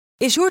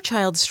Is your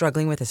child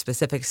struggling with a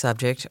specific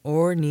subject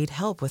or need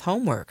help with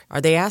homework?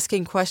 Are they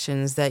asking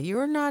questions that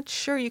you're not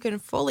sure you can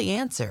fully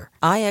answer?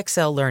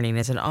 IXL Learning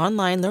is an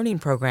online learning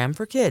program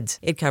for kids.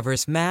 It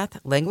covers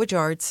math, language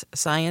arts,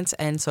 science,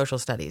 and social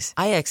studies.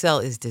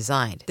 IXL is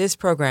designed. This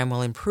program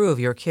will improve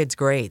your kids'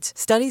 grades.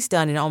 Studies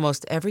done in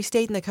almost every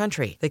state in the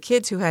country. The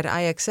kids who had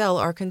IXL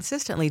are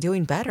consistently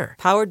doing better.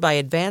 Powered by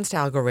advanced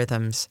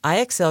algorithms,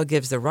 IXL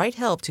gives the right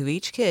help to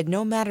each kid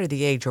no matter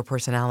the age or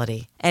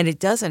personality. And it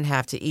doesn't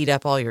have to eat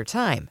up all your time.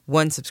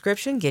 One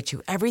subscription gets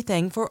you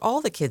everything for all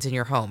the kids in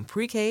your home,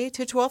 pre-K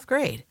to 12th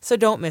grade. So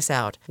don't miss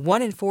out.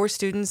 1 in 4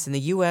 students in the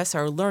U.S.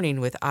 are learning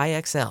with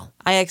IXL.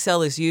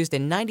 IXL is used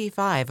in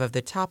 95 of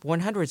the top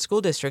 100 school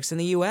districts in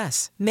the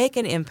U.S. Make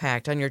an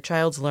impact on your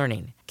child's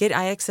learning. Get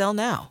IXL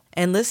now.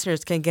 And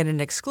listeners can get an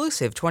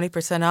exclusive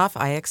 20% off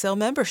IXL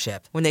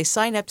membership when they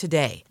sign up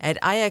today at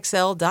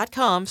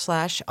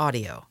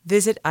IXL.com/audio.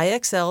 Visit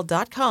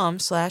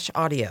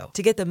IXL.com/audio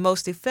to get the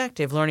most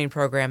effective learning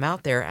program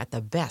out there at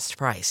the best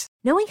price.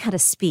 Knowing how to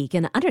speak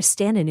and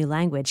understand a new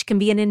language can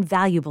be an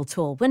invaluable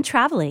tool when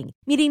traveling,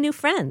 meeting new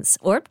friends,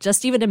 or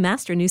just even to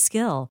master a new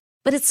skill.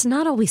 But it's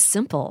not always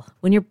simple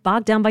when you're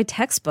bogged down by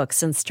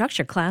textbooks and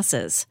structured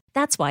classes.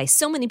 That's why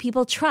so many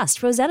people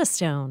trust Rosetta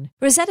Stone.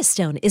 Rosetta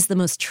Stone is the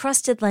most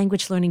trusted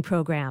language learning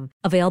program,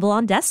 available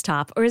on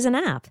desktop or as an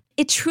app.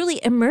 It truly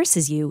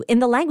immerses you in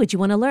the language you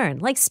want to learn,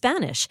 like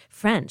Spanish,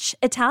 French,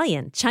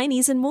 Italian,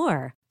 Chinese, and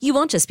more. You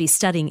won't just be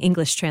studying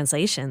English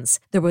translations.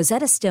 The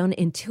Rosetta Stone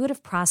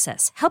intuitive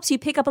process helps you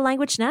pick up a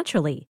language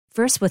naturally,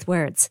 first with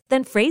words,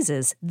 then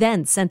phrases,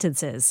 then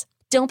sentences.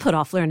 Don't put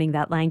off learning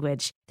that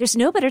language. There's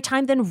no better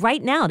time than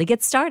right now to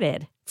get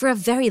started. For a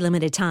very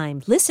limited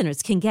time,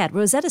 listeners can get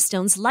Rosetta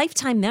Stone's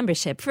lifetime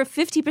membership for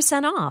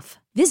 50% off.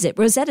 Visit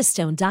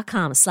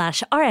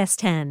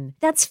rosettastone.com/rs10.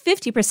 That's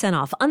 50%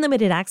 off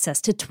unlimited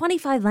access to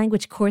 25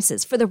 language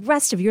courses for the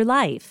rest of your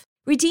life.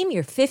 Redeem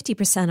your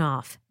 50%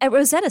 off at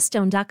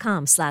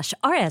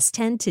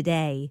rosettastone.com/rs10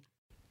 today.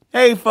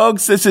 Hey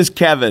folks, this is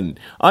Kevin.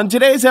 On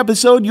today's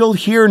episode, you'll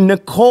hear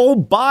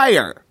Nicole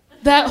Byer.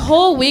 That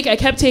whole week, I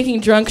kept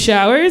taking drunk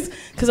showers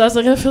because I was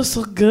like, it feels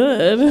so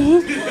good.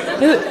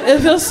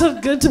 It feels so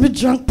good to be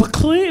drunk but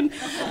clean.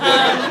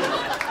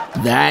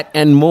 That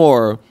and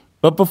more.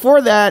 But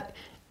before that,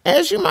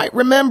 as you might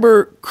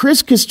remember,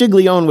 Chris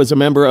Castiglione was a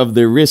member of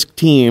the Risk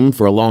team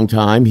for a long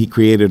time. He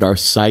created our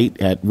site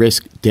at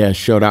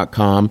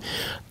risk-show.com.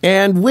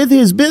 And with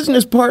his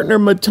business partner,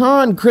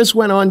 Matan, Chris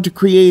went on to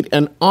create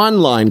an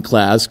online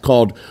class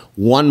called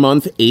 1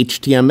 Month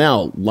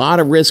HTML. A lot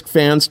of Risk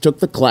fans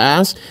took the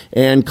class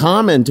and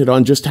commented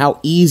on just how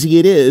easy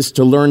it is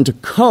to learn to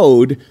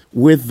code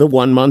with the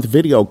 1 month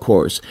video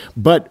course.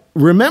 But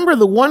remember,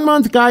 the 1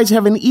 month guys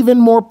have an even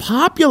more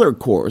popular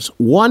course,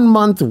 1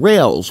 Month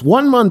Rails.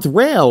 1 Month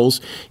Rails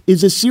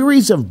is a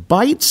series of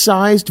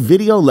bite-sized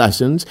video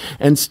lessons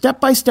and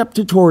step-by-step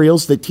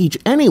tutorials that teach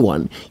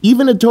anyone,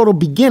 even a total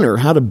beginner,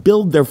 how to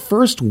build their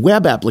first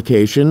web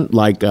application,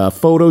 like a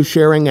photo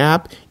sharing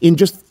app, in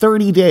just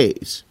 30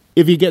 days.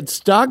 If you get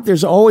stuck,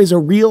 there's always a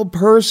real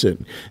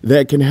person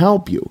that can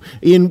help you.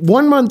 In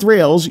 1 Month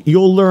Rails,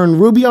 you'll learn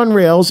Ruby on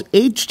Rails,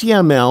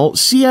 HTML,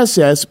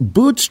 CSS,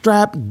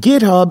 Bootstrap,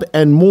 GitHub,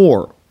 and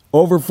more.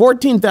 Over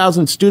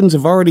 14,000 students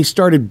have already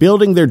started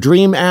building their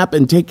dream app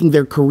and taking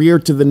their career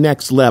to the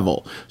next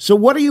level. So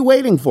what are you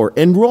waiting for?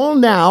 Enroll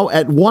now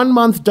at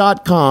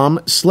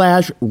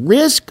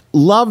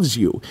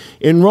onemonth.com/risklovesyou.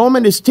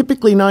 Enrollment is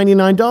typically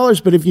 $99,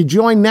 but if you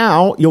join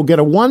now, you'll get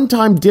a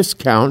one-time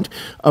discount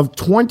of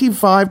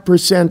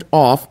 25%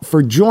 off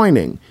for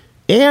joining.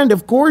 And,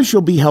 of course,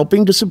 you'll be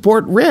helping to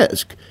support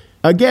Risk.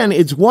 Again,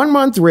 it's 1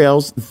 Month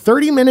Rails,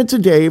 30 minutes a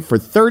day for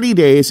 30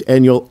 days,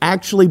 and you'll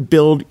actually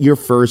build your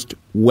first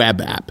web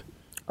app.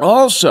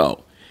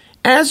 Also,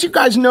 as you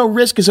guys know,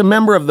 Risk is a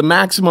member of the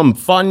Maximum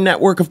Fun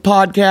network of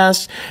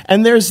podcasts,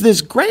 and there's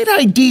this great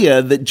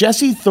idea that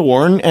Jesse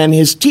Thorne and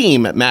his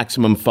team at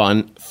Maximum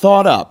Fun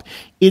thought up.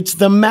 It's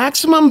the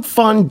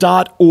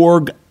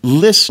MaximumFun.org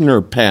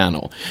listener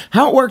panel.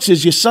 How it works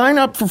is you sign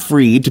up for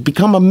free to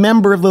become a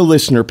member of the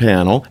listener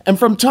panel, and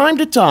from time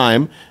to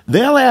time,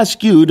 they'll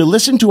ask you to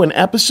listen to an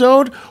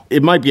episode.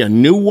 It might be a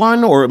new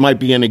one, or it might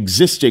be an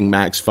existing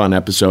Max Fun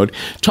episode,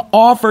 to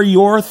offer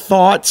your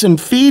thoughts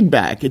and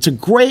feedback. It's a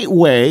great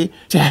way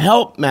to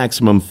help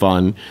Maximum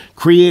Fun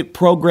create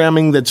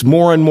programming that's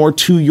more and more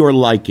to your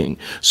liking.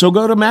 So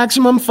go to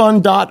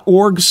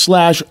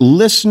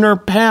MaximumFun.org/listener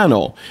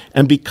panel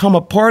and become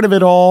a part of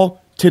it all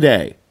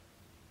today.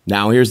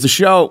 Now here's the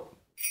show.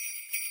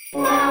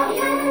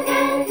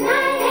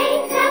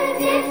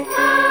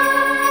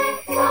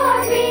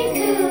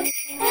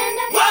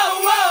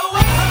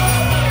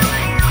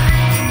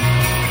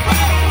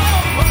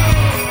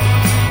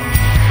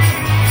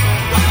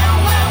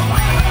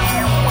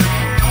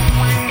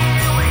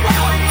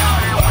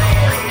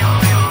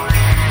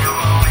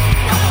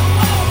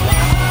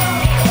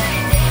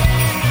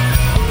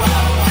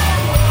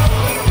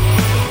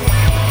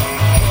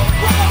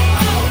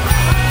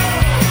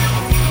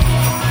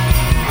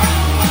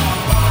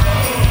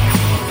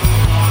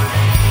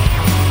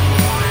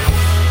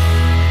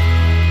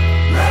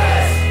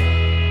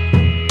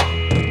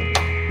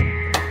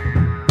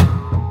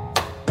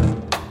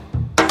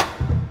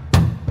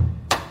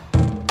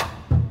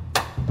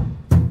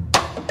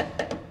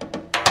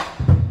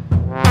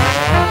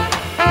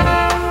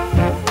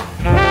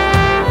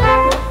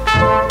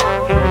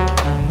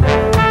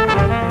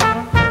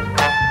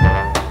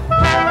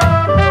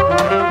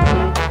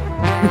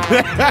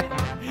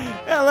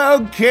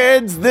 Hello,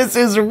 kids. This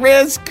is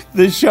Risk,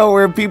 the show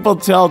where people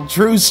tell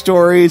true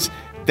stories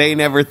they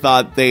never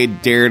thought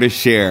they'd dare to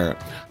share.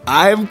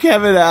 I'm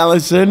Kevin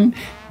Allison,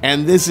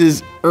 and this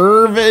is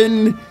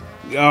Irvin.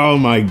 Oh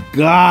my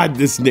God,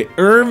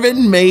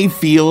 Irvin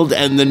Mayfield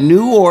and the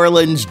New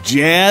Orleans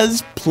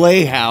Jazz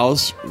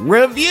Playhouse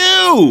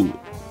Review.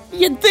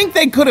 You'd think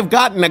they could have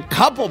gotten a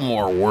couple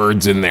more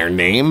words in their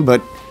name,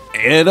 but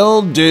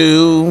it'll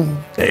do.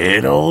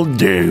 It'll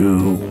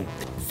do.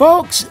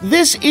 Folks,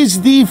 this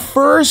is the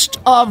first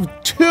of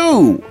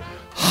 2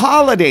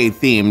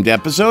 holiday-themed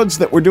episodes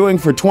that we're doing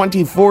for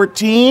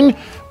 2014.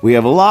 We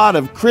have a lot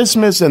of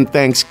Christmas and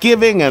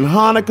Thanksgiving and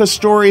Hanukkah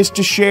stories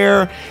to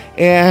share,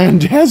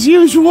 and as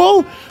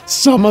usual,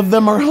 some of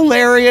them are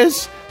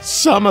hilarious,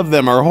 some of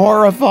them are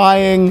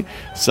horrifying,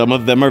 some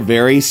of them are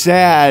very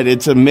sad.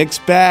 It's a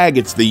mixed bag.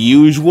 It's the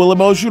usual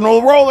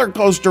emotional roller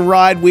coaster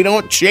ride. We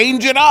don't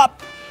change it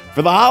up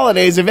for the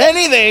holidays. If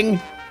anything,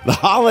 the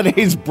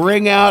holidays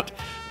bring out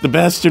the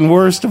best and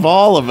worst of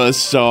all of us,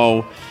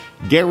 so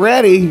get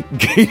ready.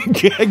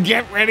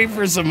 Get ready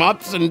for some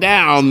ups and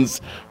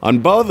downs on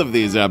both of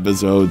these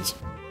episodes.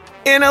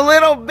 In a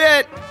little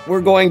bit,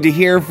 we're going to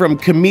hear from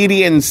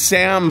comedian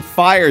Sam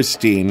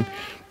Firestein.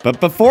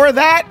 But before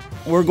that,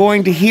 we're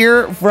going to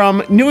hear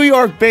from New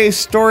York-based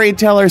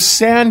storyteller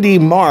Sandy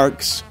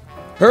Marks.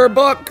 Her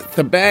book,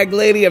 The Bag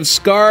Lady of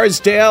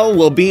Scarsdale,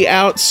 will be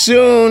out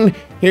soon.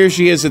 Here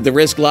she is at the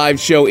Risk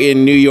Live show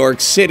in New York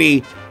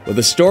City with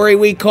a story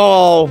we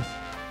call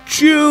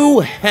Jew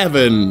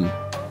Heaven.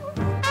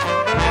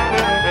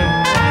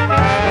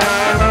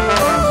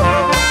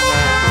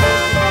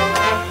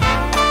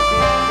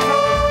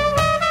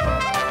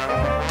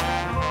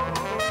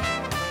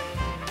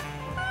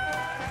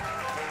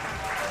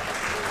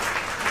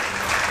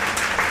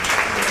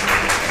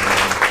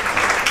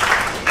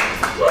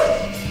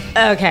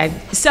 Okay,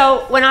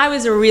 so when I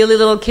was a really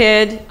little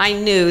kid, I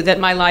knew that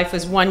my life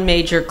was one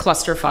major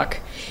clusterfuck.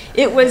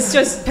 It was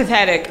just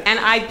pathetic, and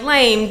I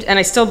blamed, and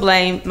I still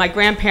blame, my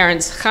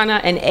grandparents, Chana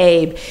and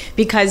Abe,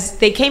 because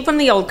they came from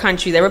the old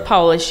country, they were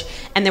Polish,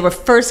 and they were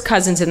first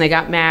cousins and they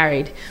got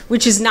married,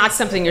 which is not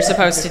something you're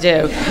supposed to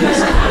do.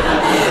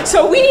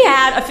 So we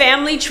had a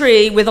family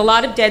tree with a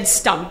lot of dead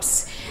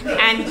stumps,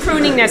 and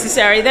pruning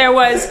necessary. There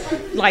was,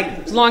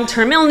 like,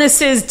 long-term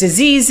illnesses,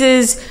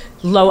 diseases,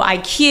 low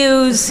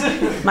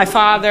IQs, my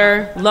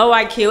father, low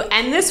IQ,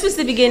 and this was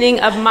the beginning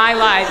of my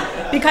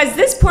life because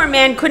this poor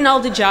man couldn't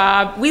hold a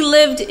job. We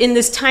lived in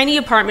this tiny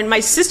apartment.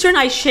 My sister and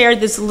I shared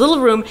this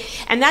little room,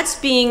 and that's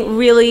being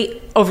really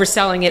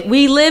overselling it.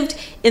 We lived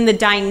in the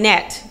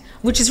dinette,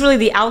 which is really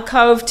the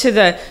alcove to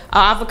the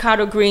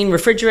avocado green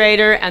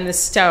refrigerator and the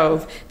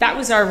stove. That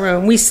was our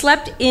room. We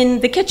slept in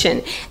the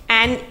kitchen,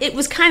 and it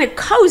was kind of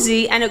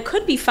cozy, and it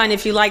could be fun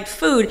if you liked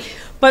food,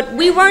 but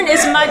we weren't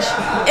as much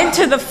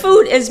into the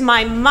food as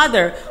my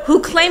mother,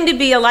 who claimed to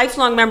be a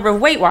lifelong member of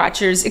Weight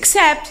Watchers,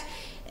 except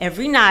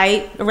every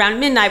night, around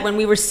midnight, when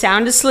we were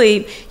sound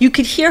asleep, you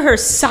could hear her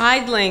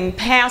sidling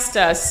past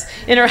us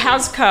in her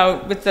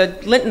housecoat with the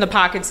lint in the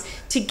pockets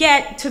to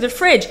get to the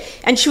fridge.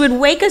 And she would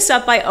wake us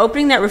up by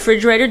opening that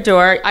refrigerator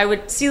door. I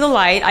would see the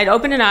light, I'd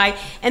open an eye,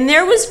 and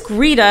there was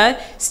Greta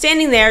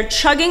standing there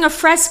chugging a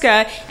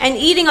Fresca and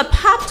eating a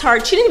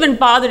Pop-Tart. She didn't even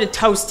bother to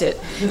toast it.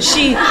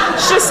 She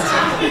just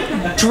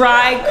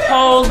dry,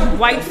 cold,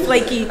 white,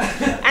 flaky.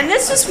 And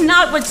this was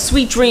not what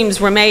sweet dreams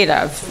were made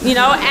of, you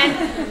know?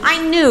 And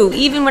I knew,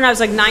 even when I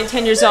was like 9,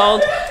 10 years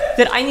old,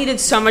 that I needed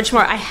so much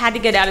more. I had to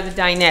get out of the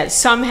dinette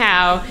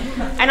somehow.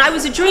 And I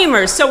was a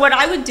dreamer. So what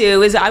I would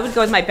do is I would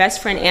go with my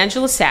best friend,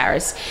 Angela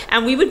Saris,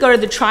 and we would go to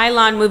the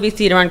Trilon movie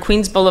theater on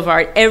Queens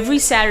Boulevard every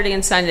Saturday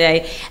and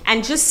Sunday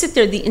and just sit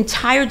there the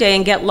entire day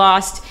and get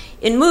lost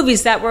in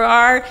movies that were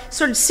our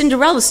sort of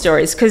Cinderella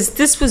stories, because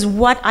this was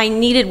what I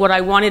needed, what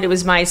I wanted. It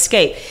was my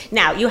escape.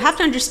 Now, you have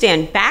to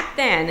understand, back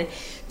then,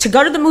 to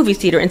go to the movie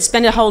theater and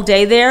spend a whole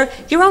day there,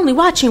 you're only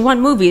watching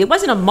one movie. It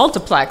wasn't a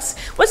multiplex.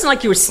 It wasn't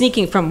like you were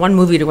sneaking from one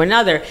movie to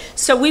another.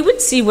 So we would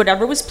see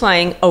whatever was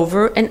playing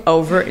over and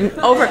over and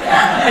over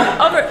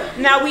and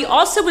over. Now, we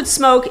also would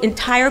smoke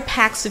entire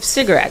packs of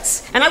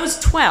cigarettes. And I was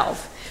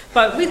 12.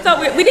 But we thought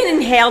we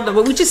didn't inhale them,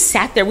 but we just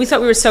sat there. We thought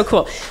we were so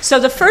cool. So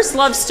the first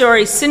love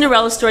story,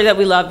 Cinderella story that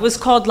we loved, was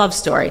called Love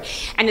Story.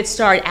 And it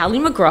starred Ally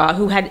McGraw,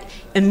 who had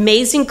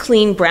amazing,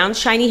 clean, brown,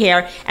 shiny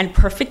hair and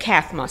perfect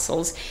calf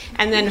muscles.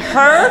 And then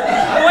her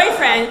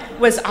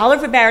boyfriend was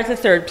Oliver Barrett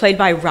III, played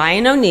by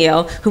Ryan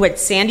O'Neal, who had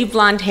sandy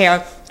blonde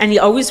hair, and he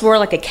always wore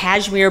like a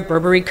cashmere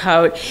Burberry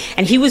coat.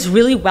 And he was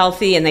really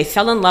wealthy, and they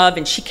fell in love,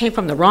 and she came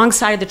from the wrong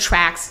side of the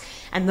tracks.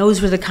 And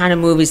those were the kind of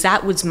movies,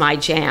 that was my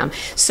jam.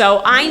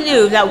 So I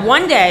knew that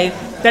one day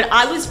that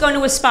I was going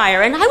to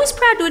aspire, and I was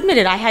proud to admit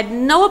it, I had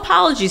no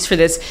apologies for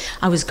this,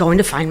 I was going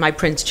to find my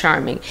Prince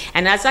Charming.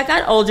 And as I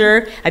got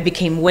older, I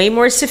became way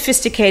more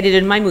sophisticated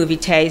in my movie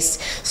taste.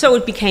 So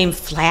it became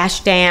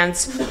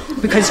Flashdance,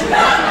 because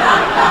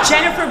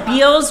Jennifer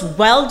Beals,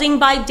 welding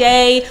by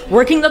day,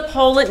 working the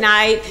pole at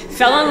night,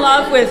 fell in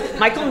love with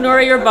Michael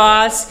Nouri, your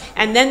boss,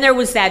 and then there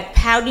was that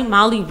pouty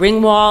Molly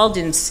Ringwald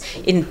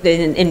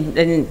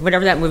in whatever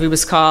whatever that movie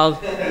was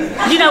called.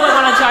 You know what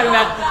I'm talking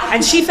about.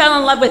 And she fell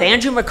in love with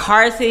Andrew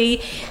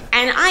McCarthy.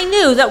 And I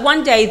knew that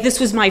one day this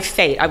was my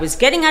fate. I was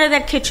getting out of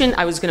that kitchen.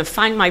 I was going to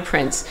find my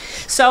prince.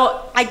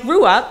 So I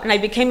grew up and I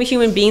became a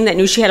human being that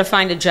knew she had to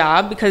find a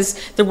job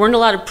because there weren't a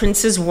lot of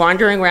princes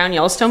wandering around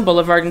Yellowstone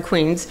Boulevard in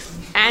Queens.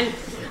 And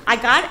I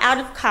got out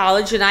of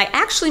college and I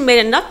actually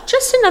made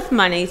just enough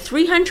money,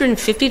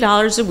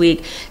 $350 a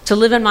week, to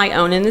live on my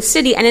own in the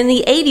city. And in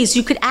the 80s,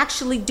 you could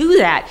actually do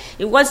that.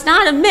 It was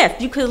not a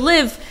myth. You could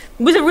live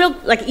with a real,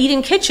 like,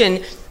 eating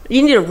kitchen.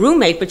 You need a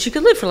roommate, but you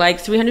could live for like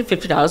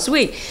 $350 a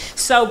week.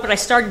 So, but I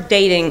started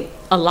dating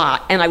a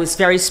lot, and I was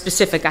very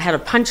specific. I had a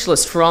punch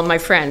list for all my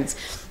friends.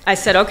 I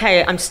said,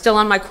 okay, I'm still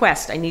on my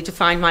quest. I need to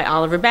find my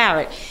Oliver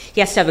Barrett. He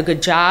has to have a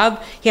good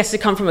job. He has to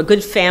come from a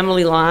good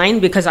family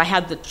line because I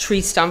had the tree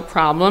stump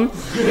problem.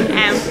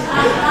 And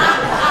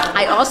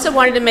I also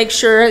wanted to make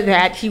sure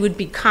that he would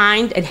be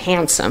kind and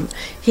handsome.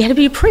 He had to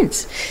be a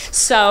prince.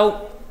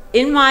 So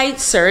in my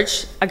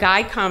search, a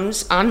guy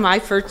comes on my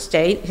first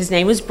date. His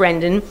name was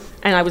Brendan,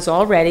 and I was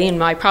all ready in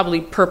my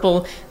probably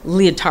purple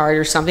leotard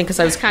or something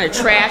because I was kind of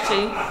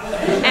trashy.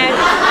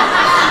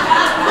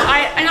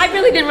 And I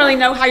really didn't really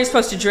know how you're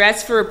supposed to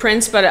dress for a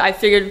prince, but I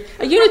figured,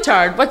 a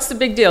unitard, what's the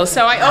big deal?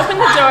 So I opened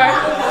the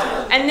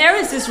door, and there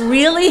is this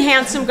really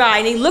handsome guy,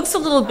 and he looks a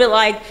little bit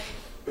like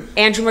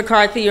Andrew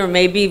McCarthy or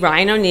maybe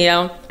Ryan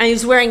O'Neal, and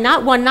he's wearing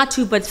not one, not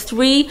two, but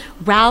 3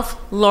 Ralph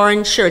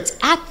Lauren shirts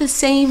at the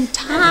same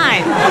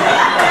time.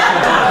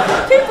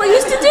 People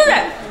used to do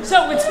that.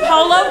 So it's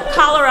polo,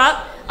 collar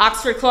up,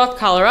 Oxford cloth,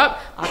 collar up,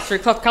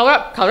 Oxford cloth, collar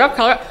up, collar up,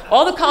 collar up.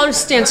 All the collars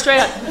stand straight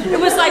up. It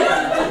was like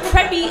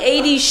preppy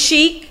 80s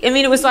chic. I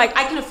mean, it was like,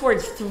 I can afford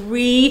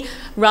 3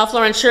 Ralph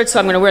Lauren shirts, so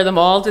I'm going to wear them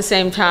all at the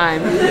same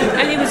time.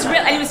 And he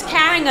was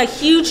carrying a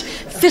huge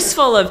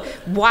fistful of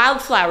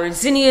wildflowers,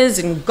 zinnias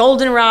and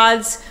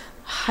goldenrods.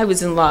 I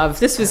was in love.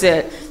 This was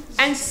it.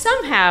 And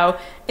somehow,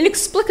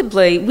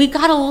 inexplicably, we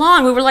got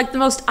along. We were like the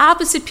most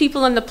opposite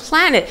people on the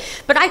planet.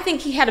 But I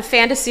think he had a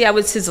fantasy I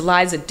was his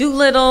Eliza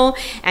Doolittle,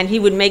 and he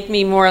would make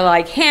me more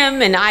like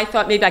him, and I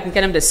thought maybe I could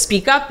get him to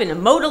speak up and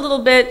emote a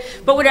little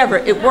bit. But whatever,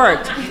 it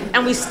worked.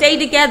 And we stayed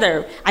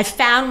together. I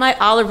found my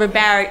Oliver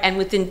Barrett, and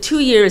within 2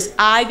 years,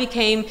 I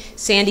became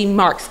Sandy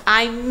Marks.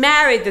 I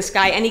married this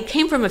guy, and he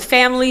came from a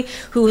family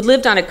who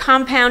lived on a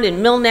compound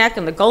in Mill Neck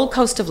on the Gold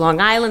Coast of Long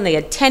Island. They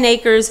had 10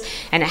 acres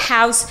and a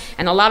house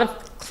and a lot of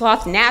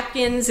cloth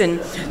napkins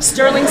and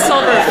sterling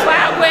silver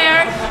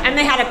flatware, and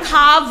they had a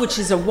cave, which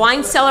is a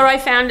wine cellar, I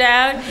found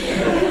out,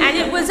 and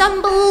it was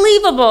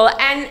unbelievable.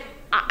 And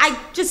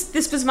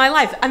this was my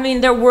life. I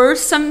mean, there were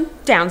some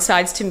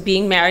downsides to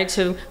being married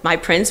to my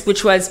prince,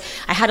 which was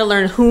I had to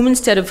learn whom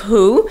instead of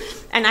who,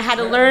 and I had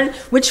to learn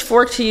which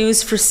fork to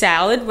use for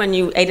salad when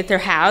you ate at their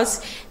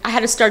house. I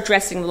had to start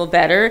dressing a little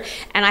better,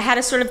 and I had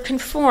to sort of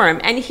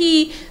conform. And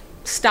he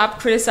stopped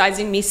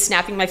criticizing me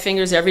snapping my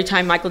fingers every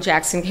time Michael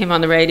Jackson came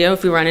on the radio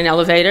if we were on an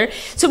elevator.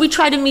 So we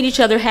tried to meet each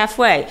other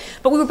halfway.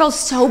 But we were both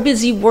so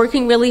busy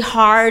working really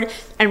hard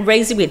and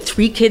raising. We had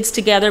 3 kids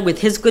together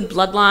with his good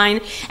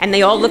bloodline, and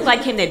they all looked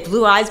like him. They had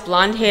blue eyes,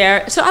 blonde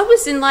hair. So I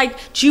was in like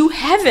Jew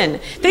heaven.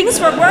 Things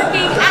were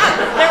working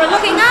out. They were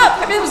looking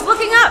up. Everybody was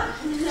looking up.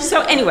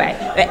 So anyway,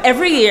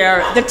 every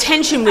year the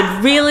tension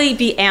would really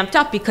be amped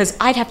up because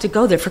I'd have to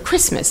go there for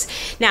Christmas.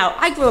 Now,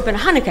 I grew up in a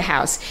Hanukkah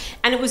house,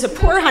 and it was a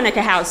poor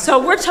Hanukkah house.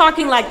 So we're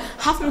talking like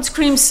Hoffman's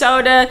cream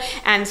soda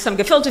and some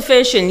gefilte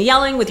fish and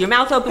yelling with your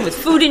mouth open with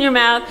food in your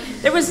mouth.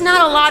 There was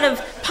not a lot of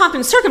pomp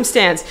and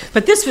circumstance,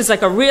 but this was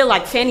like a real,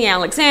 like Fanny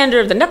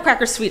Alexander, the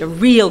Nutcracker Suite, a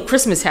real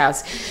Christmas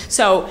house.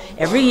 So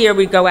every year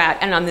we'd go out,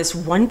 and on this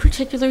one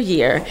particular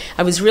year,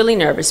 I was really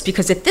nervous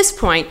because at this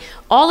point,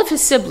 all of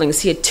his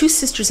siblings, he had 2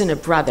 sisters and a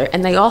brother,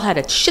 and they all had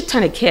a shit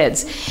ton of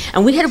kids.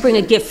 And we had to bring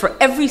a gift for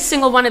every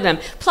single one of them,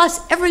 plus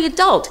every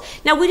adult.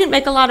 Now, we didn't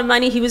make a lot of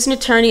money. He was an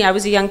attorney. I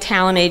was a young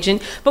talent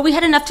agent. But we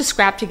had enough to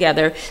scrap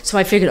together. So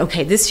I figured,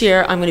 okay, this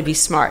year I'm going to be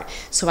smart.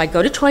 So I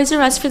go to Toys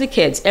R Us for the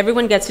kids.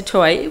 Everyone gets a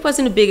toy. It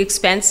wasn't a big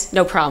expense,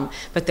 no problem.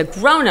 But the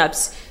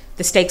grown-ups,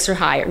 the stakes are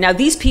higher. Now,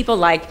 these people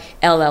like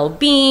LL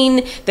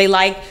Bean. They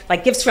like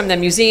gifts from the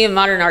Museum of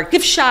Modern Art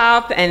gift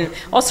shop and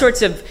all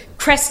sorts of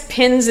crest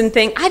pins and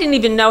things. I didn't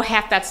even know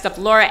half that stuff.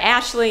 Laura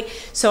Ashley.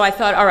 So I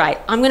thought, all right,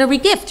 I'm going to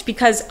regift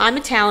because I'm a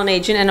talent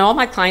agent and all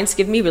my clients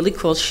give me really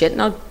cool shit,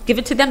 and I'll give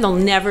it to them. They'll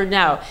never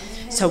know.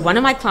 So one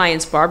of my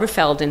clients, Barbara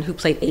Feldon, who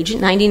played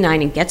Agent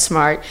 99 in Get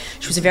Smart,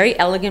 she was a very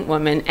elegant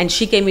woman, and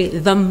she gave me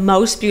the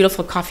most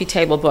beautiful coffee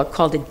table book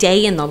called A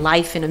Day in the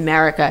Life in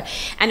America.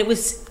 And it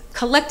was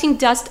collecting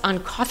dust on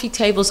coffee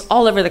tables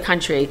all over the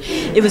country.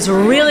 It was a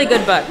really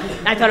good book.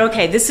 And I thought,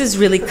 okay, this is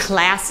really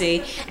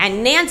classy.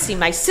 And Nancy,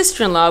 my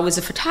sister-in-law, was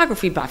a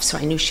photography buff, so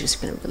I knew she was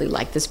going to really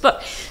like this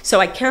book. So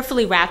I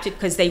carefully wrapped it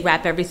because they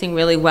wrap everything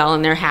really well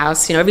in their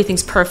house. You know,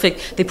 everything's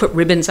perfect. They put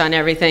ribbons on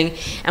everything.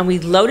 And we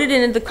loaded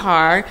it in the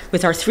car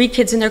with our 3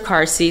 kids in their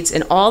car seats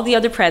and all the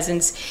other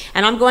presents.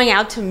 And I'm going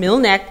out to Mill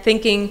Neck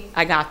thinking,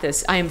 I got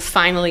this. I am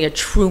finally a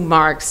true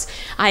Marx.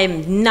 I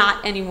am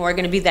not anymore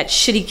going to be that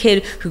shitty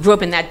kid who grew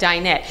up in that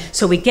dinette.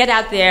 So we get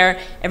out there,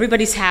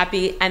 everybody's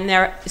happy, and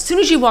there, as soon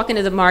as you walk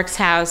into the Marx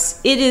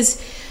house, it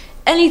is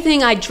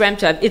anything I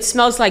dreamt of. It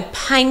smells like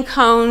pine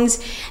cones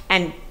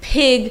and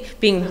pig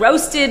being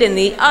roasted in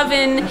the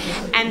oven,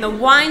 and the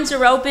wines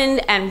are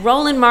opened, and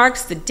Roland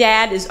Marx, the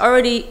dad, is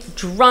already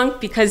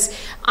drunk because,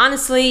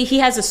 honestly, he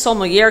has a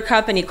sommelier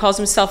cup and he calls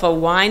himself a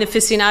wine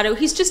aficionado.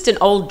 He's just an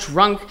old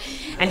drunk,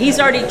 and he's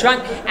already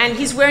drunk, and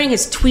he's wearing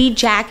his tweed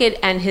jacket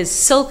and his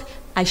silk,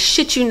 I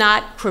shit you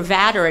not,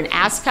 cravat or an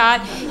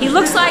ascot. He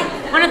looks like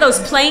one of those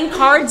playing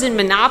cards in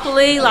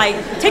Monopoly, like,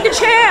 take a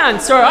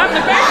chance, or I'm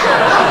the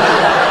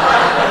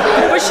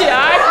banker. Bushy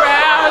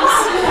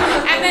eyebrows.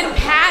 And then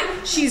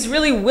Pat, she's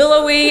really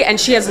willowy,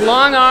 and she has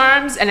long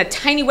arms and a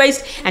tiny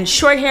waist and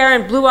short hair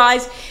and blue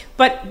eyes.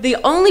 But the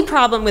only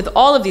problem with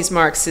all of these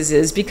Marxes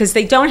is, because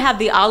they don't have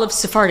the olive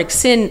Sephardic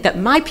sin that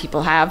my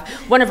people have,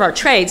 one of our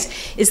traits,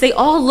 is they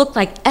all look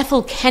like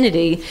Ethel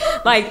Kennedy,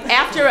 like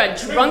after a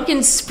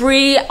drunken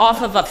spree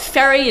off of a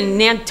ferry in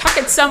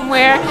Nantucket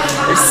somewhere.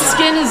 Their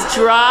skin is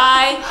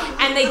dry,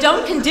 and they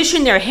don't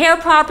condition their hair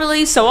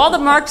properly, so all the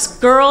Marx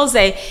girls,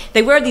 they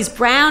wear these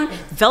brown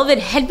velvet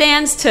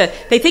headbands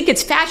they think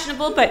it's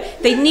fashionable,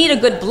 but they need a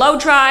good blow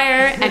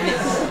dryer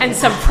and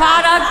some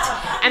product,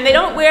 and they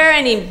don't wear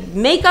any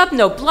makeup,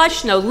 no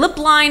blush, no lip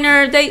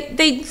liner.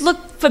 They look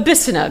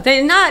Fabicina.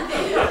 They're not,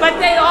 but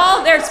they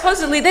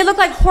look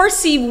like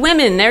horsey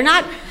women.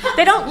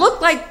 They don't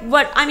look like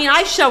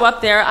I show up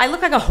there, I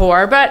look like a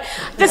whore, but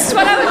this is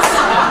what I was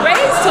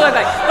raised to look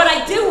like. But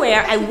I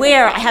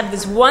have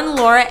this one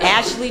Laura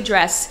Ashley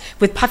dress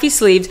with puffy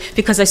sleeves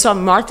because I saw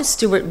Martha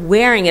Stewart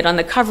wearing it on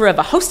the cover of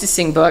a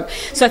hostessing book.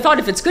 So I thought,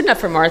 if it's good enough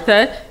for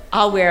Martha,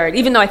 I'll wear it,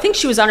 even though I think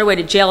she was on her way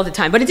to jail at the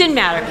time, but it didn't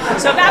matter.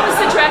 So that was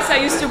the dress I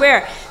used to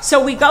wear.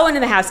 So we go into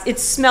the house. It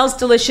smells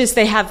delicious.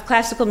 They have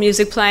classical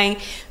music playing.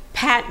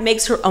 Pat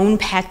makes her own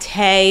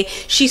pate.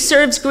 She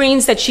serves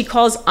greens that she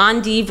calls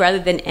endive rather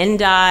than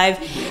endive.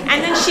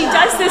 And then she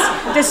does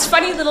this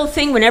funny little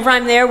thing whenever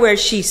I'm there where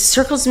she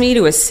circles me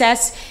to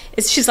assess.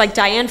 She's like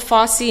Diane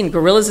Fossey in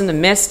Gorillas in the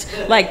Mist,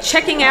 like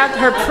checking out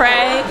her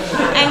prey.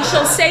 And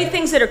she'll say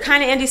things that are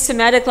kind of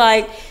anti-Semitic,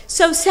 like,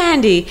 so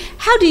Sandy,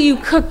 how do you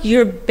cook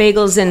your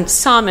bagels and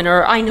salmon,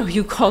 or I know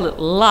you call it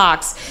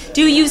lox?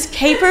 Do you use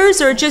capers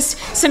or just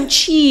some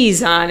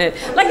cheese on it?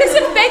 Like as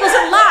if bagels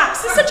and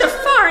lox is such a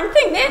foreign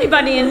thing to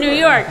anybody in New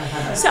York.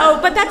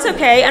 But that's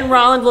okay. And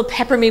Roland will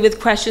pepper me with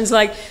questions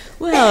like,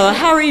 well,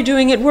 how are you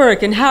doing at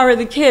work, and how are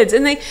the kids?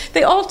 And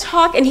they all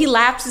talk, and he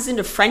lapses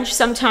into French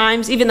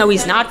sometimes, even though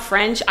he's not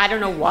French. I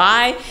don't know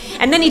why.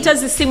 And then he does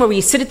this thing where we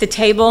sit at the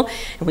table,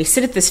 and we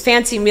sit at this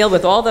fancy meal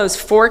with all those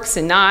forks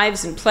and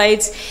knives and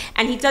plates,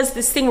 and he does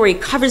this thing where he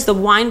covers the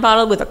wine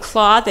bottle with a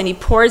cloth, and he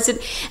pours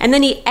it, and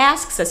then he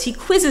asks us, he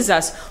quizzes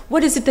us,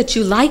 what is it that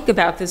you like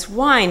about this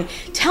wine?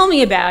 Tell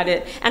me about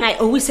it. And I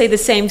always say the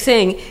same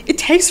thing, it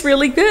tastes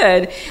really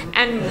good.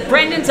 And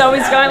Brendan's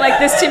always going like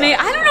this to me.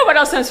 I don't know what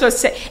else I'm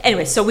supposed to say.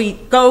 Anyway, so we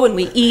go and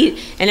we eat,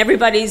 and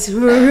everybody's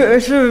and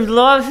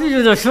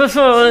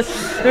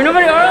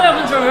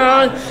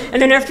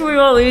then after we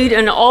all eat,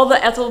 and all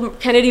the Ethel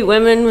Kennedy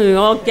women, we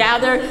all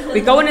gather,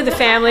 we go into the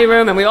family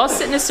room, and we all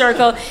sit in a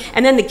circle,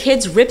 and then the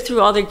kids rip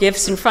through all their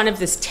gifts in front of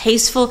this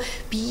tasteful,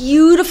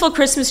 beautiful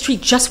Christmas tree,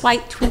 just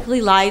white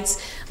twinkly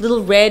lights,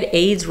 little red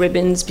AIDS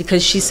ribbons,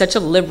 because she's such a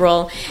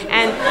liberal.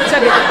 And so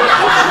the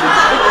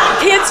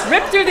kids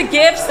rip through the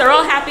gifts, they're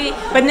all happy,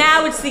 but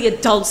now it's the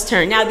adults'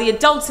 turn. Now the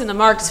adults in the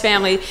Marx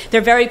family,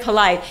 they're very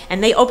polite,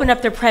 and they open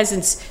up their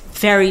presents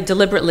very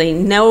deliberately,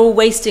 no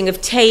wasting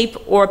of tape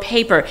or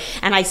paper.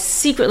 And I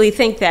secretly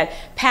think that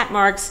Pat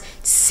Marx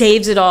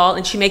saves it all,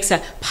 and she makes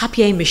a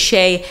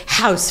papier-mâché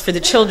house for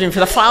the children for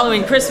the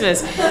following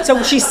Christmas.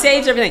 So she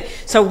saves everything.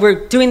 So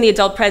we're doing the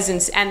adult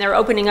presents, and they're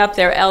opening up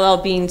their LL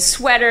Bean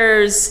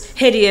sweaters,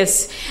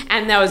 hideous,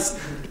 and those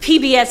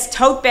PBS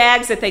tote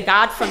bags that they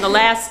got from the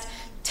last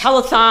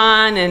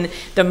telethon, and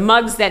the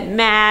mugs that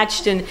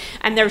matched, and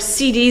their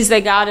CDs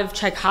they got of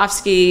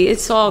Tchaikovsky.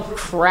 It's all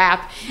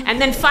crap. And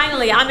then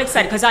finally, I'm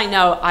excited because I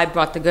know I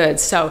brought the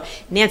goods. So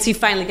Nancy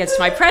finally gets to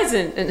my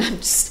present, and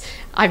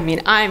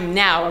I'm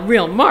now a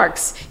real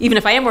Marx, even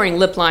if I am wearing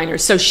lip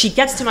liners. So she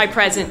gets to my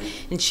present,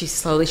 and she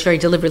slowly, very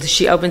deliberately,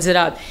 she opens it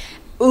up.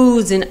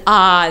 Oohs and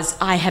ahs,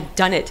 I have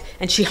done it.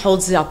 And she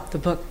holds up the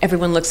book.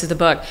 Everyone looks at the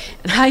book.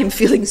 And I am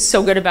feeling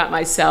so good about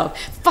myself.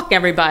 Fuck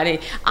everybody.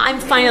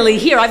 I'm finally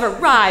here. I've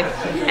arrived.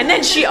 And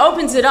then she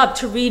opens it up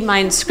to read my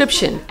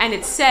inscription. And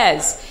it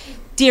says,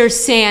 Dear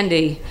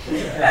Sandy,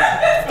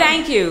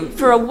 thank you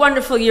for a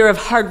wonderful year of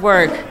hard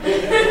work.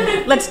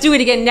 Let's do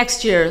it again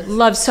next year.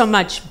 Love so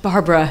much,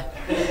 Barbara.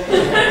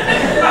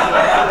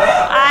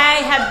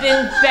 I have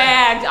been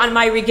bagged on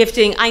my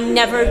regifting. I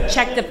never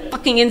checked the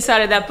fucking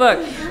inside of that book.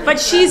 But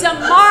she's a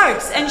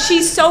Marx, and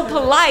she's so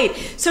polite.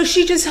 So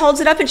she just holds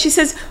it up and she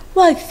says,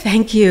 well,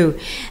 thank you.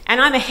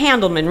 And I'm a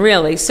Handelman,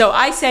 really. So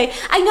I say,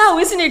 I know,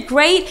 isn't it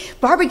great?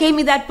 Barbara gave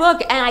me that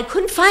book, and I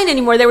couldn't find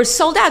any more. They were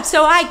sold out,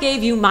 so I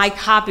gave you my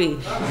copy.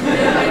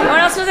 What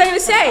else was I going to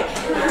say?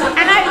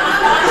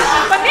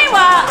 But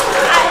meanwhile,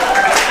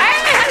 I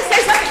don't know how to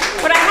say something,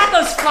 but I had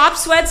those flop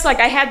sweats, like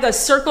I had the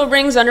circle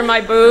rings under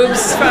my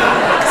boobs from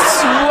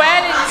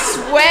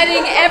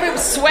sweating every.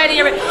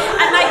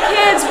 And my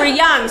kids were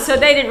young, so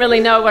they didn't really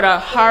know what a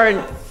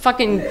horrid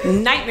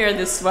fucking nightmare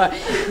this was.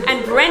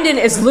 And Brendan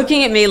is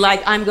looking at me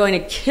like I'm going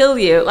to kill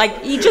you.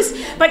 Like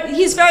but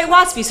he's very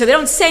waspy, so they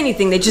don't say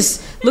anything. They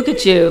just look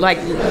at you like,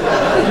 look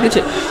at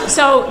you.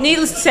 So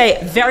needless to say,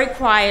 very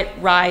quiet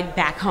ride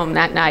back home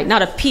that night,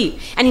 not a peep.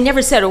 And he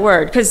never said a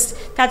word, because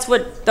that's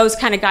what those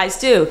kind of guys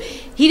do.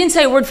 He didn't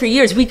say a word for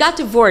years. We got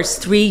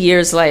divorced 3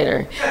 years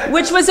later,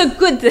 which was a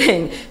good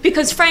thing,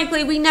 because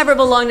frankly, we never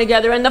belonged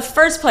together in the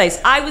first place.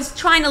 I was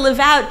trying to live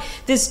out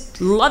this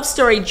love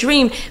story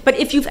dream, but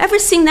if you've ever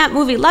seen that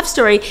movie, Love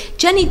Story,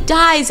 Jenny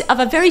dies of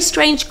a very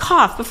strange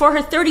cough before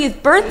her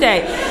 30th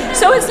birthday.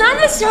 So it's not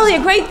necessarily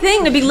a great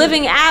thing to be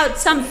living out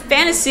some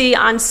fantasy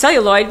on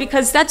celluloid,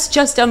 because that's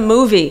just a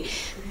movie.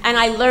 And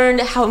I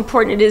learned how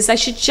important it is. I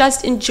should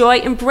just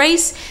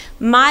embrace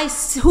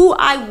who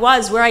I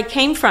was, where I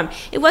came from.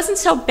 It wasn't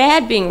so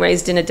bad being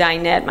raised in a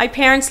dinette. My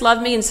parents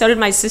loved me, and so did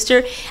my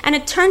sister, and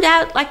it turned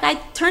out like I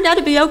turned out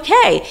to be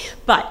okay.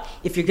 But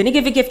if you're going to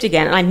give a gift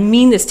again, and I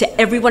mean this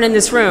to everyone in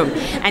this room,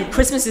 and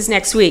Christmas is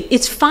next week,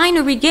 it's fine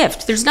to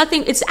regift. There's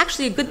nothing, it's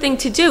actually a good thing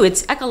to do.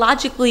 It's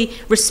ecologically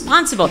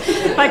responsible.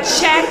 But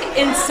check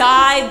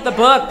inside the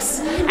books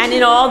and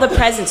in all the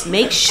presents.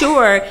 Make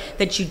sure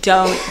that you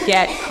don't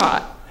get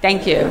caught.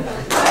 Thank you.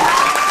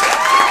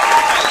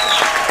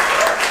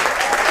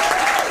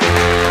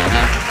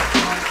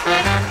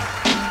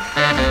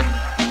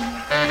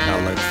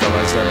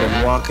 I've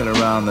been walking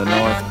around the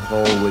North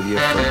Pole with you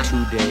for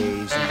 2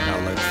 days. Now,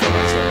 like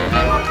fellas, I've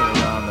been walking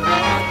around the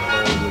North Pole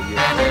with you for 2 days. Now, like fellas, I've been walking around the North Pole with you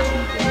for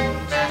 2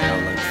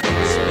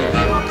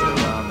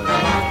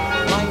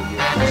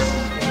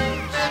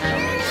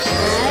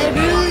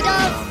 days.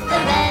 Rudolph the red-nosed reindeer. Rudolph the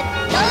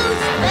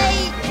red-nosed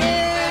reindeer.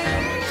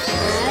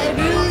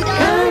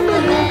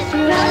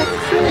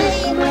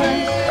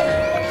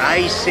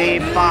 I say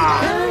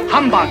bah,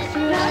 humbug.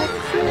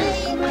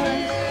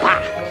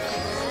 Bah,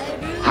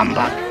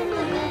 humbug.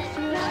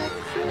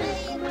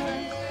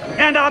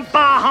 And a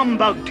bah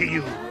humbug to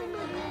you.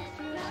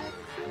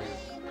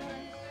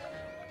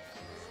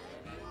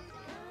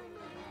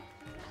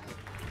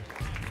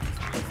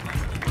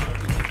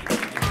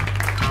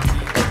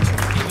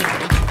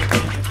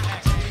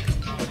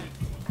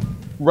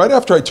 Right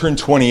after I turned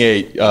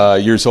 28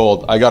 years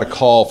old, I got a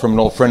call from an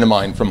old friend of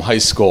mine from high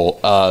school,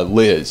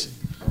 Liz.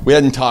 We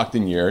hadn't talked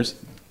in years,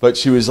 but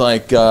she was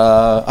like,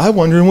 I'm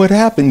wondering what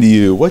happened to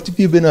you. What have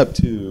you been up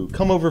to?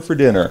 Come over for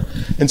dinner.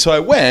 And so I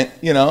went,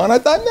 and I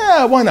thought,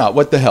 nah, why not?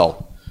 What the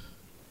hell?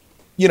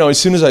 As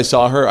soon as I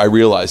saw her, I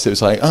realized it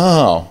was like,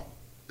 oh,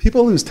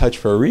 people lose touch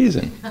for a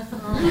reason.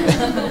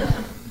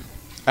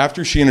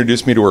 After she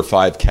introduced me to her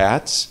 5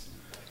 cats,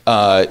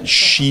 our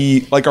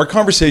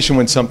conversation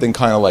went something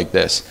kind of like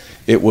this.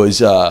 It was,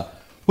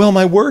 well,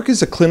 my work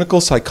as a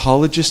clinical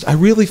psychologist, I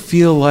really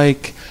feel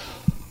like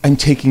I'm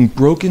taking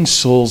broken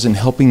souls and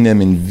helping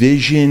them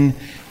envision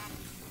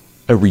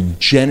a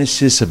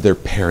regenesis of their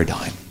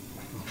paradigm.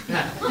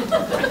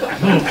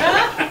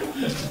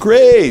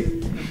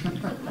 Great.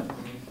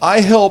 I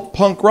help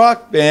punk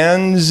rock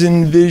bands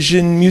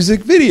envision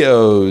music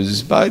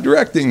videos by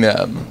directing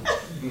them.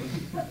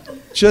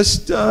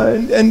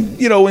 And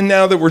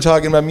now that we're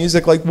talking about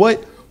music, like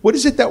what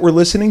is it that we're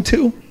listening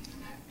to?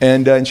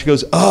 And she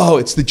goes, oh,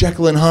 it's the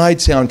Jekyll and Hyde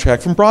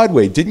soundtrack from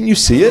Broadway. Didn't you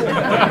see it?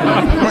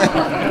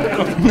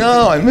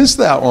 No, I missed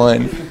that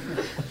one.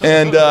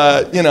 And,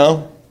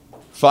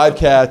 5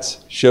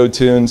 cats, show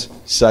tunes,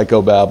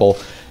 psychobabble.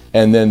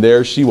 And then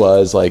there she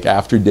was, like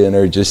after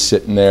dinner, just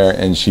sitting there,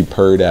 and she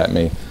purred at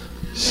me.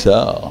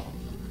 So,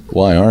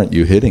 why aren't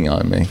you hitting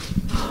on me?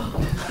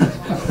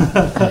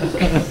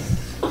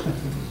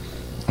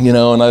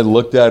 And I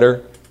looked at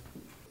her,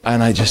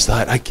 and I just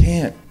thought, I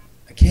can't.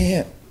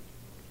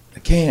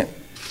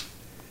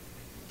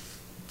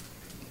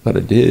 But I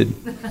did.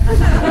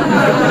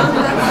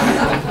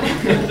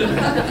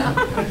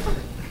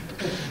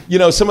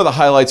 Some of the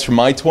highlights from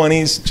my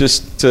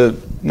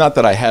 20s, not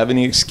that I have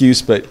any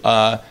excuse, but,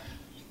 at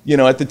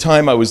the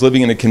time I was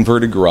living in a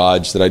converted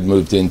garage that I'd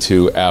moved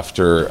into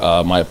after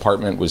my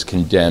apartment was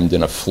condemned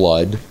in a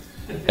flood.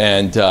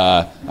 And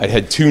I'd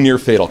had 2 near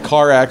fatal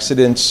car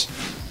accidents.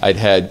 I'd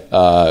had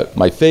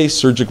my face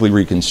surgically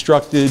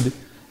reconstructed.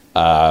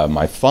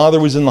 My father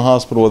was in the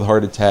hospital with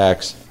heart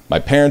attacks. My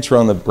parents were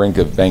on the brink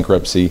of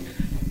bankruptcy.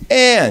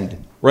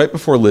 And right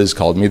before Liz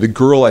called me, the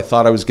girl I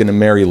thought I was going to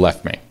marry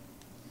left me.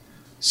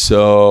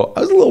 So I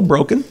was a little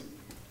broken.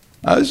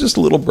 I was just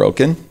a little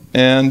broken.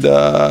 And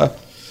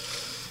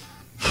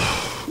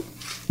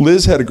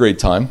Liz had a great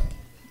time.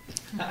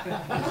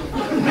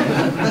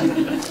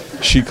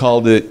 She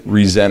called it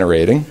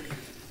regenerating.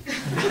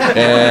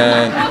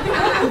 And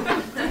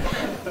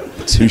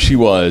that's who she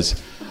was.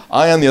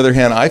 I, on the other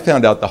hand, I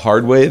found out the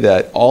hard way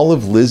that all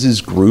of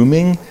Liz's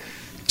grooming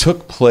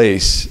took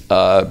place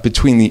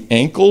between the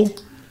ankle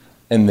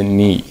and the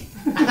knee.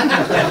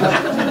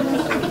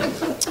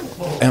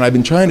 And I've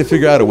been trying to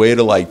figure out a way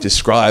to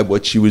describe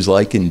what she was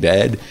like in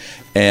bed.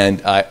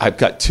 And I've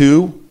got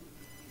 2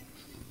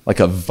 like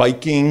a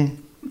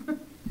Viking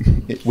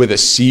with a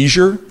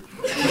seizure,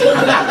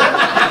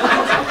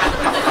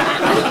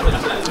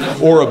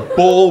 or a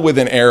bull with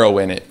an arrow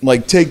in it.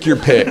 Like, take your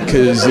pick,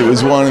 because it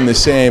was one and the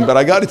same. But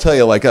I got to tell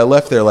you, like, I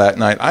left there that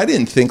night. I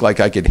didn't think like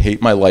I could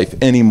hate my life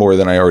any more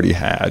than I already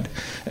had.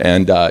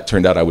 And it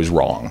turned out I was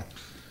wrong.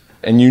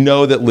 And you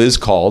know that Liz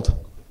called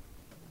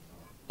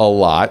a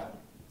lot,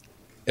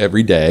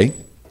 every day,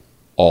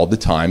 all the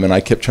time. And I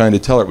kept trying to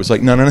tell her, it was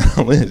like, no,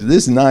 Liz,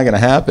 this is not going to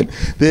happen.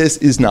 This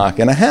is not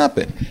going to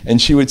happen.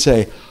 And she would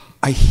say,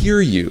 I hear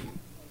you.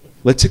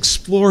 Let's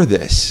explore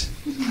this.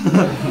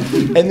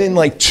 And then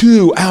like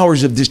 2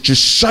 hours of this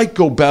just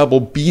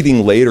psychobabble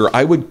beating later,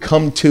 I would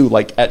come to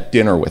like at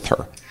dinner with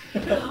her.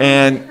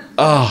 And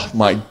oh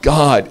my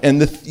God.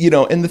 And the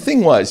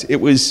thing was, it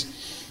was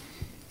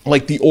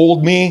like the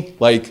old me,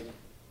 like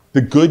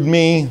the good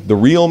me, the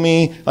real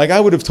me. Like I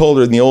would have told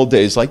her in the old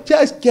days, like,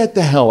 just get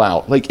the hell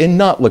out, like, and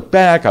not look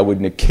back. I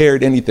wouldn't have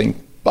cared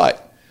anything.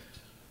 But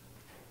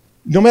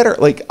no matter,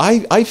 like,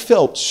 I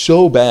felt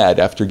so bad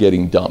after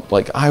getting dumped.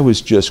 Like I was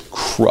just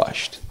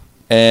crushed.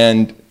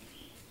 And,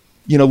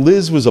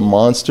 Liz was a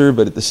monster,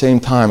 but at the same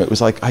time, it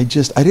was like, I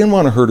didn't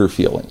want to hurt her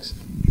feelings.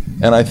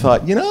 And I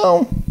thought,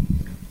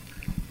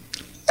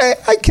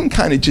 I can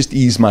kind of just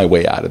ease my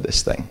way out of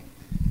this thing.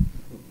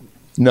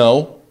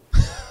 No,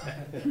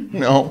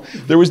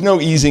 there was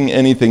no easing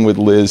anything with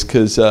Liz,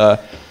 because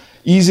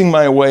easing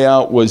my way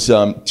out was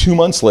 2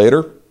 months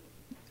later.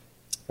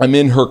 I'm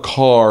in her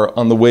car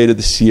on the way to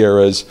the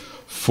Sierras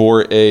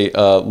for a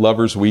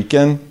lover's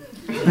weekend.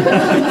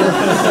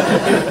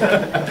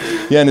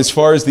 Yeah, and as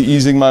far as the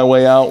easing my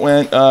way out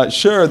went,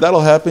 sure, that'll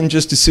happen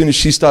just as soon as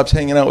she stops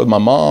hanging out with my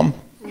mom.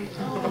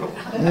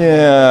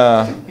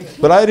 Yeah,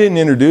 but I didn't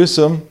introduce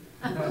him.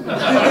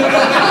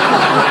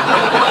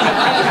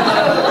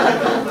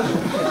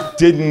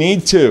 Didn't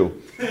need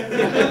to.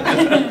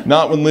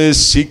 Not when Liz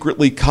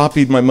secretly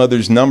copied my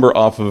mother's number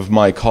off of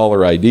my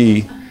caller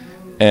ID.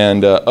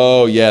 And,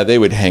 oh, yeah, they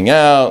would hang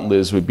out. And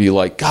Liz would be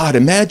like, God,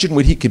 imagine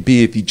what he could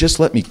be if he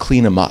just let me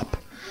clean him up.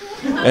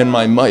 And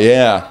my mother,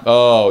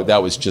 that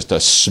was just a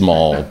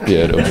small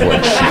bit of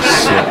what she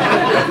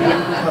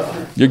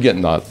said. You're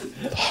getting the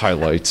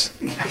highlights.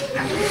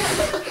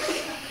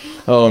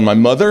 Oh, and my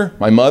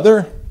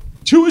mother,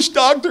 Jewish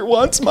doctor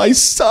wants my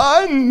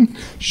son.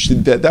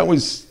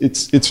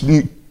 It's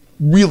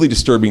really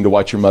disturbing to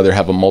watch your mother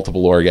have a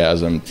multiple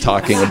orgasm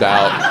talking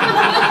about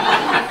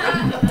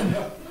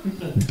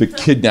the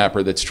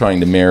kidnapper that's trying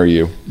to marry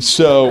you.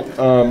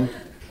 So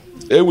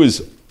it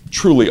was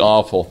truly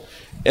awful.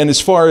 And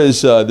as far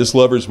as this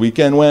lover's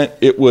weekend went,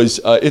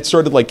 it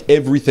started like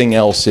everything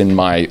else in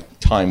my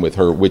time with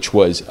her, which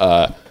was,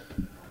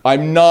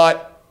 I'm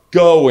not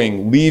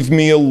going, leave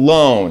me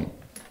alone.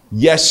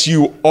 Yes,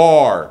 you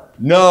are.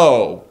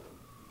 No.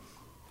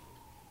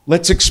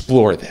 Let's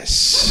explore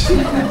this.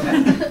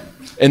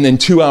 And then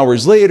 2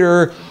 hours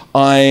later,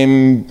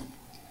 I'm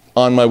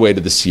on my way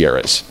to the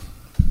Sierras.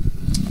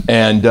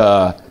 And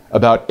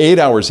about 8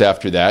 hours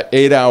after that,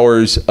 8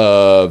 hours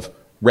of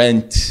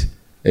Rent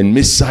and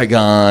Miss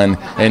Saigon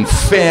and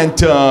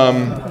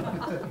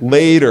Phantom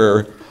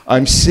later,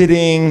 I'm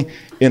sitting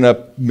in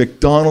a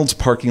McDonald's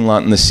parking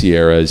lot in the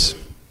Sierras.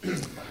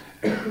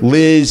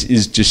 Liz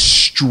is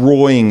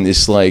destroying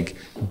this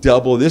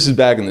this is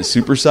back in the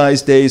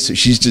supersized days, so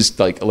she's just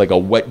like a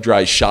wet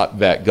dry shop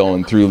vac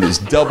going through this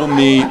double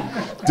meat,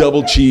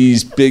 double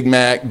cheese, Big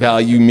Mac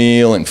value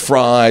meal and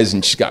fries,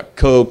 and she's got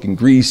Coke and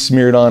grease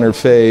smeared on her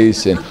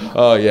face, and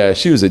oh yeah,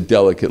 she was a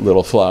delicate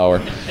little flower.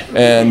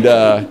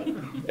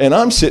 And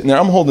I'm sitting there,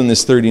 I'm holding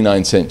this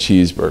 39-cent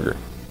cheeseburger.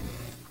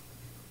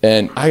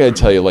 And I gotta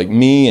tell you, like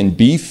me and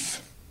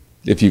beef,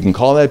 if you can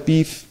call that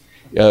beef,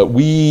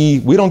 we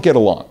don't get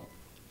along.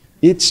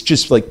 It's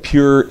just like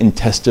pure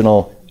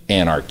intestinal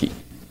anarchy.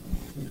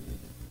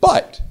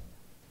 But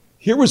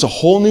here was a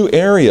whole new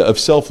area of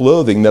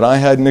self-loathing that I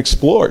hadn't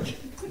explored.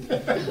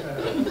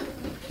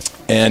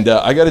 And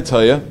I got to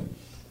tell you,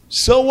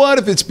 so what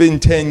if it's been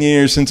 10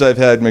 years since I've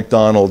had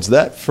McDonald's?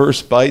 That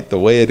first bite, the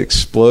way it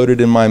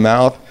exploded in my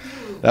mouth,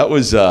 that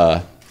was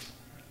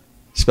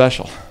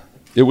special.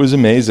 It was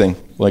amazing.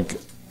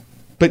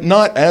 But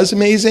not as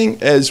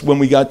amazing as when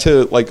we got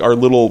to our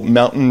little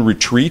mountain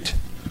retreat,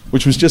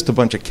 which was just a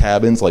bunch of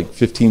cabins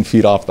 15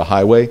 feet off the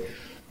highway.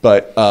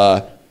 But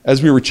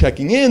as we were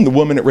checking in, the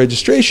woman at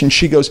registration,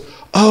 she goes,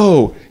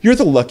 "Oh, you're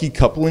the lucky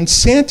couple in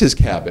Santa's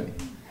cabin."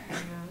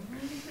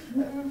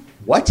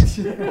 What?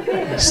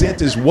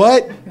 Santa's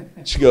what?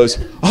 She goes,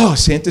 "Oh,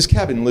 Santa's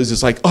cabin." And Liz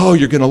is like, "Oh,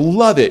 you're going to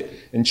love it."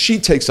 And she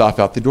takes off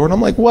out the door. And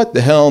I'm like, what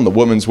the hell? And the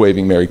woman's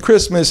waving Merry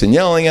Christmas and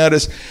yelling at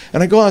us.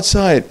 And I go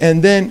outside.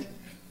 And then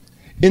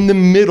in the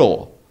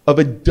middle of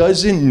a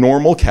dozen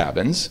normal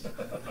cabins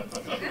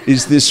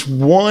is this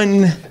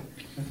one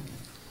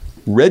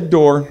red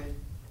door,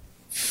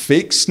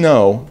 fake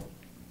snow,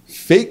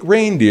 fake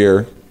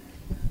reindeer,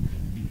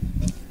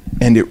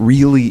 and it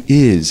really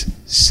is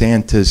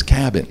Santa's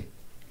cabin.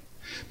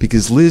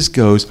 because Liz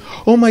goes,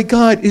 "Oh my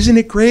God, isn't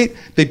it great?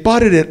 They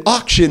bought it at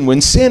auction when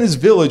Santa's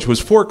Village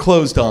was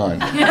foreclosed on."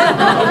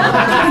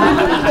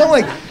 I'm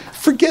like,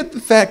 forget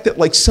the fact that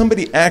like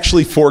somebody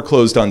actually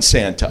foreclosed on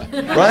Santa,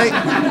 right?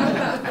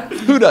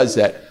 Who does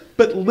that?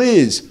 But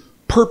Liz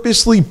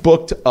purposely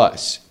booked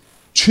us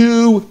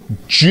 2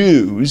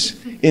 Jews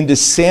into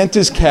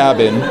Santa's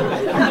cabin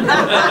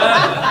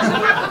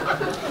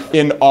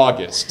in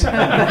August.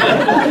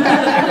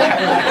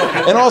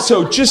 And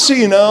also, just so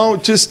you know,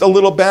 just a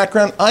little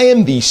background, I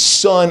am the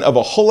son of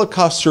a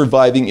Holocaust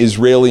surviving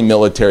Israeli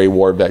military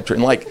war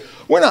veteran. Like,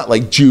 we're not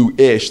like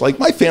Jewish, like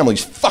my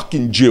family's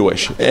fucking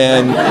Jewish.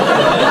 And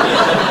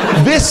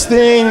this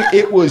thing,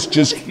 it was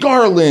just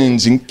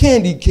garlands and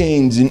candy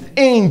canes and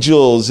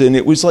angels, and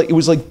it was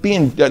like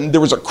being,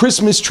 there was a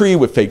Christmas tree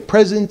with fake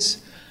presents.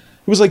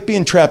 It was like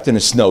being trapped in a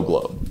snow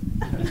globe.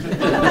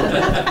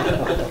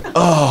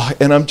 Oh,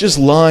 and I'm just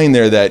lying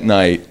there that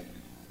night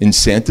in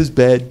Santa's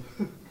bed.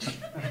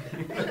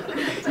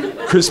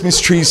 Christmas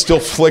tree still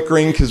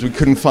flickering because we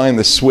couldn't find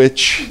the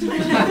switch.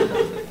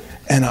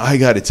 And I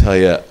got to tell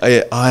you,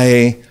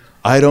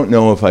 I don't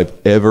know if I've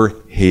ever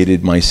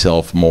hated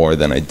myself more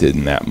than I did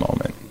in that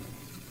moment,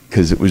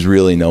 because it was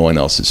really no one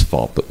else's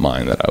fault but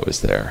mine that I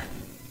was there.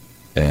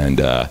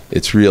 And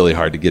it's really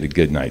hard to get a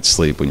good night's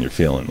sleep when you're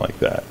feeling like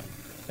that.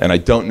 And I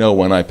don't know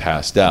when I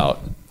passed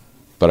out,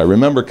 but I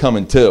remember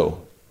coming to,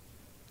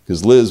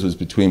 because Liz was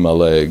between my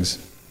legs,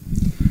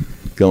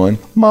 going,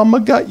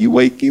 "Mama got you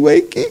wakey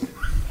wakey."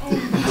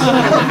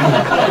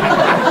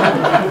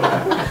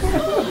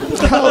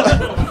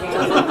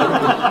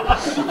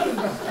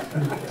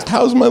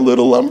 How's my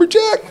little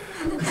lumberjack?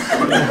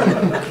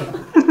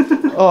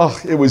 Oh,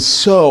 it was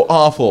so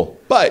awful,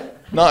 but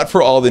not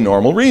for all the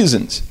normal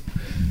reasons.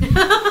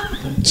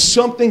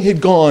 Something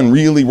had gone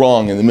really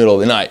wrong in the middle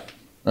of the night,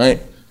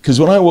 right? Because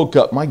when I woke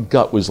up, my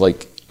gut was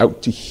like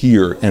out to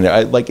here, and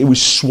it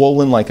was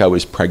swollen like I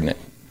was pregnant.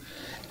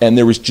 And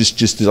there was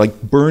just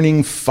like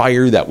burning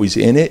fire that was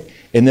in it.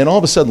 And then all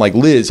of a sudden, like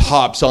Liz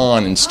hops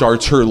on and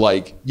starts her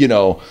like,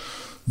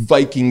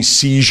 Viking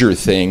seizure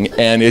thing,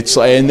 and then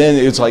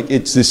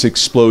it's this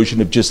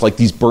explosion of just like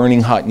these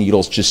burning hot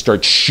needles just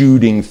start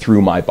shooting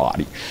through my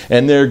body,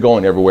 and they're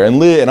going everywhere.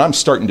 And I'm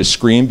starting to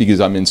scream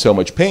because I'm in so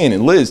much pain.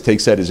 And Liz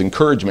takes that as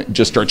encouragement and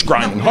just starts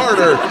grinding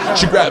harder.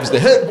 She grabs the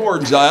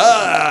headboard and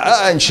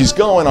and she's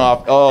going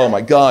off. Oh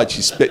my God,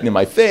 she's spitting in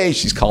my face.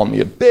 She's calling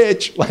me a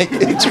bitch. Like,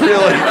 it's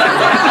really.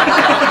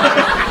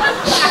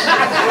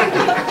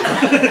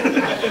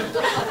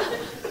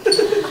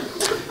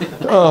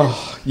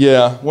 Oh.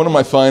 Yeah, one of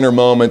my finer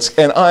moments,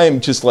 and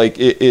I'm just like,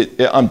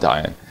 I'm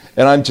dying.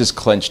 And I'm just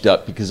clenched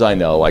up because I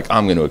know, like,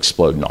 I'm going to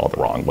explode in all the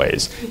wrong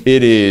ways.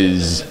 It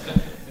is,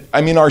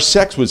 I mean, our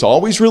sex was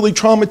always really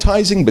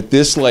traumatizing, but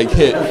this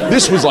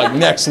was like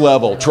next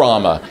level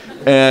trauma.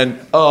 And,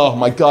 oh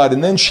my God,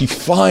 and then she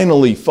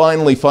finally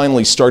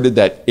started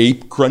that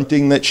ape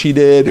grunting that she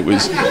did. It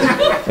was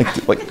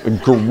like a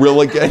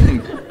gorilla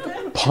getting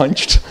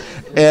punched.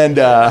 And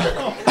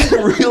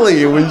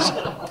really, it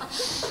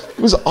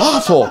was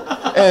awful.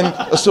 And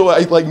so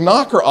I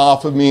knock her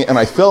off of me, and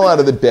I fell out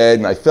of the bed,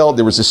 and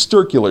there was a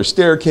circular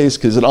staircase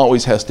because it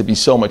always has to be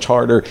so much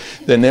harder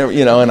than there,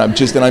 and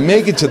I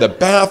make it to the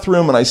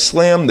bathroom, and I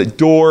slam the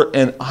door,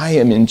 and I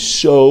am in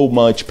so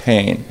much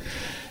pain.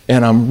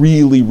 And I'm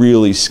really,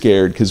 really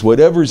scared because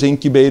whatever's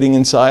incubating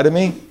inside of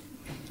me,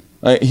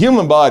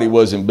 human body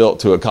wasn't built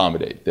to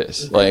accommodate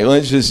this. Like,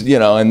 let's just,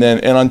 and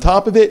on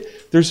top of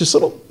it, there's this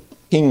little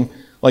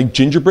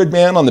gingerbread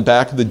man on the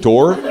back of the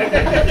door.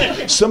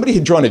 Somebody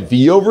had drawn a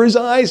V over his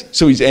eyes,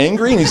 so he's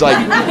angry, and he's like,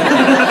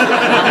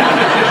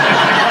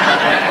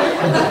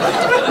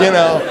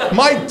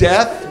 my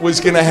death was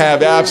going to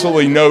have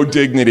absolutely no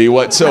dignity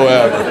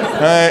whatsoever.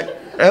 Right?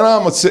 And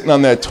I'm sitting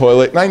on that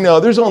toilet, and I know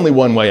there's only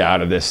one way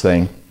out of this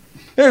thing.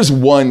 There's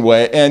one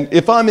way, and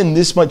if I'm in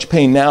this much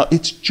pain now,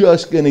 it's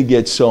just going to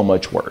get so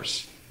much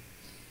worse.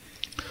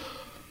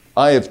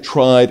 I have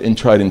tried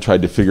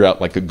to figure out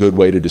like a good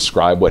way to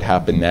describe what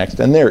happened next,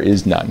 and there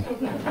is none.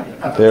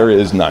 There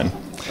is none.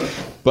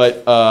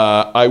 But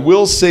I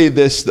will say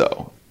this,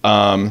 though,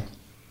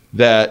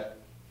 that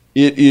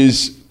it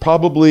is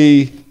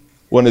probably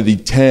one of the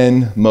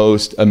 10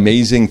 most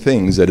amazing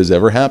things that has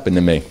ever happened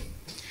to me.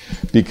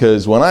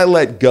 Because when I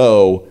let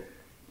go,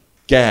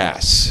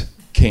 gas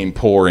came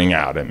pouring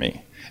out of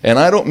me. And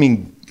I don't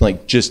mean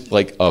just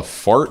like a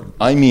fart.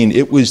 I mean,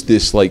 it was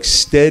this like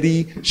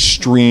steady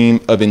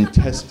stream of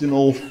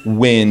intestinal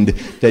wind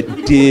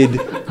that did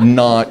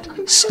not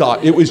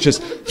stop. It was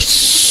just,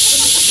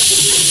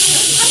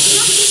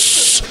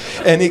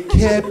 and it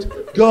kept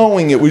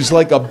going. It was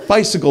like a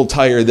bicycle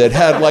tire that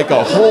had like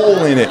a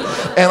hole in it.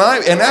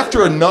 And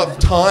after enough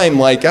time,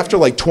 after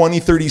 20,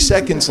 30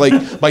 seconds,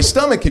 my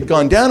stomach had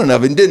gone down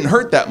enough and didn't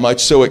hurt that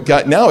much, so it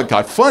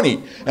got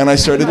funny. And I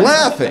started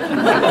laughing.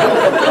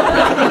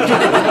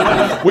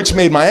 Which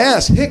made my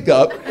ass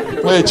hiccup,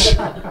 which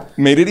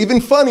made it even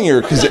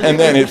funnier, and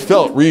then it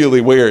felt really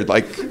weird.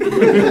 That's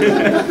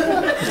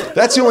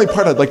the only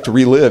part I'd like to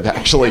relive,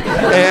 actually.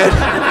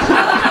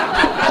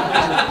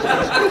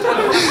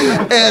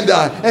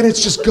 And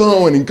it's just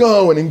going and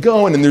going and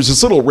going. And there's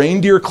this little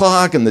reindeer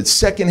clock, and the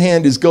second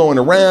hand is going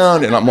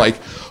around. And I'm like,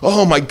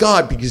 oh my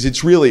God, because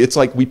it's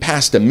like we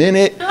passed a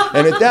minute.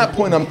 And at that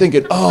point, I'm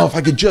thinking, oh, if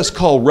I could just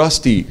call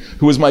Rusty,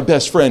 who was my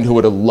best friend, who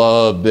would have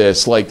loved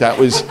this. Like that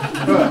was,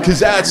 because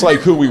that's like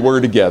who we were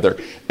together.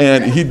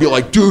 And he'd be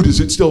like, dude, is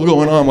it still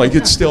going on? I'm like,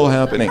 it's still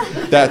happening.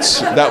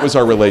 That was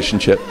our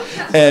relationship.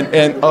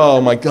 And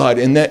oh my God.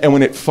 And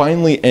when it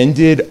finally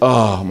ended,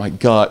 oh my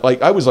God.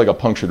 Like I was like a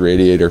punctured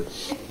radiator.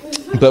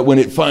 But when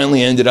it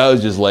finally ended, I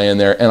was just laying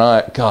there, and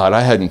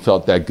I hadn't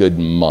felt that good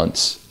in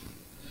months.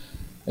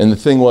 And the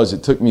thing was,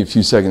 it took me a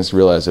few seconds to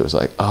realize it was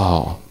like,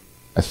 oh,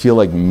 I feel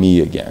like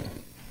me again.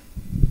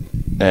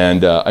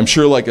 And I'm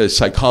sure like a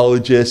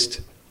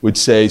psychologist would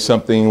say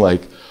something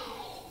like,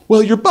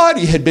 well, your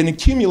body had been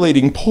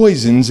accumulating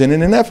poisons and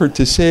in an effort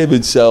to save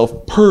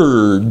itself,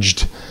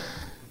 purged.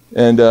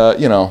 And,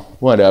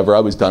 whatever.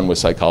 I was done with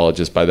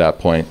psychologists by that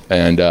point.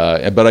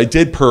 But I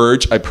did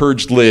purge. I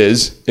purged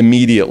Liz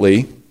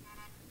immediately.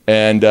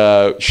 And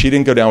she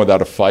didn't go down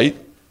without a fight.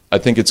 I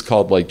think it's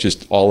called like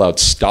just all-out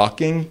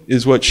stalking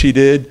is what she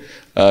did.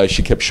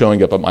 She kept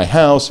showing up at my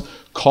house,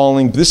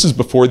 calling. This is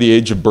before the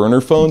age of burner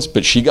phones,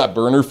 but she got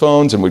burner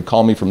phones and would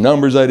call me from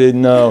numbers I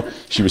didn't know.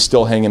 She was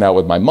still hanging out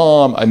with my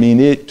mom. I mean,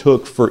 it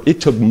took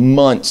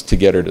months to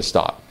get her to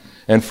stop.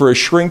 And for a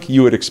shrink,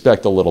 you would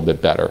expect a little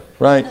bit better,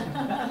 right?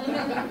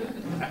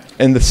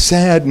 And the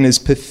sad and as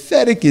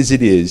pathetic as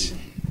it is,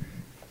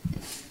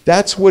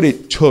 that's what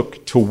it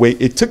took to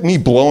wait. It took me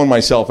blowing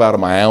myself out of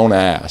my own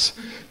ass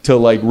to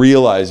like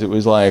realize it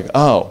was like,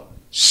 oh,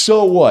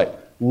 so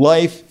what?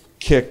 Life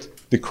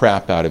kicked the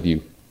crap out of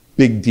you.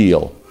 Big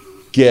deal.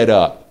 Get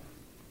up.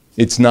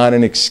 It's not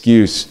an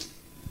excuse.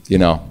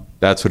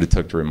 That's what it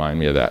took to remind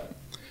me of that.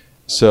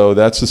 So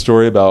that's the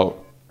story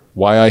about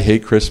why I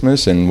hate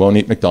Christmas and won't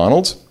eat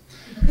McDonald's.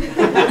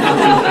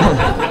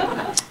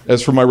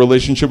 As for my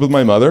relationship with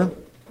my mother,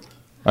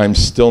 I'm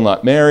still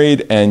not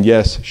married, and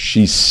yes,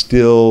 she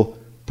still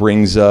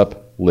brings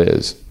up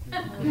Liz.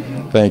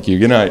 Thank you.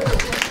 Good night.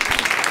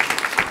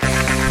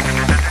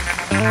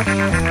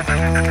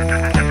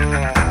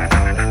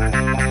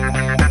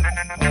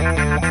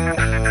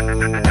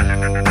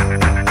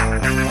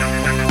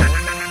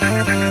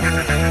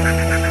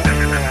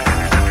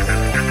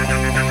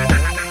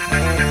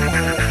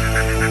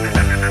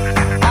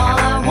 All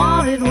I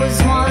wanted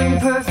was one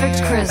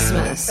perfect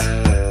Christmas.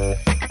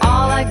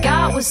 All I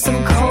got was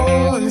some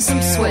coal and some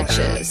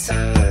switches.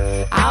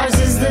 Ours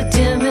is the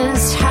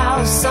dimmest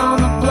house on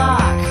the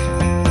block.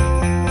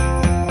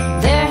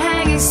 They're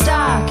hanging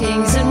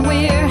stockings and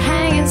we're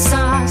hanging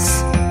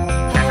socks.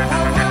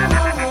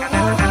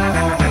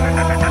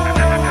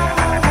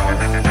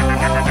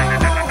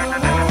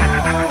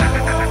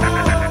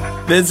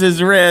 This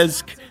is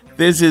Risk.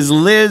 This is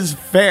Liz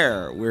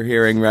Phair we're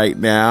hearing right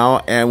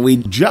now, and we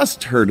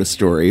just heard a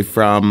story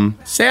from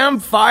Sam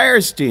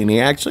Firestein. He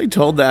actually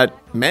told that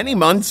many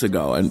months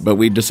ago, but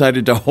we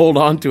decided to hold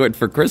on to it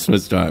for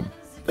Christmas time.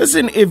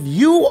 Listen, if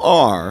you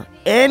are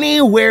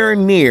anywhere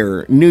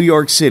near New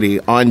York City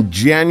on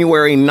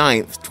January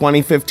 9th,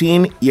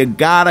 2015, you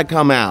gotta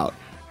come out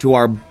to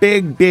our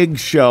big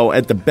show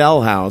at the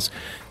Bell House.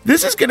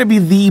 This is gonna be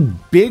the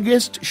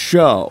biggest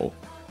show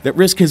that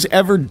Risk has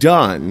ever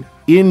done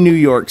in New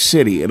York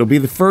City. It'll be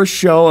the first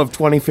show of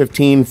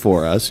 2015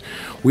 for us.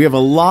 We have a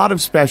lot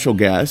of special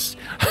guests.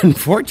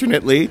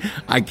 Unfortunately,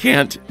 I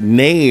can't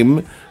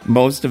name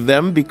most of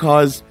them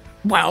because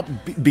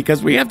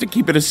we have to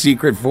keep it a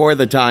secret for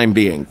the time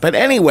being. But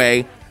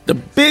anyway, the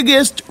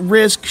biggest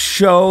Risk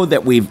show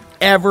that we've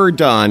ever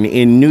done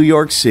in New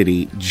York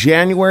City,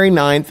 January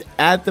 9th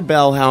at the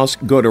Bell House.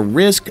 Go to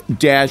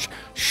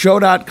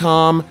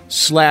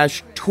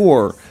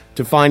risk-show.com/tour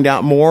to find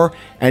out more,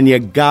 and you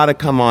gotta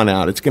come on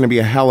out. It's gonna be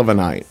a hell of a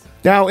night.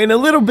 Now, in a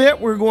little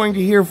bit, we're going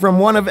to hear from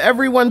one of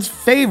everyone's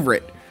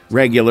favorite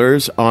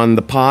regulars on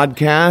the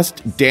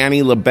podcast,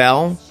 Danny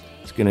LaBelle.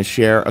 He's gonna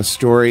share a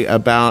story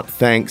about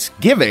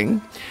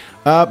Thanksgiving.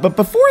 But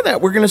before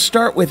that, we're gonna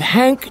start with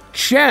Hank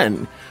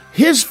Chen.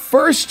 His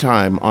first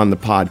time on the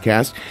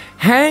podcast,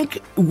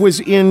 Hank was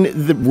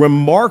in the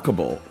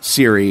remarkable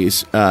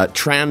series,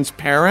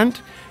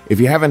 Transparent. If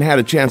you haven't had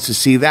a chance to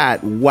see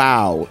that,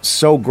 wow,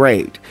 so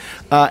great.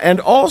 And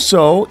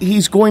also,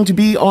 he's going to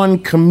be on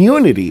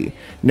Community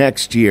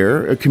next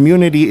year.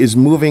 Community is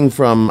moving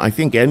from, I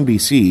think,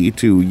 NBC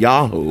to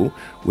Yahoo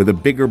with a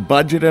bigger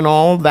budget and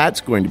all. That's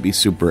going to be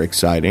super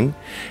exciting.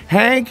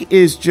 Hank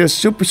is just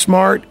super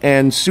smart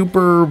and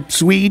super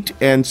sweet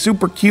and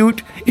super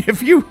cute.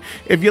 If you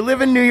live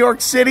in New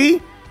York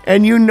City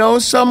and you know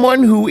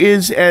someone who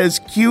is as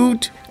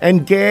cute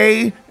and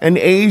gay and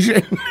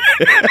Asian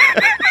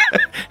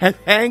as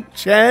Hank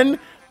Chen,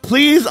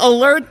 please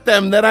alert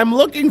them that I'm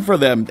looking for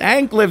them.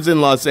 Hank lives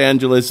in Los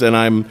Angeles, and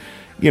I'm,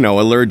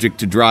 allergic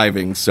to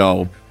driving,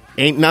 so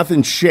ain't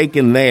nothing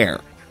shaking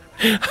there.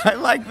 I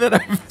like that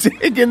I've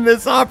taken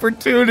this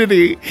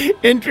opportunity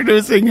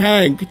introducing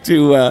Hank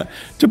to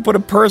put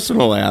a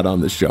personal ad on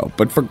the show.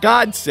 But for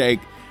God's sake,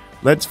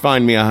 Let's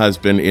find me a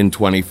husband in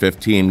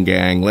 2015,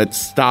 gang. Let's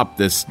stop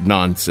this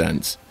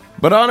nonsense.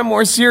 But on a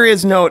more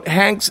serious note,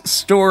 Hank's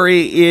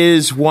story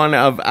is one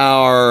of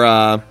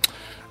our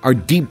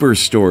deeper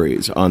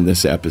stories on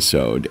this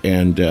episode.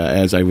 And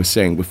as I was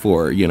saying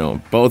before,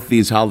 both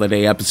these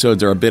holiday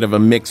episodes are a bit of a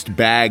mixed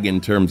bag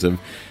in terms of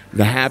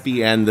the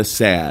happy and the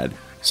sad.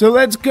 So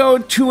let's go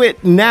to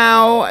it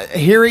now.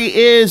 Here he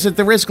is at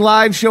the Risk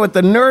Live show at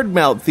the Nerd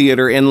Melt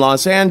Theater in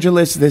Los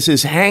Angeles. This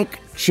is Hank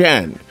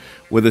Chen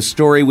with a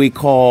story we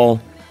call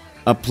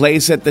A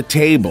Place at the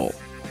Table.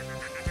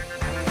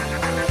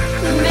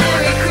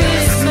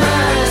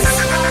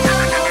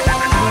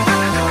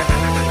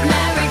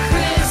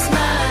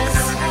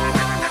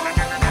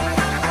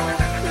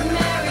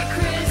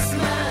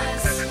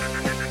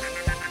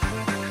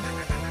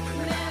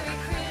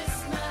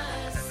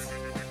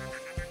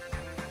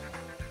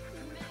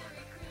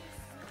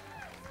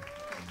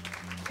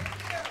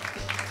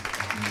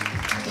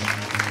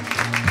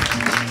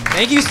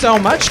 Thank you so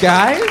much,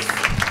 guys.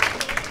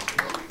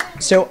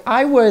 So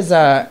I'm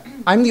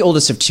the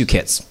oldest of two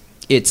kids.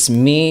 It's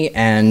me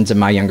and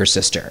my younger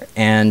sister.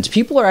 And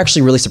people are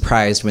actually really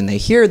surprised when they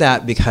hear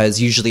that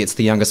because usually it's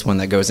the youngest one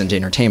that goes into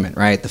entertainment,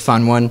 right? The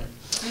fun one.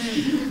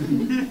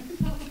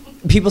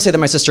 People say that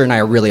my sister and I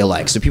are really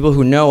alike. So people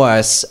who know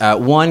us,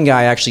 one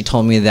guy actually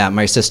told me that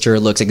my sister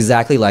looks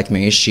exactly like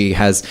me. She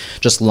has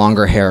just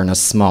longer hair and a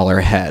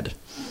smaller head.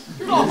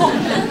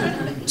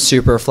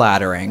 Super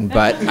flattering,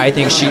 but I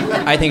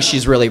think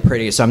she's really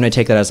pretty, so I'm going to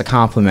take that as a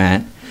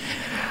compliment.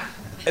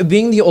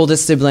 Being the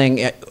oldest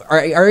sibling,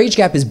 our age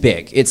gap is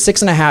big. It's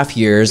 6.5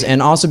 years,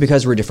 and also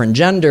because we're different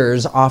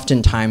genders,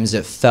 oftentimes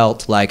it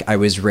felt like I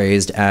was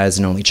raised as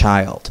an only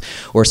child,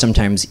 or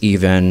sometimes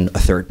even a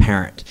third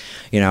parent.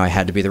 I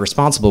had to be the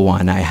responsible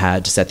one. I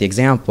had to set the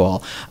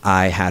example.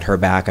 I had her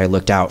back. I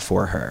looked out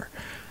for her.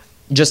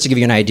 Just to give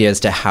you an idea as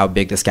to how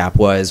big this gap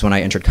was, when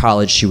I entered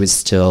college, she was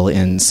still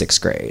in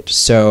 6th grade.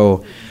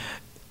 So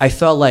I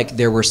felt like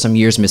there were some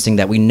years missing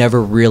that we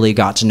never really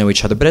got to know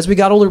each other. But as we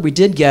got older, we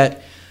did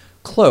get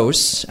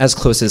close as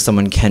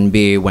someone can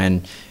be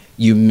when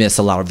you miss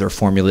a lot of their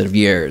formative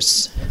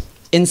years.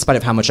 In spite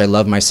of how much I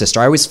love my sister,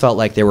 I always felt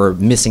like there were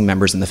missing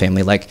members in the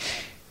family, like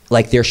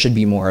there should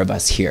be more of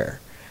us here.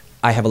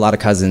 I have a lot of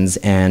cousins,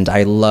 and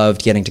I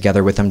loved getting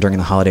together with them during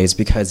the holidays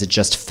because it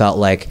just felt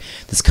like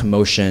this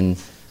commotion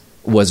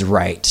was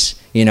right.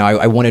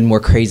 I wanted more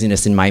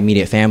craziness in my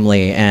immediate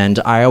family, and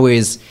I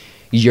always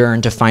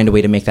yearned to find a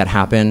way to make that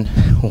happen.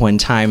 One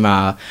time,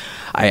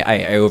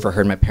 I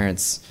overheard my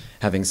parents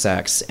having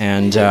sex,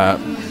 and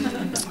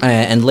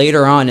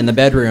later on in the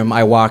bedroom,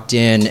 I walked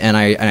in and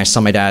I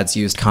saw my dad's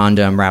used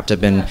condom wrapped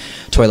up in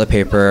toilet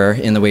paper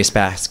in the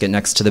wastebasket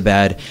next to the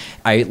bed.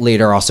 I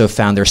later also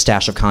found their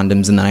stash of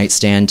condoms in the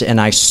nightstand,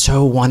 and I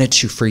so wanted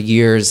to, for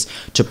years,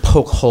 to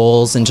poke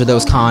holes into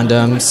those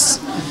condoms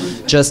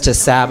just to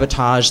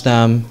sabotage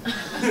them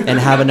and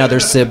have another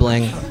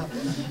sibling.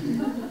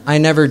 I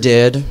never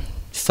did.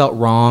 Felt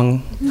wrong.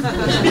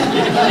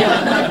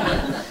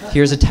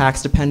 Here's a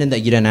tax dependent that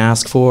you didn't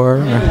ask for.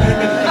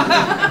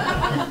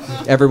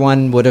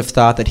 Everyone would have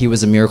thought that he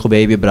was a miracle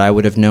baby, but I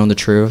would have known the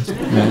truth.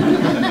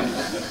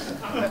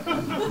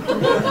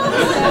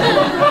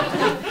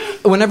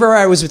 Whenever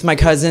I was with my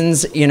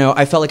cousins,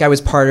 I felt like I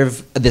was part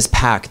of this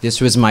pack.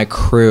 This was my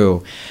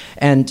crew.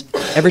 And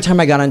every time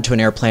I got onto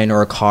an airplane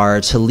or a car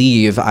to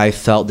leave, I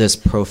felt this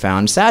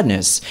profound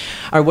sadness.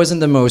 I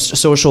wasn't the most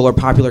social or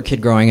popular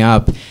kid growing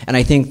up, and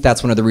I think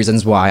that's one of the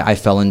reasons why I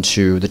fell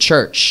into the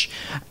church.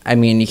 I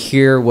mean,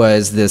 here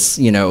was this,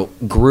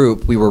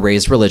 group. We were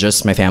raised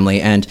religious, my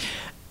family, and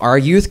our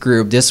youth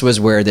group, this was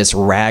where this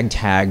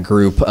ragtag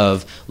group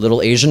of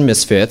little Asian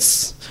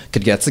misfits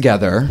could get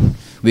together.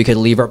 We could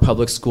leave our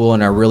public school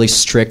and our really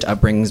strict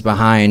upbringings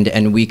behind,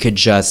 and we could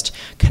just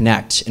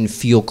connect and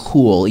feel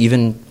cool,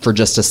 even for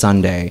just a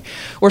Sunday.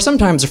 Or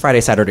sometimes a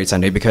Friday, Saturday,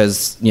 Sunday,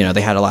 because,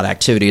 they had a lot of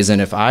activities,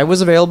 and if I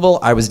was available,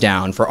 I was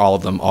down for all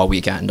of them all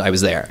weekend. I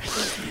was there.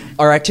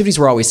 Our activities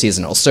were always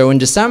seasonal. So in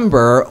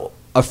December,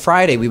 a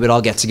Friday, we would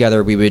all get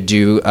together. We would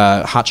do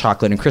hot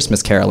chocolate and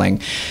Christmas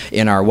caroling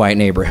in our white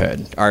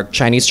neighborhood. Our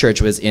Chinese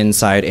church was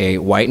inside a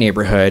white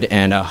neighborhood,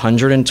 and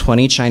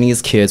 120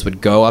 Chinese kids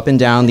would go up and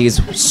down these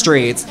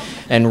streets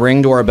and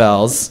ring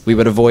doorbells. We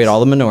would avoid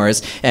all the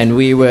menorahs, and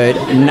we would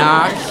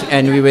knock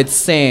and we would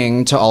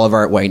sing to all of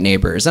our white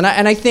neighbors. And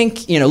I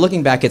think,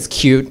 looking back, it's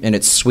cute and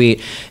it's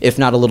sweet, if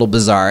not a little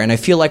bizarre. And I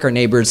feel like our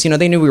neighbors,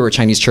 they knew we were a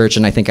Chinese church,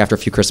 and I think after a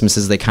few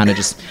Christmases, they kind of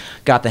just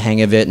got the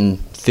hang of it and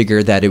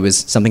figured that it was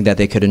something that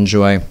they could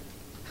enjoy.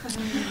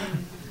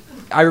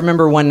 I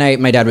remember one night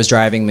my dad was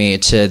driving me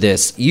to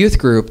this youth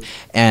group,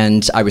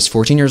 and I was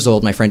 14 years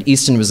old. My friend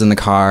Easton was in the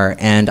car,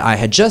 and I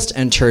had just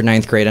entered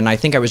 9th grade, and I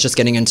think I was just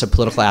getting into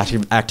political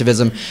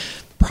activism.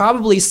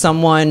 Probably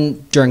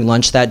someone during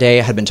lunch that day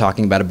had been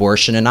talking about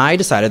abortion, and I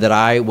decided that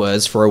I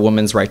was for a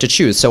woman's right to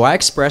choose. So I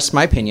expressed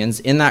my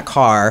opinions in that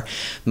car.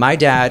 My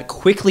dad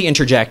quickly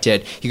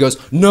interjected. He goes,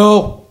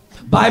 "No,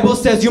 Bible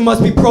says you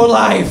must be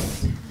pro-life."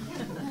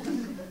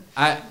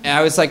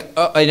 I was like,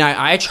 and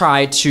I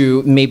tried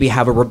to maybe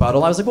have a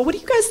rebuttal. I was like, well, what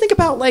do you guys think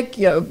about like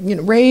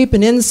rape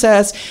and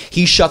incest?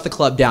 He shut the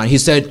club down. He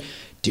said,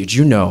 did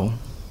you know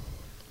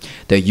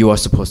that you are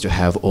supposed to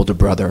have older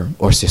brother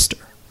or sister?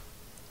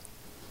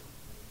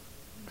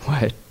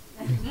 What?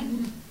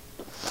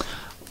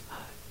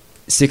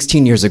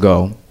 16 years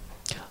ago,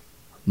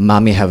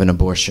 mommy had an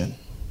abortion.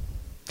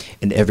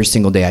 And every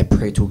single day I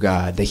pray to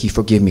God that he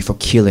forgive me for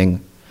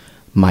killing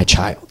my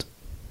child.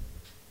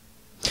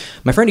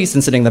 My friend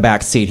Easton's sitting in the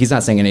back seat. He's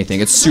not saying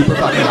anything. It's super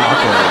fucking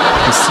awkward.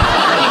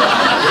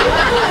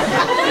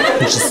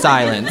 It's just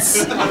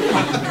silence.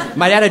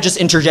 My dad had just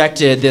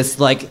interjected this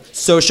like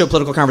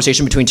socio-political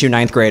conversation between two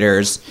ninth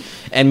graders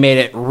and made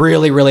it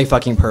really, really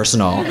fucking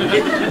personal.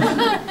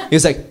 He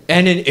was like,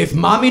 and if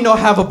mommy no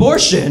have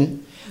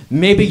abortion,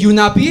 maybe you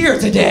not be here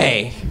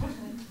today.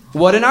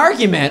 What an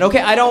argument.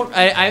 Okay,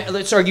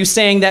 so are you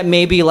saying that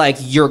maybe like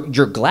you're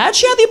glad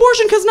she had the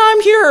abortion because now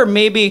I'm here? Or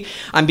maybe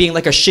I'm being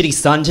like a shitty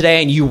son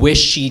today and you wish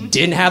she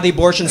didn't have the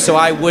abortion so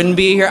I wouldn't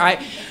be here?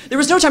 There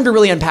was no time to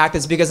really unpack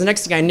this because the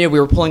next thing I knew, we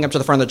were pulling up to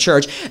the front of the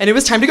church and it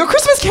was time to go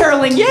Christmas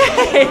caroling.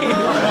 Yay!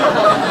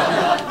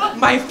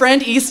 My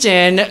friend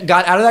Easton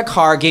got out of that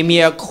car, gave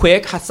me a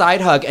quick side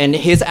hug, and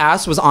his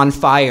ass was on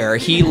fire.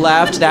 He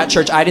left that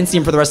church. I didn't see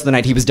him for the rest of the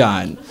night. He was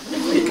done.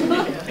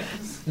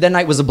 That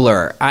night was a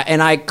blur.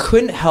 And I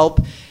couldn't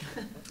help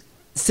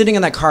sitting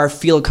in that car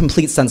feel a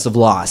complete sense of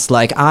loss.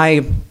 Like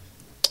I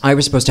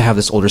was supposed to have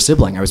this older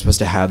sibling. I was supposed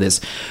to have this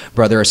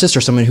brother or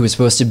sister, someone who was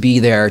supposed to be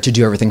there to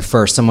do everything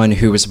first, someone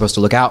who was supposed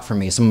to look out for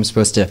me, someone who was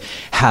supposed to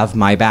have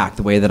my back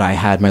the way that I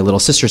had my little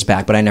sister's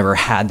back, but I never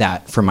had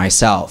that for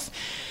myself.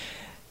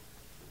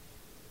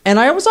 And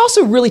I was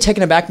also really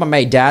taken aback by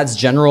my dad's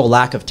general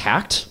lack of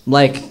tact.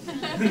 Like,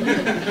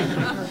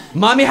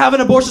 mommy have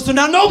an abortion, so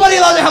now nobody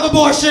allowed to have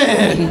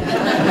abortion!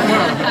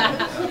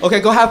 Okay,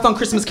 go have fun,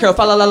 Christmas carol,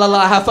 fa la la la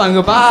la, have fun,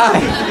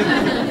 goodbye.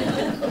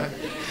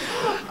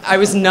 I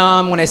was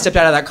numb when I stepped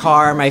out of that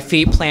car, my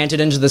feet planted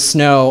into the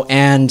snow,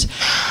 and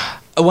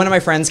one of my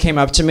friends came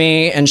up to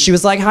me, and she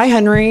was like, hi,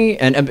 Henry.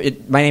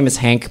 And my name is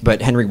Hank,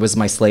 but Henry was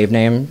my slave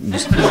name.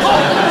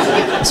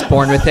 I was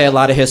born with it, a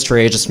lot of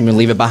history, just gonna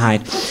leave it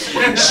behind.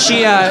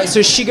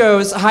 So she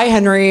goes, hi,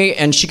 Henry,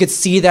 and she could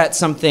see that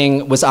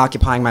something was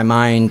occupying my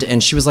mind,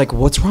 and she was like,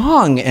 what's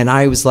wrong? And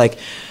I was like,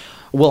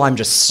 well, I'm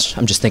just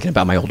thinking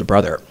about my older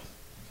brother.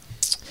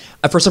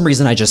 For some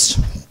reason, I just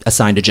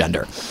assigned a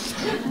gender.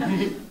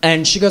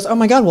 And she goes, oh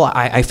my God, well,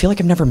 I feel like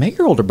I've never met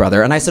your older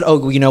brother. And I said, oh,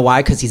 well, you know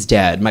why? Because he's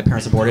dead. My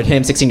parents aborted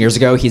him 16 years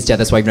ago. He's dead.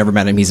 That's why I've never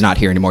met him. He's not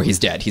here anymore. He's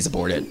dead. He's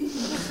aborted.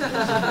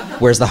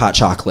 Where's the hot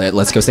chocolate?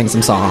 Let's go sing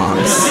some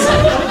songs.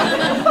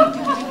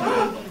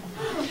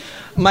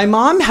 My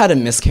mom had a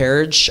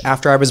miscarriage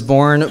after I was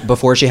born,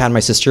 before she had my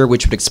sister,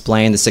 which would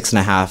explain the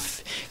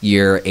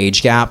 6.5-year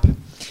age gap.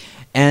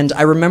 And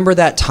I remember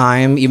that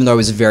time, even though I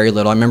was very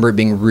little, I remember it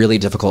being really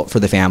difficult for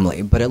the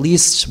family. But at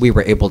least we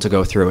were able to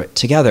go through it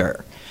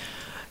together.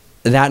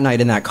 That night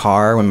in that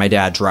car, when my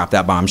dad dropped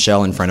that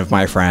bombshell in front of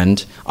my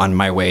friend on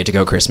my way to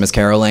go Christmas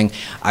caroling,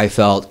 I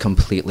felt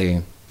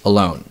completely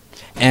alone.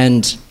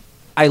 And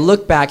I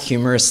look back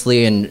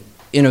humorously and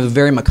in a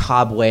very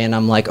macabre way, and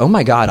I'm like, oh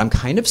my God, I'm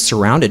kind of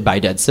surrounded by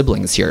dead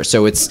siblings here.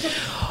 So it's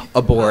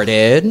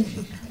aborted,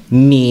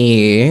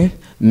 me,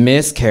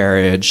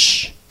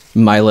 miscarriage,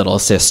 my little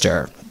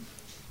sister.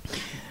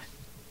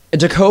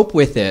 To cope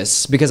with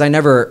this, because I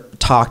never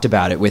talked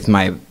about it with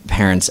my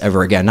parents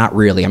ever again, not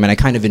really. I mean, I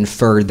kind of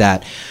inferred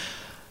that,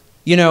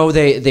 you know,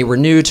 they were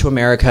new to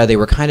America, they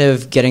were kind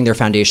of getting their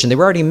foundation, they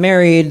were already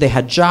married, they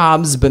had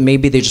jobs, but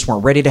maybe they just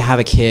weren't ready to have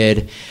a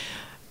kid.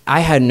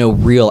 I had no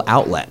real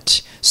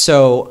outlet.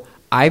 So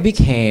I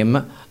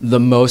became the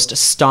most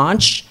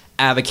staunch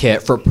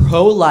advocate for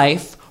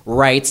pro-life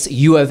rights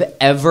you have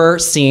ever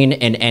seen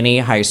in any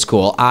high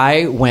school.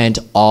 I went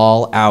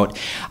all out.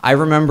 I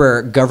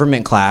remember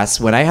government class,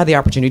 when I had the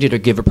opportunity to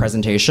give a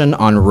presentation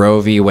on Roe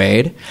v.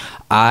 Wade,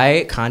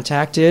 I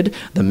contacted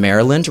the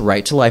Maryland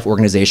Right to Life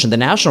organization, the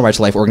National Right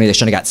to Life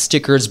organization. I got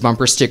stickers,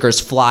 bumper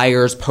stickers,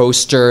 flyers,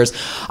 posters.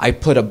 I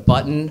put a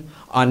button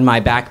on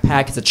my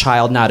backpack, it's a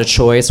child, not a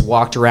choice,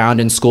 walked around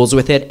in schools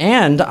with it.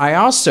 And I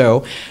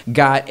also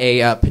got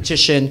a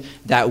petition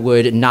that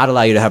would not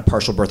allow you to have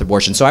partial birth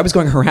abortion. So I was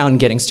going around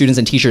getting students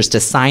and teachers to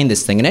sign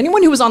this thing. And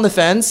anyone who was on the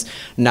fence,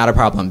 not a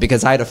problem,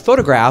 because I had a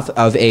photograph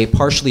of a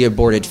partially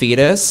aborted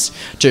fetus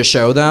to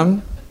show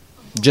them,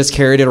 just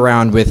carried it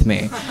around with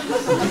me.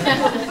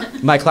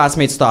 My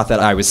classmates thought that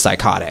I was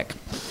psychotic.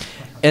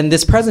 In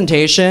this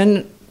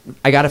presentation,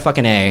 I got a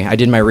fucking A. I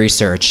did my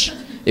research.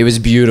 It was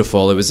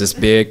beautiful. It was this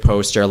big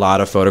poster, a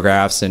lot of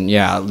photographs, and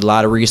yeah, a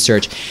lot of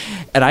research.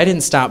 And I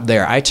didn't stop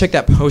there. I took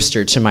that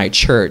poster to my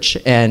church,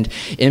 and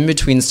in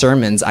between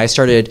sermons, I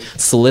started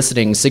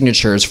soliciting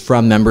signatures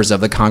from members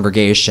of the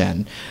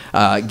congregation,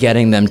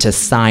 getting them to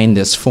sign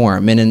this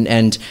form.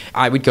 And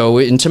I would go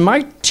into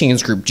my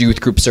teens group,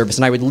 youth group service,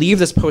 and I would leave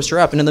this poster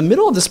up. And in the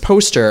middle of this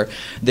poster,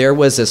 there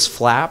was this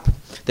flap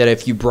that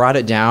if you brought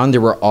it down,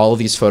 there were all of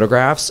these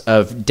photographs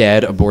of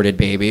dead, aborted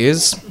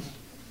babies.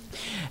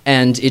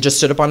 And it just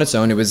stood up on its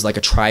own. It was like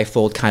a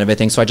tri-fold kind of a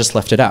thing, so I just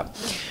left it up.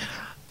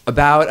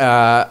 About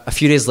a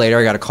few days later,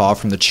 I got a call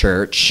from the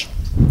church.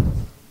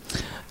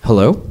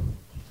 Hello?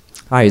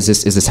 Hi, is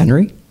this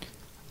Henry?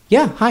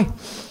 Yeah, hi.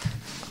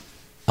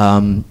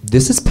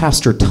 This is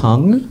Pastor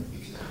Tung.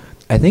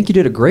 I think you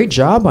did a great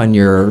job on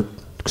your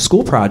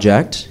school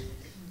project.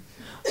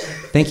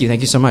 Thank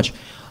you so much.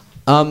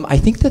 I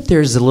think that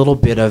there's a little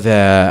bit of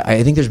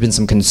I think there's been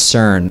some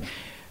concern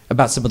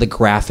about some of the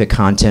graphic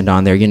content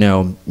on there. You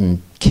know,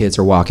 kids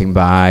are walking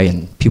by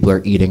and people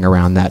are eating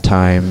around that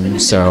time.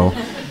 So,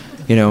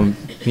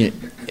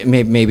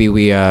 maybe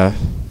we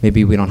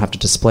don't have to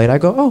display it. I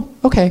go, oh,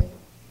 okay.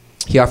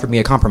 He offered me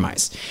a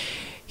compromise.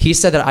 He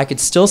said that I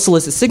could still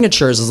solicit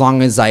signatures as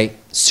long as I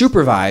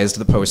supervised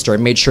the poster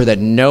and made sure that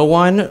no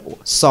one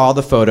saw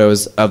the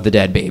photos of the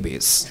dead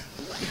babies.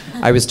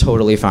 I was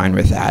totally fine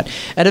with that.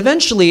 And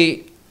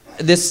eventually,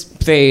 this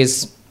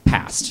phase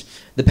passed.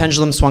 The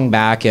pendulum swung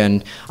back,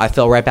 and I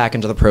fell right back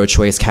into the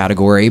pro-choice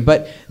category.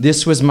 But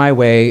this was my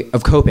way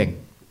of coping.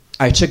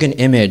 I took an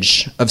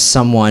image of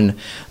someone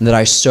that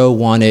I so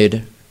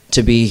wanted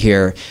to be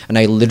here, and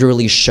I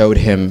literally showed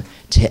him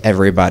to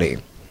everybody.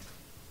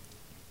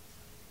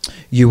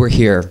 You were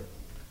here.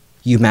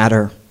 You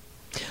matter.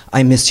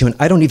 I miss you, and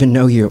I don't even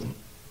know you.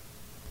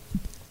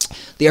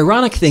 The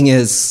ironic thing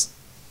is,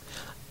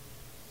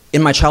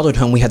 in my childhood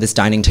home, we had this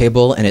dining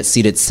table, and it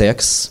seated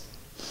 6.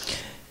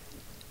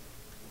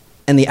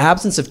 And the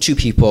absence of 2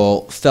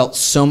 people felt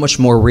so much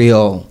more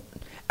real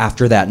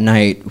after that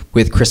night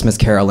with Christmas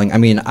caroling. I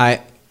mean,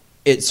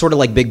 it's sort of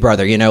like Big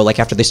Brother, like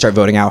after they start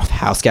voting out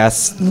house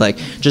guests, like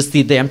just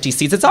the empty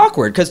seats. It's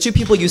awkward because 2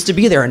 people used to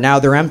be there and now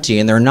they're empty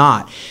and they're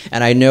not.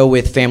 And I know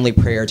with family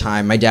prayer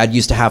time, my dad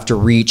used to have to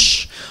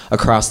reach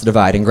across the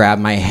divide and grab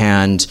my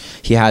hand.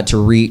 He had to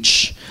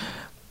reach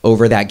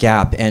over that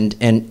gap. And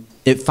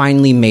it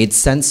finally made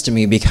sense to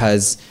me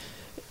because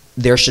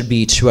there should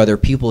be 2 other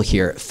people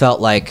here. It felt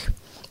like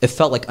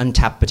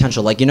untapped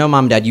potential. Like,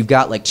 Mom, Dad, you've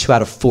got like 2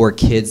 out of 4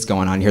 kids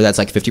going on here. That's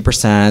like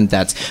 50%.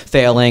 That's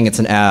failing. It's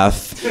an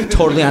F.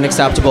 Totally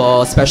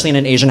unacceptable, especially in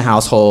an Asian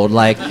household.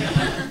 Like,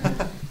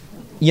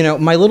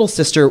 my little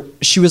sister,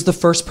 she was the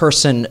first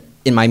person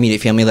in my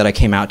immediate family that I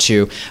came out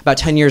to. About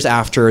 10 years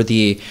after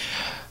the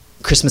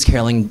Christmas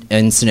caroling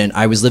incident,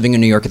 I was living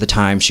in New York at the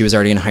time. She was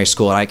already in high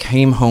school. And I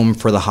came home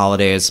for the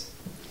holidays.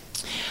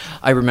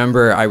 I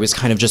remember I was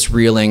kind of just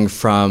reeling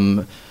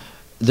from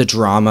the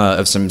drama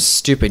of some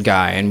stupid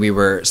guy, and we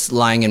were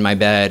lying in my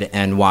bed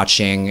and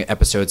watching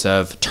episodes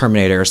of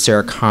Terminator,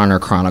 Sarah Connor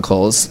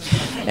Chronicles.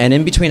 And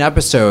in between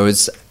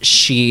episodes,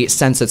 she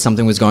sensed that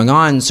something was going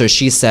on, so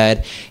she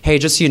said, hey,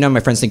 just so you know, my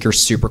friends think you're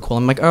super cool.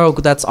 I'm like, oh,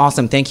 that's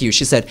awesome, thank you.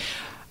 She said,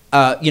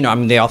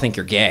 they all think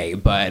you're gay,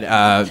 but,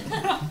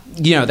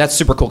 that's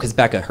super cool because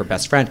Becca, her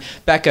best friend,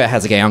 Becca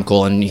has a gay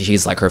uncle, and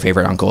he's like her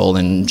favorite uncle,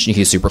 and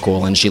he's super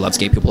cool, and she loves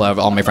gay people.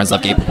 All my friends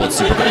love gay people. It's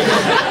super cool.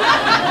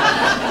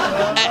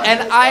 And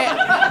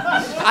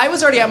I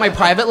was already at my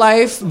private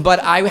life,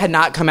 but I had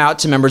not come out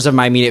to members of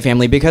my immediate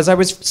family because I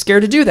was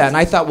scared to do that. And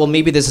I thought, well,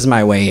 maybe this is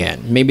my way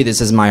in. Maybe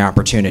this is my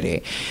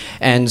opportunity.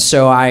 And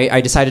so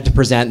I decided to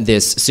present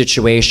this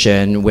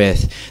situation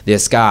with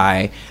this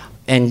guy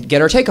and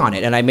get her take on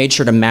it. And I made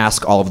sure to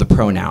mask all of the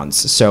pronouns.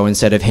 So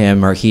instead of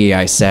him or he,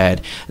 I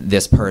said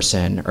this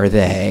person or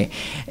they.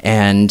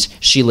 And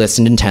she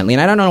listened intently. And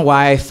I don't know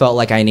why I felt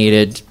like I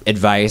needed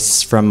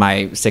advice from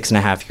my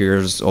 6.5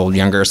 years old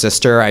younger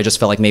sister. I just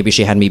felt like maybe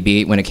she had me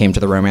beat when it came to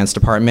the romance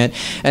department.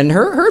 And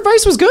her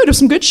advice was good. It was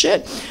some good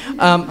shit.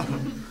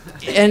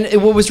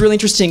 And what was really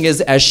interesting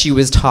is as she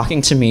was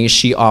talking to me,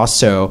 she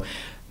also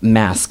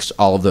masked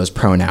all of those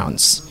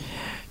pronouns.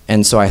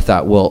 And so I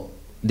thought, well,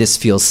 this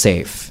feels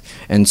safe.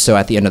 And so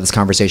at the end of this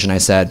conversation, I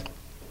said,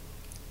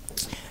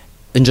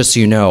 and just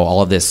so you know,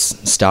 all of this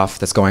stuff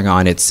that's going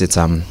on, it's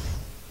a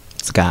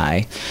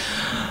guy.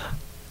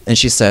 And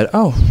she said,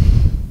 oh,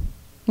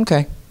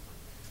 okay.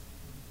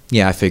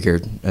 Yeah, I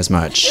figured as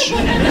much.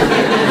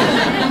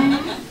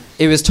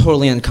 It was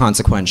totally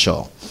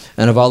inconsequential.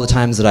 And of all the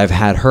times that I've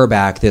had her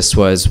back, this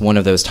was one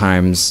of those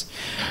times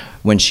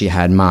when she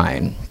had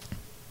mine.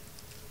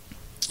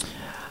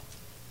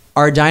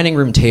 Our dining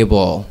room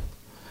table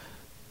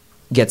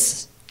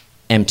gets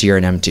emptier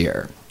and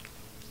emptier.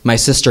 My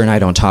sister and I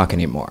don't talk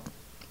anymore.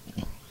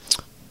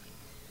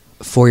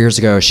 4 years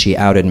ago, she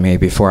outed me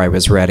before I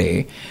was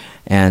ready,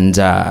 and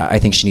I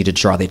think she needed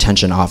to draw the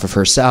attention off of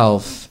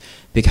herself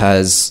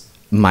because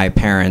my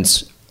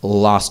parents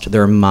lost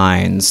their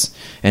minds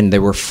and they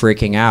were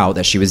freaking out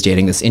that she was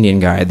dating this Indian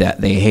guy that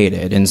they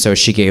hated, and so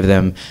she gave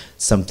them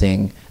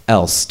something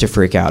else to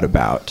freak out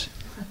about.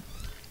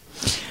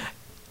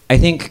 I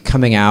think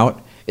coming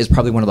out is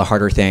probably one of the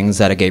harder things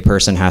that a gay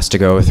person has to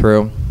go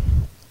through.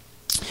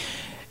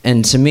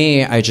 And to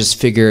me, I just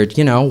figured,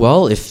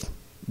 well, if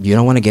you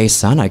don't want a gay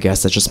son, I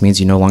guess that just means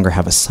you no longer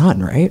have a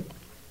son, right?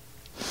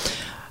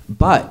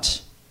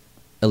 But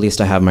at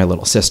least I have my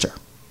little sister.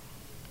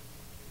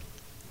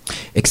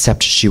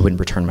 Except she wouldn't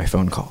return my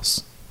phone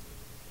calls.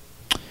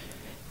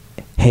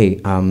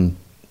 Hey,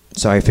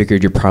 So I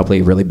figured you're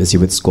probably really busy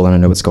with school and I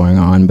know what's going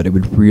on, but it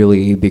would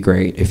really be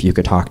great if you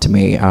could talk to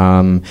me.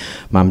 Mom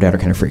and Dad are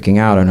kind of freaking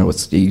out. I know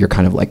you're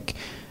kind of like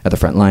at the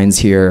front lines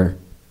here.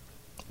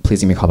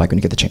 Please give me a call back when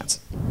you get the chance.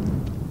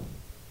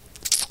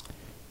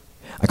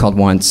 I called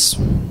once.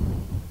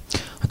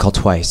 I called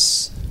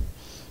twice.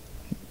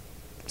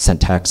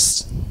 Sent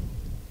texts,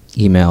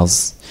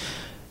 emails,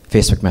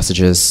 Facebook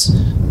messages.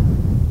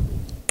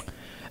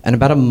 And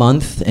about a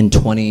month and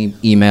 20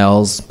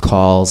 emails,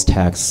 calls,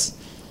 texts,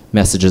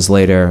 messages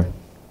later,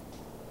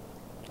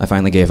 I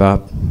finally gave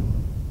up.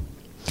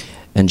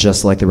 And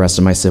just like the rest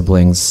of my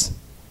siblings,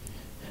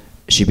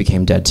 she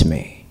became dead to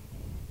me.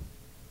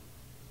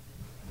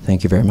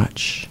 Thank you very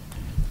much.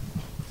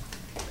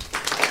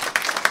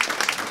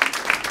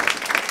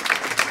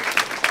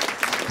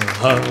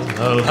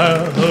 I'll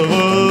have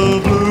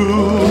a blue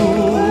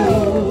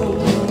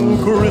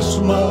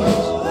Christmas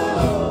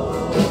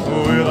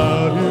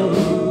without you.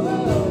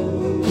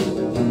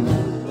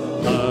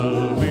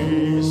 I'll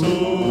be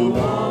so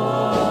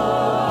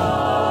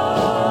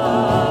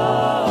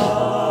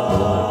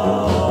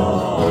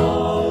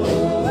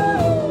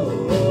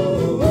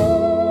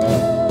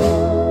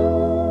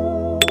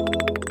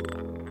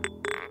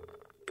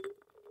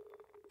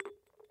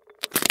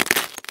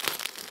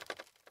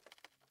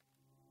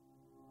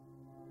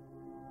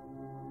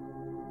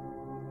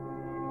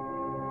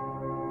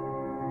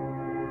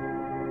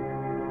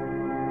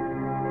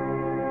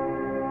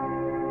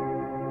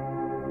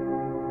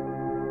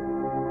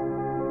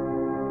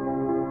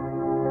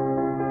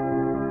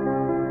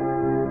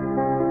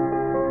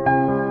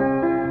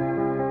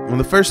Well,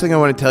 the first thing I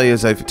want to tell you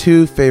is I have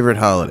two favorite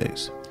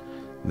holidays.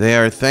 They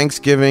are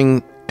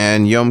Thanksgiving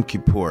and Yom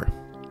Kippur.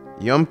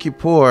 Yom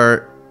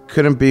Kippur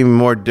couldn't be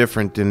more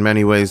different in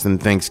many ways than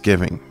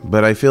Thanksgiving,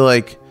 but I feel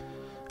like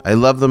I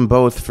love them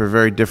both for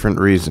very different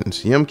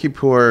reasons. Yom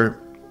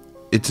Kippur,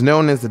 it's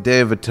known as the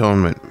Day of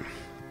Atonement.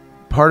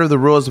 Part of the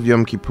rules of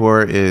Yom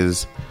Kippur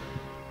is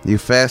you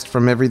fast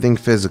from everything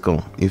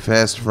physical. You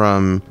fast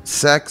from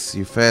sex,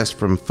 you fast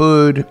from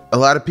food. A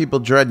lot of people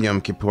dread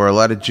Yom Kippur. A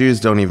lot of Jews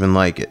don't even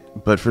like it.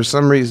 But for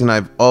some reason,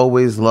 I've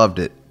always loved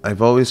it.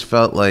 I've always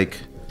felt like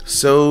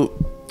so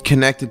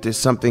connected to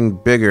something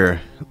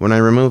bigger. When I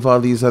remove all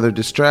these other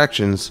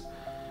distractions,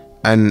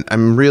 and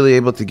I'm really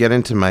able to get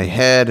into my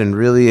head and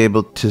really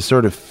able to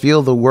sort of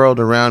feel the world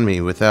around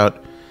me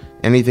without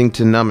anything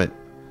to numb it.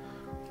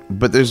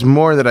 But there's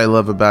more that I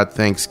love about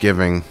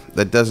Thanksgiving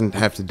that doesn't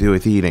have to do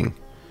with eating.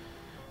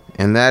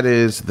 And that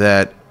is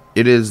that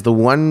it is the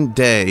one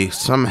day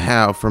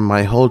somehow from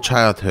my whole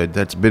childhood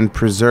that's been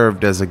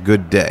preserved as a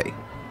good day.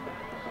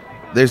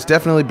 There's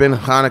definitely been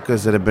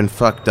Hanukkahs that have been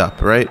fucked up,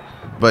 right?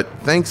 But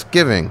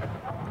Thanksgiving,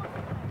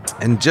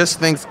 and just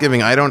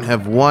Thanksgiving, I don't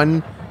have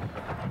one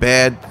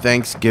bad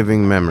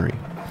Thanksgiving memory.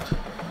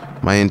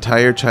 My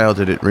entire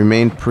childhood, it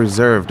remained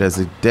preserved as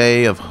a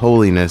day of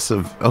holiness,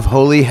 of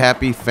holy,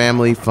 happy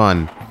family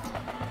fun.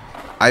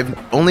 I've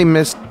only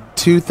missed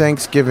 2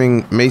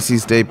 Thanksgiving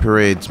Macy's Day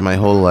parades my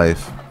whole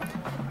life.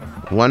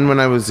 One when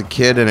I was a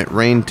kid and it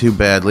rained too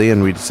badly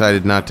and we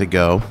decided not to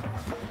go.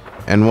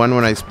 And one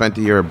when I spent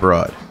a year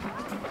abroad.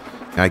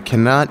 I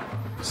cannot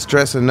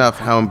stress enough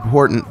how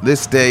important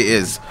this day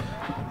is.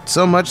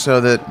 So much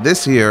so that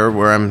this year,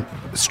 where I'm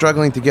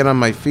struggling to get on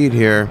my feet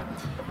here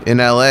in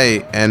LA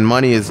and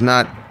money is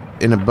not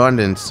in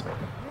abundance,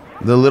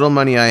 the little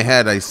money I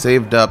had I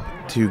saved up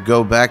to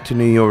go back to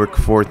New York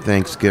for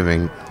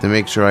Thanksgiving to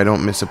make sure I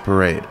don't miss a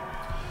parade.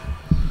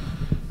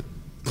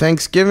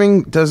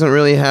 Thanksgiving doesn't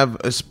really have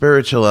a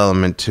spiritual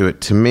element to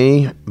it to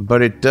me,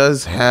 but it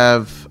does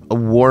have a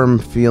warm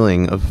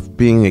feeling of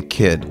being a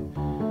kid.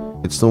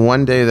 It's the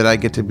one day that I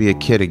get to be a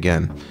kid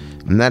again.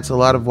 And that's a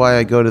lot of why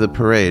I go to the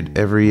parade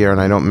every year and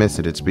I don't miss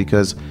it. It's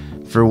because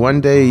for one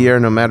day a year,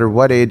 no matter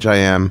what age I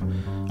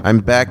am,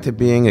 I'm back to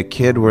being a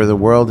kid where the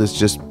world is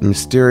just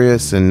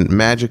mysterious and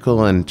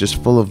magical and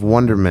just full of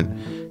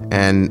wonderment.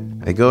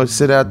 And I go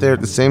sit out there at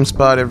the same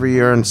spot every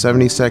year on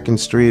 72nd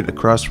Street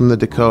across from the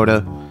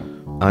Dakota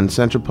on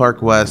Central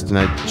Park West, and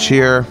I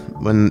cheer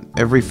when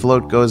every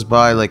float goes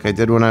by like I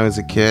did when I was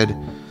a kid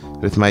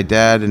with my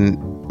dad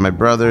and my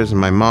brothers and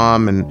my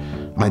mom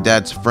and my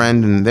dad's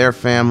friend and their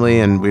family,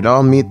 and we'd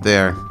all meet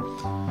there.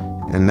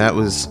 And that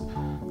was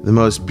the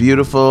most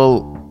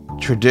beautiful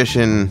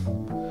tradition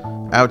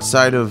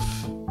outside of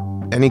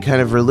any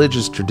kind of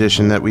religious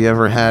tradition that we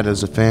ever had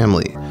as a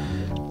family.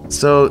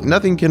 So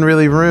nothing can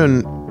really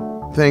ruin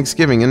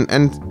Thanksgiving.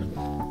 And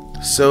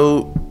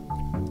so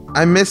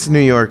I miss New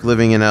York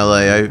living in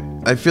LA.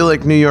 I feel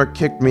like New York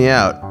kicked me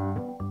out.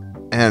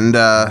 And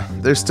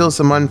there's still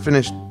some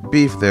unfinished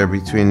beef there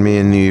between me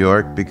and New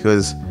York,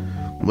 because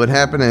what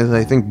happened is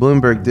I think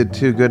Bloomberg did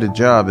too good a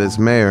job as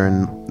mayor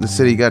and the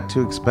city got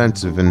too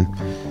expensive and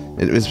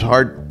it was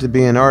hard to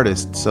be an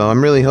artist. So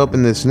I'm really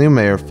hoping this new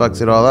mayor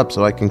fucks it all up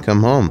so I can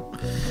come home.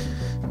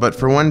 But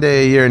for one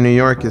day a year, New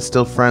York is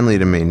still friendly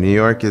to me. New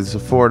York is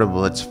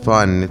affordable, it's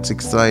fun, it's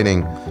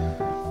exciting.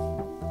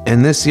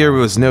 And this year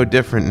was no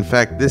different. In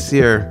fact, this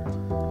year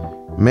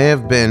may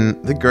have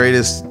been the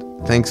greatest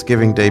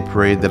Thanksgiving Day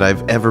parade that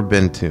I've ever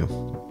been to.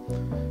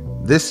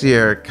 this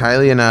year,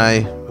 Kylie and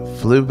I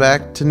flew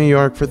back to New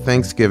York for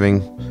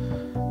Thanksgiving.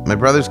 My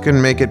brothers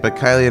couldn't make it, but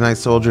Kylie and I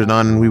soldiered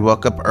on, and we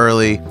woke up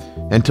early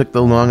and took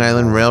the Long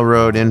Island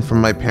Railroad in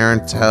from my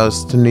parents'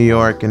 house to New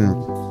York,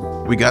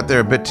 and we got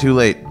there a bit too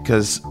late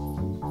because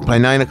by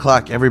 9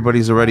 o'clock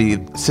everybody's already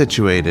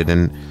situated,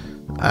 and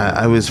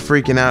I was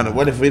freaking out.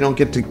 What if we don't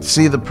get to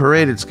see the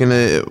parade?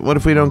 What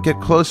if we don't get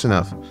close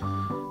enough?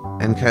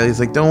 And Kylie's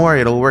like, don't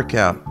worry, it'll work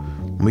out.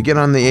 And we get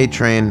on the A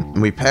train,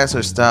 and we pass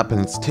our stop,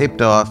 and it's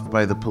taped off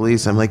by the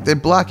police. I'm like, they're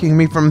blocking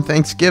me from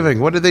Thanksgiving.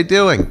 What are they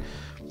doing?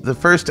 The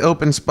first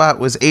open spot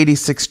was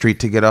 86th Street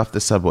to get off the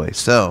subway.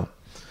 So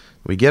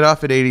we get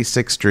off at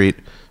 86th Street,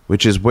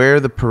 which is where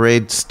the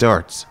parade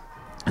starts.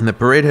 And the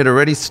parade had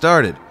already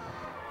started.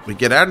 We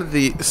get out of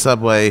the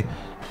subway,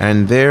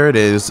 and there it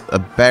is, a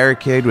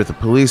barricade with a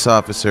police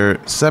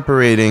officer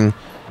separating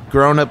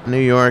grown-up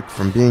New York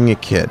from being a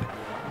kid.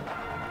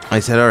 I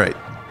said, all right,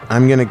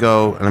 I'm going to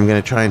go, and I'm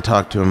going to try and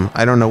talk to him.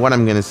 I don't know what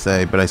I'm going to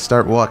say, but I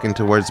start walking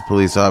towards the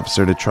police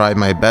officer to try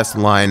my best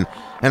line,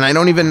 and I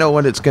don't even know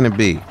what it's going to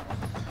be.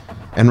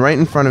 And right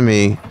in front of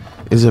me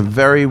is a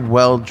very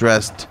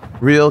well-dressed,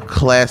 real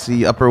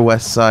classy Upper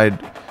West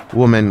Side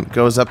woman,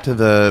 goes up to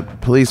the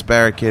police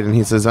barricade, and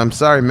he says, I'm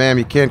sorry, ma'am,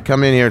 you can't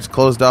come in here. It's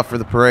closed off for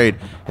the parade.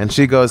 And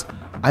she goes,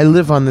 I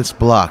live on this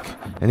block.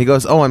 And he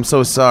goes, oh, I'm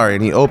so sorry.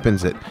 And he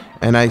opens it.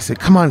 And I say,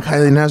 come on,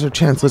 Kylie, now's our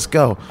chance. Let's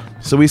go.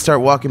 So we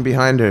start walking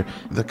behind her.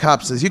 The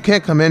cop says, you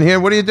can't come in here.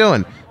 What are you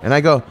doing? And I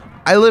go,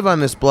 I live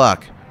on this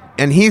block.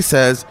 And he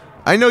says,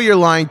 I know you're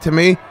lying to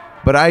me,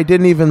 but I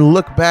didn't even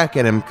look back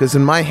at him because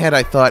in my head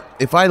I thought,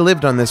 if I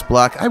lived on this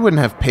block, I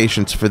wouldn't have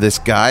patience for this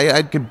guy.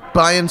 I could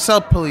buy and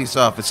sell police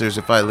officers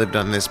if I lived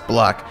on this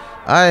block.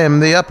 I am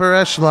the upper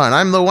echelon.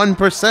 I'm the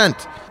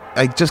 1%.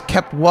 I just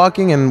kept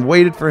walking and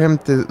waited for him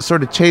to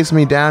sort of chase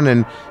me down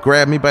and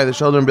grab me by the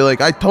shoulder and be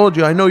like, I told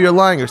you, I know you're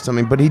lying or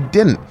something, but he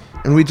didn't.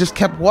 And we just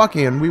kept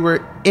walking, and we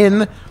were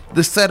in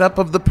the setup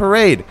of the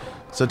parade.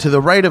 So to the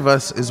right of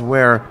us is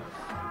where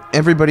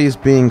everybody is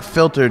being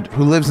filtered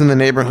who lives in the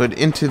neighborhood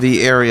into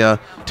the area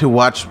to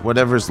watch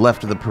whatever's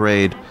left of the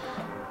parade.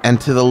 And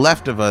to the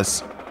left of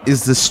us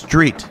is the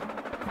street,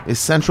 is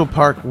Central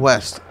Park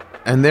West.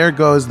 And there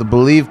goes the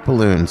Believe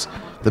balloons,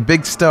 the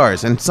big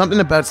stars. And something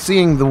about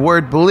seeing the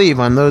word believe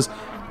on those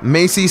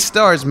Macy's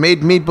stars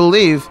made me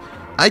believe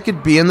I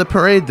could be in the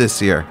parade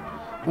this year.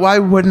 Why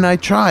wouldn't I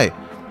try?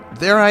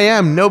 There I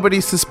am.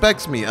 Nobody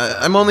suspects me.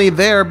 I'm only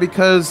there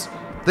because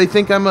they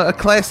think I'm a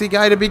classy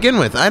guy to begin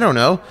with. I don't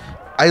know.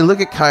 I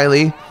look at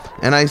Kylie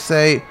and I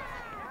say,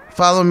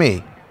 follow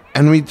me.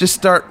 And we just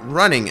start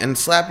running and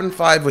slapping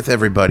five with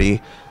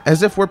everybody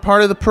as if we're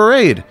part of the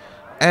parade.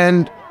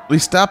 And we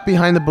stop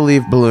behind the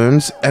Believe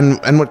balloons, and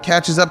what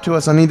catches up to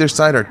us on either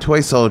side are toy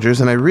soldiers,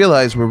 and I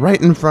realize we're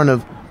right in front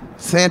of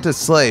Santa's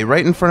sleigh,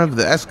 right in front of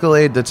the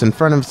Escalade that's in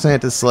front of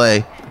Santa's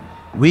sleigh.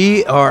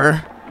 We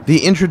are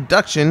the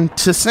introduction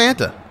to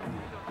Santa.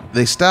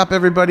 They stop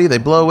everybody, they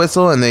blow a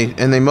whistle, and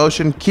they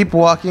motion, keep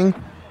walking,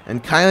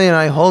 and Kylie and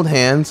I hold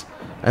hands,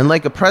 and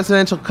like a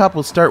presidential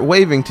couple start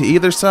waving to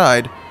either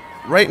side,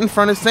 right in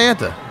front of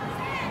Santa.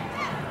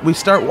 We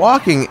start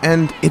walking,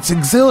 and it's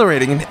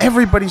exhilarating, and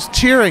everybody's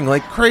cheering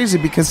like crazy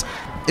because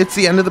it's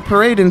the end of the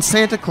parade and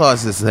Santa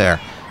Claus is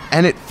there.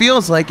 And it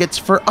feels like it's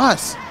for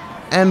us.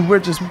 And we're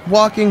just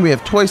walking, we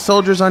have toy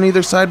soldiers on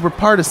either side, we're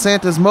part of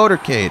Santa's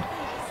motorcade.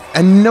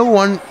 And no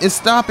one is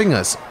stopping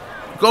us.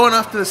 Going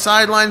off to the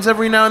sidelines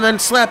every now and then,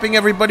 slapping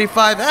everybody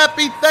five,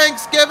 Happy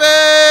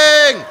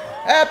Thanksgiving!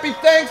 Happy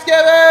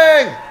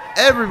Thanksgiving!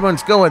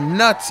 Everyone's going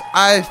nuts.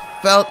 I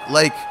felt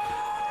like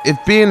if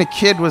being a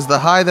kid was the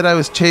high that I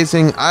was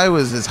chasing, I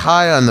was as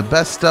high on the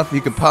best stuff you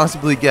could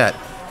possibly get.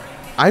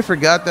 I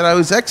forgot that I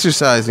was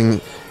exercising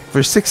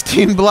for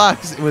 16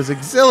 blocks. It was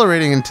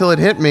exhilarating until it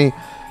hit me,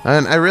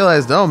 and I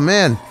realized, oh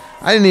man,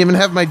 I didn't even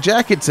have my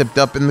jacket zipped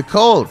up in the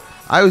cold.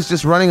 I was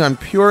just running on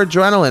pure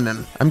adrenaline,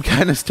 and I'm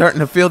kind of starting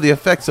to feel the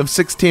effects of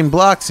 16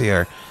 blocks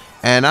here.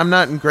 And I'm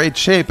not in great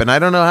shape, and I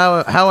don't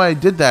know how I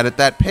did that at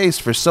that pace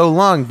for so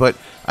long, but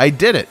I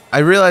did it. I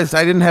realized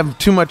I didn't have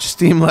too much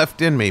steam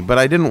left in me, but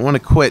I didn't want to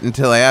quit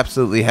until I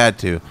absolutely had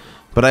to.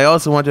 But I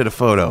also wanted a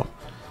photo.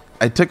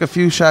 I took a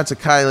few shots of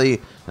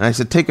Kylie, and I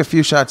said, take a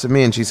few shots of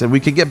me, and she said, we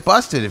could get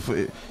busted.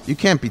 You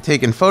can't be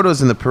taking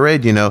photos in the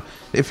parade, you know.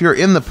 If you're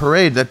in the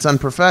parade, that's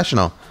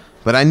unprofessional.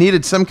 But I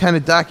needed some kind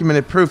of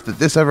documented proof that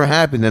this ever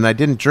happened, and I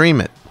didn't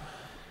dream it.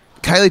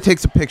 Kylie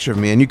takes a picture of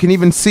me, and you can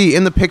even see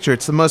in the picture,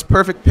 it's the most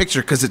perfect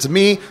picture because it's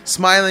me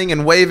smiling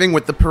and waving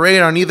with the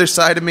parade on either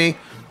side of me,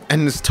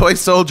 and this toy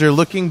soldier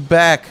looking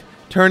back,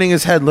 turning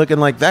his head, looking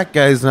like that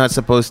guy's not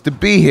supposed to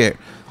be here.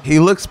 He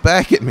looks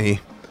back at me,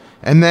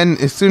 and then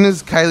as soon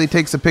as Kylie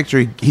takes a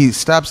picture, he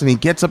stops and he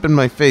gets up in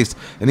my face,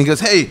 and he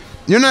goes, hey,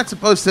 you're not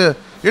supposed to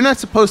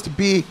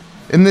be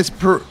in this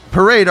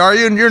parade, are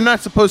you? And you're not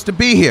supposed to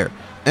be here.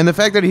 And the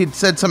fact that he'd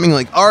said something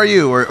like, are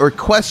you, or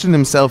questioned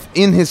himself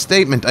in his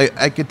statement,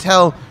 I could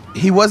tell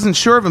he wasn't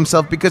sure of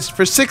himself because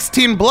for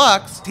 16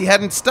 blocks, he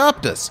hadn't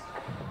stopped us.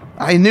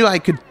 I knew I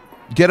could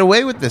get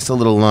away with this a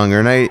little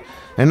longer,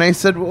 and I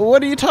said, well,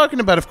 what are you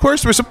talking about? Of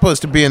course we're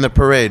supposed to be in the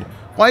parade.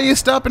 Why are you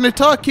stopping to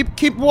talk?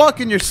 Keep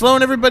walking. You're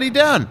slowing everybody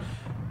down.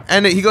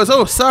 And he goes,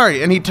 oh,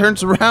 sorry. And he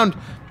turns around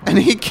and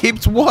he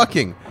keeps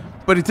walking.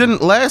 But it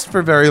didn't last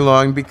for very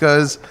long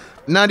because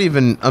not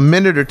even a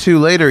minute or two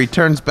later, he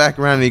turns back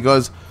around and he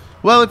goes,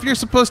 well, if you're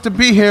supposed to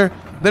be here,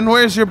 then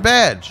where's your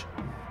badge?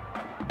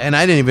 And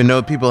I didn't even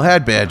know people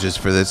had badges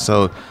for this,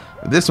 so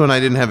this one I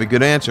didn't have a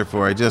good answer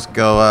for. I just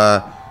go,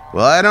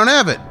 well, I don't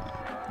have it.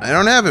 I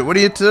don't have it. What do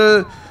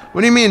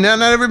you mean?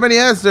 Not everybody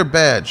has their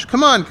badge.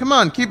 Come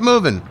on, keep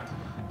moving.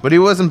 But he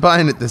wasn't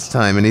buying it this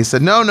time, and he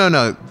said, no.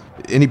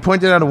 And he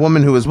pointed out a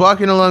woman who was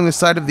walking along the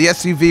side of the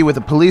SUV with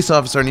a police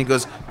officer, and he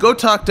goes, go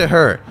talk to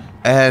her.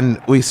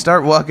 And we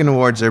start walking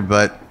towards her,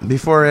 but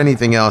before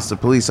anything else, the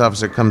police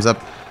officer comes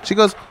up. She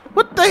goes,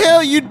 what the hell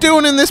are you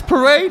doing in this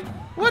parade?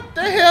 What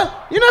the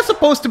hell? You're not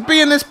supposed to be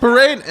in this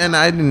parade. And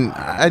I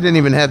didn't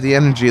even have the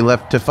energy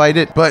left to fight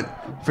it.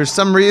 But for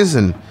some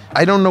reason,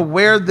 I don't know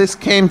where this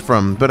came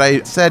from, but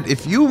I said,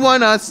 if you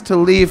want us to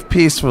leave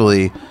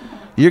peacefully,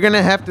 you're going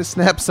to have to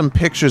snap some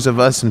pictures of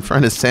us in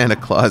front of Santa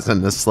Claus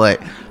in the sleigh.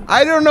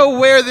 I don't know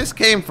where this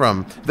came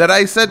from, that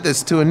I said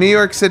this to a New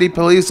York City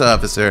police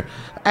officer,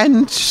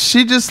 and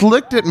she just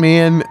looked at me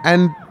and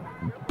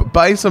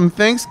by some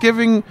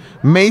Thanksgiving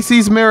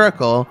Macy's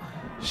miracle,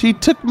 she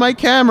took my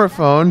camera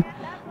phone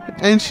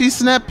and she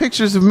snapped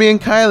pictures of me and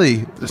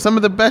Kylie. Some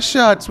of the best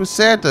shots with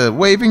Santa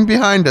waving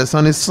behind us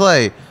on his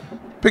sleigh.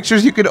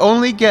 Pictures you could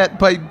only get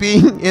by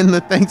being in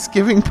the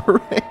Thanksgiving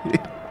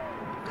parade.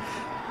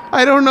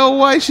 I don't know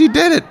why she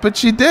did it, but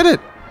she did it.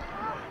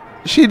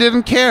 She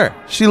didn't care.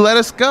 She let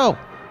us go.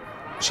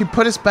 She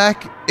put us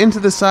back into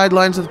the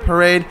sidelines of the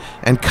parade,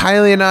 and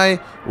Kylie and I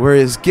were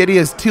as giddy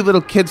as two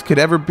little kids could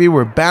ever be.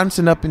 We're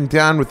bouncing up and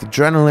down with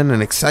adrenaline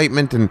and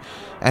excitement, and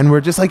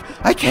we're just like,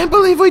 I can't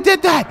believe we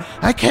did that!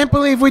 I can't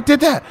believe we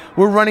did that!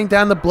 We're running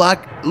down the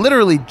block,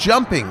 literally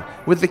jumping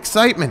with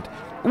excitement.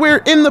 We're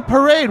in the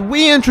parade.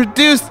 We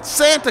introduced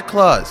Santa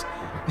Claus.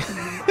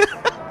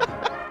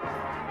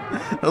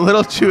 A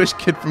little Jewish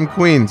kid from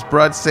Queens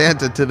brought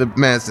Santa to the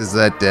masses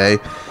that day,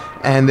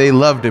 and they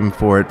loved him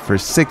for it for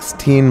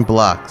 16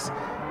 blocks.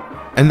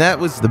 And that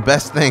was the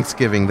best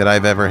Thanksgiving that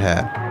I've ever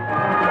had.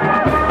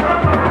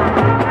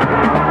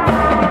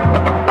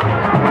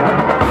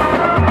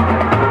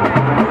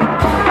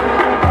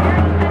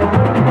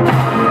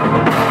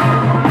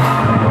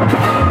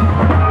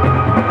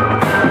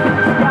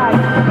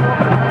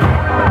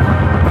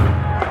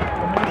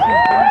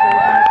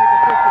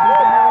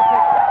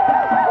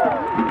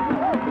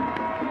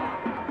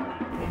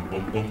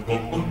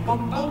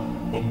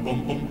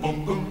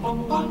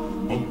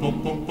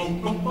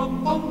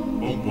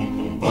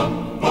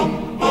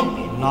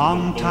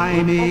 Long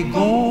time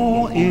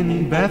ago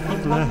in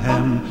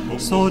Bethlehem,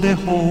 so the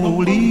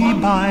Holy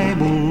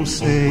Bible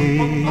say,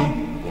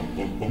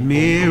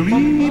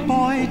 Mary,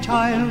 boy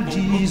child,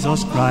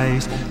 Jesus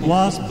Christ,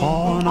 was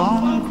born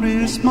on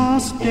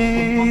Christmas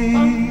Day.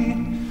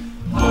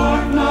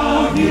 Hark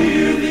now,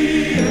 hear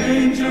the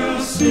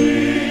angels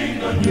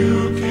sing, a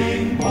new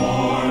King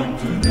born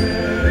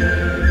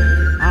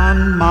today.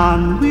 And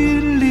man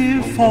will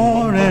live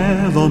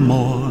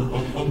forevermore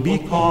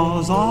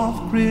because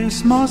of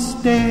Christmas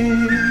Day.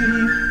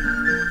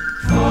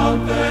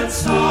 Trumpet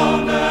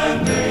sound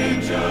and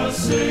angels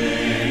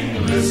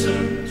sing,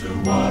 listen to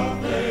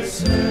what they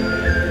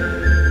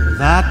say.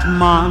 That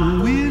man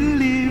will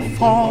live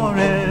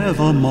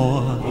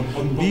forevermore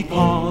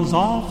because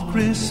of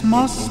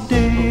Christmas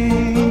Day.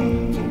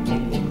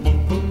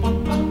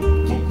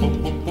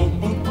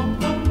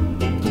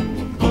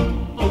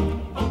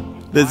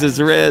 This is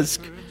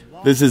Risk.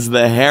 This is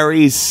the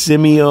Harry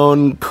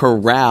Simeon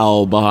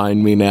Chorale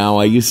behind me now.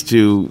 I used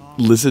to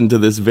listen to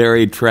this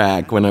very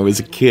track when I was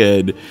a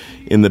kid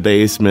in the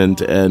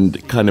basement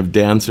and kind of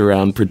dance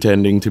around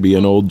pretending to be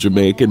an old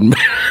Jamaican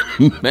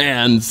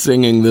man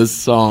singing this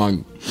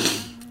song.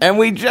 And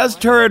we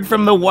just heard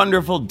from the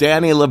wonderful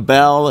Danny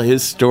LaBelle,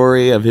 his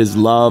story of his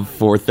love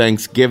for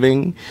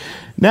Thanksgiving.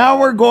 Now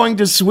we're going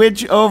to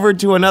switch over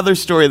to another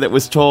story that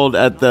was told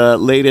at the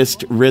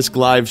latest Risk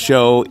Live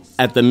show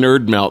at the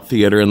Nerd Melt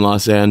Theater in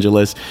Los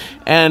Angeles.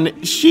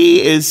 And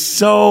she is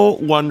so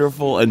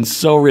wonderful and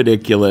so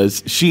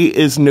ridiculous. She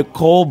is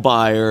Nicole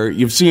Byer.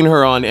 You've seen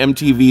her on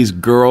MTV's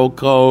Girl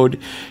Code.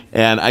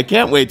 And I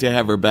can't wait to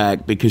have her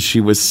back because she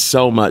was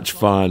so much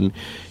fun.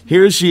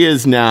 Here she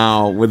is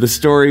now with a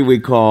story we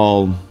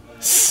call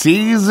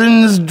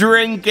Seasons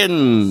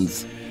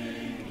Drinkins.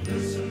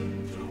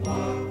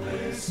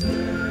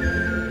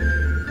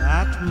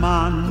 That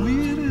man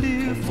will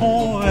live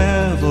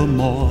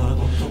forevermore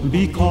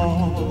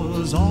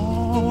because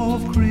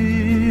of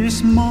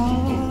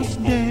Christmas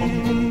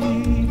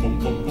Day.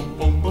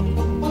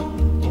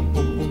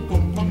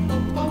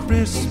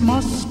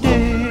 Christmas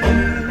Day.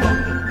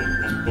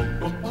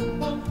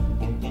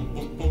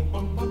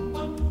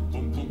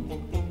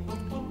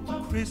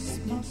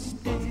 Christmas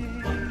Day.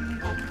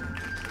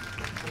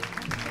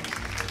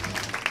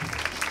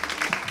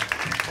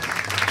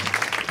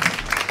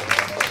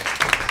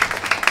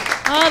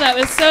 Oh, that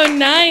was so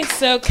nice,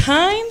 so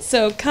kind,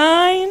 so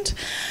kind.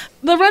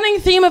 the running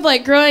theme of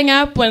like growing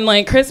up when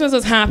like Christmas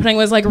was happening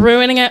was like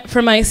ruining it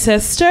for my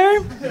sister.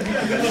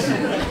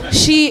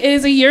 She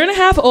is 1.5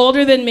 years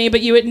older than me, but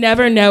you would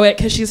never know it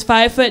because she's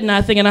 5'0"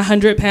 and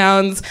 100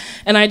 pounds,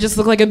 and I just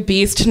look like a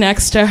beast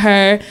next to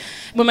her.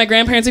 When my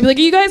grandparents would be like,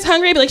 "Are you guys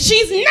hungry?" I'd be like,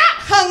 "She's not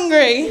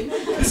hungry."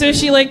 So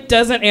she like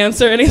doesn't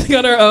answer anything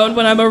on her own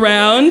when I'm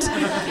around.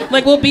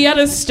 Like we'll be at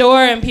a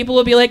store and people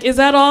will be like, "Is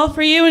that all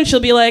for you?" And she'll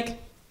be like,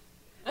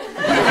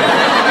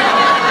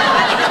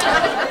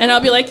 and I'll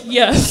be like,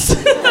 "Yes."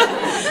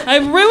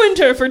 I've ruined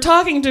her for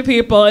talking to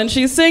people, and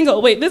she's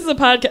single. Wait, this is a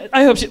podcast.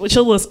 I hope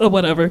she'll listen. Oh,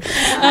 whatever.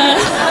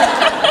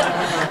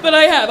 But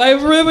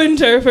I've ruined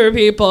her for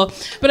people.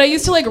 But I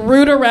used to like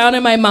root around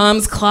in my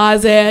mom's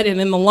closet and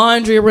in the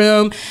laundry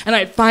room, and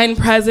I'd find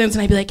presents,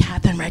 and I'd be like,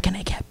 "Catherine, we're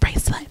gonna get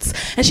bracelets."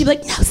 And she'd be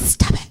like, "No,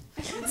 stop it.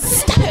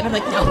 Stop it." And I'm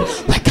like, "No,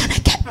 we're gonna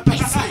get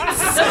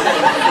bracelets."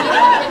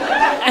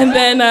 And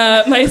then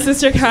my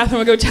sister Catherine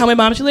would go tell my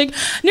mom, she'd be like,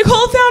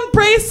 "Nicole found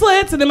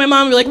bracelets." And then my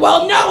mom would be like,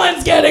 "Well, no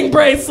one's getting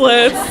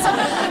bracelets."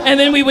 And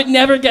then we would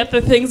never get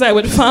the things I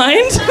would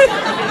find.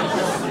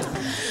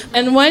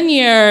 And one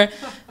year,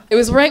 it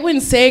was right when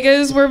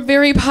Segas were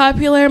very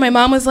popular. My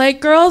mom was like,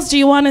 "Girls, do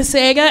you want a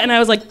Sega?" And I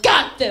was like,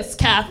 "Got this,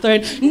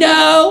 Catherine."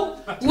 "No,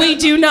 we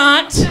do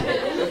not.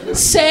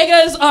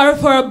 Segas are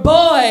for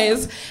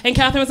boys." And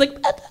Catherine was like,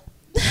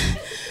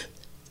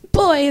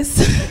 "Boys."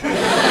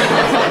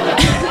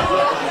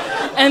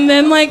 And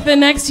then, like, the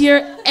next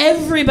year,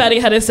 everybody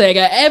had a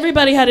Sega.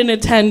 Everybody had a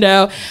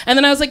Nintendo. And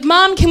then I was like,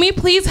 "Mom, can we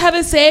please have a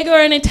Sega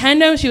or a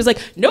Nintendo?" And she was like,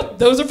 "Nope,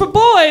 those are for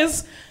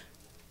boys."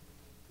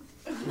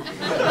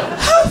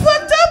 How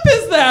fucked up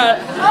is that?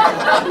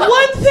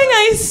 One thing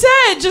I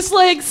said just,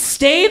 like,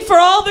 stayed for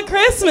all the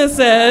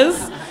Christmases.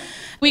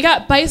 We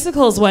got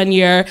bicycles one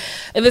year.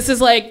 And this is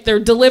like, they're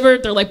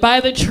delivered, they're like by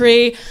the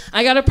tree.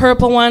 I got a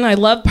purple one. I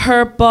love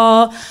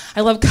purple.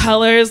 I love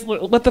colors.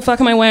 What the fuck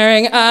am I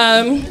wearing?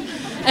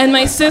 And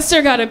my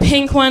sister got a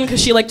pink one because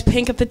she liked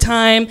pink at the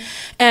time.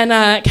 And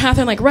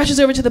Catherine like rushes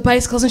over to the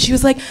bicycles and she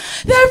was like,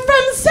 "They're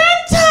from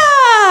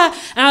Santa!"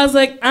 And I was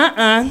like,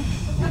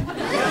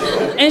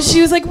 And she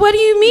was like, "What do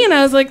you mean?"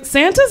 I was like,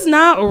 "Santa's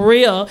not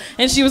real."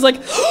 And she was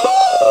like,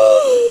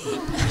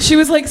 she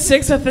was like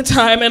 6 at the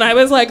time and I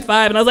was like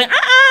 5. And I was like,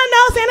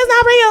 "No, Santa's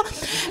not real."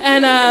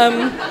 And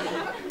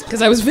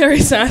because I was very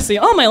sassy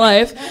all my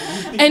life.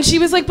 And she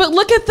was like, "But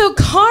look at the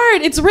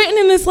card. It's written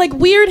in this like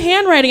weird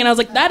handwriting." And I was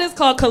like, "That is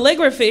called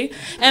calligraphy.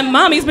 And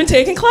Mommy's been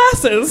taking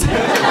classes."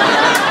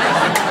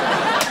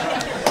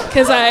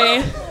 Because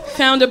I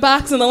found a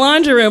box in the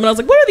laundry room and I was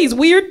like, "What are these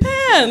weird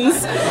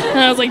pens?" And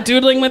I was like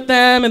doodling with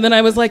them. And then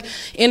I was like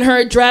in her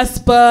address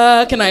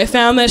book and I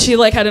found that she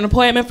like had an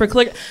appointment for I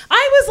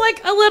was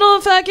like a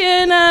little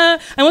fucking, I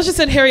almost just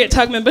said Harriet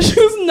Tubman, but she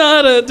was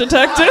not a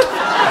detective.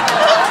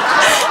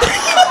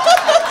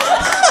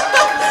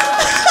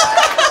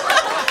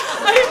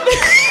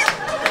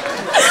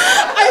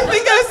 I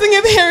think I was thinking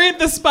of Harriet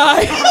the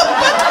Spy.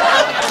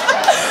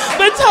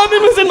 But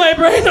Tubman was in my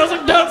brain. I was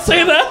like, "Don't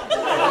say that."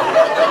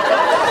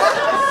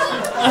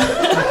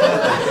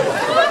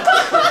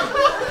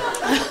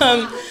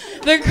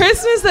 The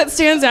Christmas that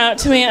stands out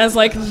to me as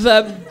like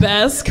the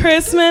best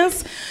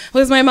Christmas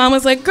was my mom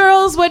was like,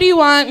 "Girls, what do you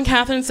want?" And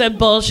Catherine said,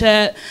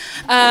 "Bullshit."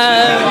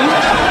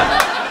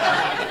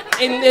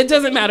 And it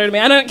doesn't matter to me.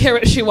 I don't care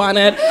what she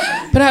wanted.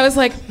 But I was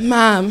like,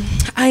 "Mom,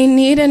 I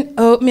need an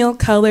oatmeal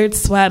colored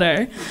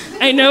sweater."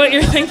 I know what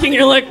you're thinking.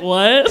 You're like,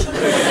 "What?"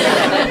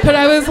 But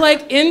I was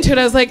like into it.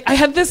 I was like, I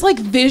had this like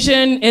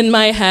vision in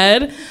my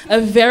head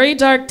of very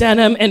dark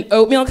denim, an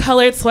oatmeal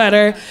colored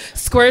sweater,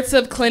 squirts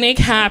of Clinique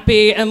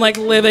Happy, and like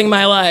living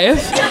my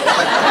life.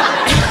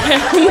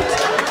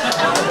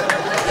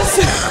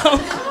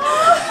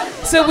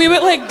 So we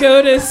would like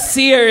go to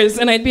Sears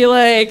and I'd be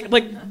like,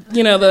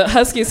 you know, the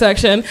husky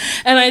section.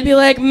 And I'd be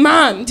like,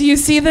 "Mom, do you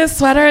see this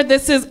sweater?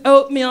 This is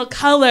oatmeal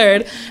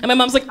colored." And my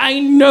mom's like, "I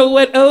know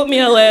what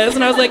oatmeal is."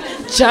 And I was like,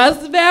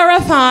 "Just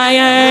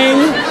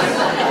verifying."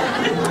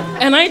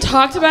 And I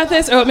talked about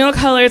this oatmeal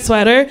colored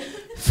sweater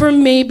for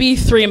maybe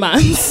 3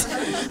 months.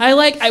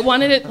 I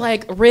wanted it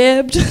like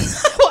ribbed. I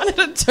wanted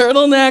a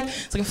turtleneck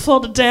so I could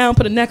fold it down,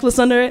 put a necklace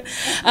under it.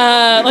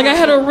 Like I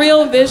had a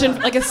real vision,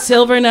 like a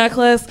silver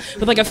necklace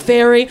with like a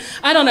fairy.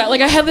 I don't know.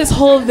 Like I had this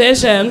whole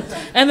vision.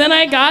 And then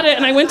I got it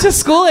and I went to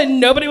school and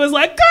nobody was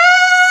like,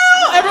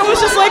 "Girl!" Everyone was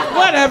just like,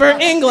 "Whatever,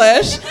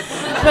 English."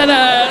 But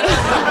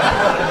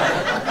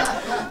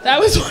that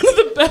was one of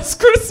the best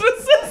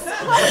Christmases.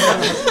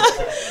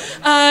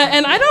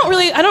 And I don't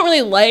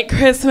really like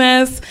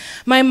Christmas.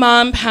 My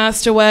mom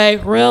passed away,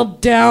 real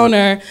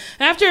downer.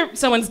 After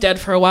someone's dead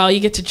for a while, you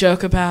get to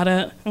joke about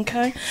it,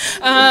 okay?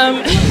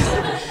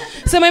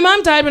 So my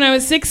mom died when I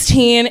was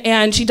 16,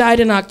 and she died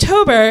in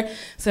October,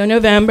 so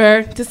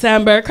November,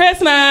 December,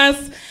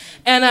 Christmas.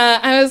 And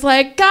I was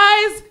like,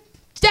 "Guys,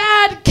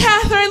 Dad,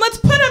 Catherine, let's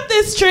put up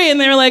this tree." And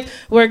they were like,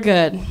 "We're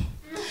good."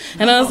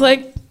 And I was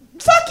like,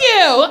 "Fuck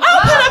you,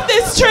 I'll put up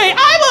this tree,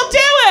 I will do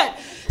it."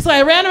 So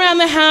I ran around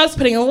the house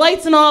putting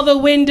lights in all the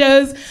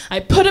windows. I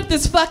put up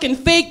this fucking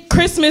fake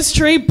Christmas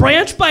tree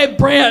branch by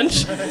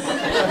branch.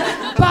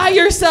 Buy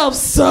yourself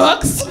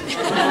sucks.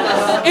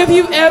 If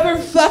you've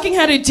ever fucking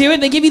had to do it,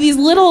 they give you these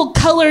little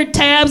colored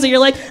tabs and you're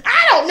like,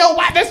 I don't know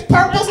why this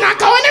purple's not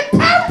going in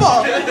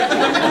purple.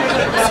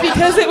 It's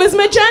because it was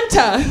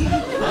magenta.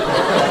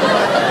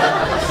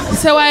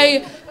 So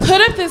I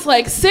put up this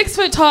like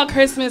 6-foot tall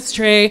Christmas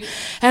tree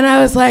and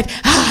I was like,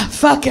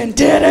 fucking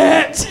did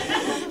it.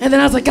 And then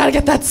I was like, gotta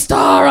get that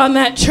star on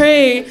that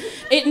tree.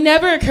 It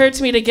never occurred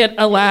to me to get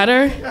a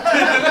ladder,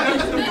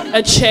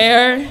 a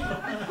chair,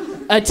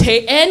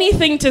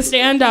 anything to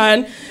stand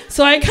on.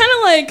 So I kind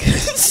of like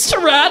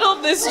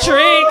straddled this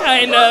tree,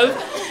 kind of.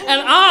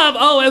 And I've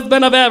always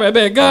been a very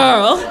big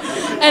girl.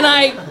 And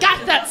I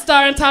got that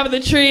star on top of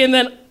the tree, and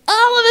then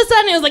all of a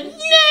sudden it was like, no!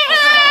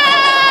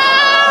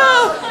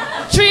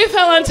 Tree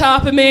fell on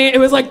top of me. It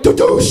was like,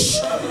 doosh.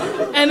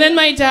 And then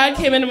my dad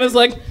came in and was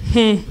like,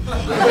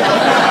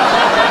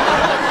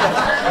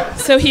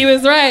 So he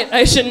was right.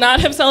 I should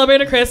not have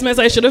celebrated Christmas.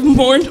 I should have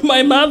mourned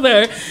my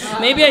mother.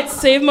 Maybe I'd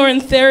save more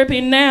in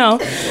therapy now.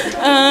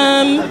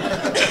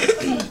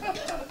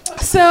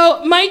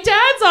 So my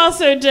dad's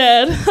also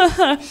dead.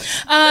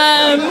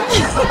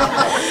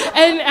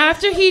 And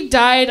after he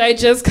died, I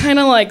just kind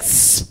of like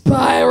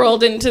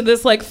spiraled into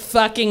this like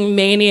fucking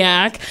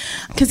maniac.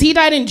 Because he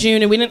died in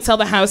June and we didn't sell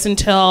the house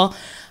until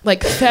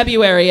like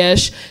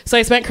February-ish. So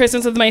I spent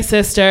Christmas with my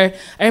sister.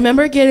 I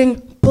remember getting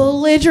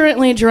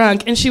belligerently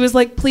drunk and she was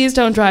like, please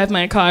don't drive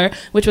my car,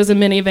 which was a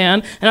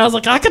minivan. And I was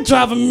like, I could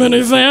drive a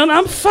minivan,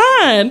 I'm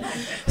fine.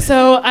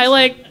 So I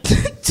like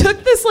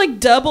took this like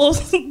double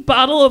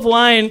bottle of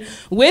wine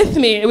with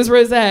me, it was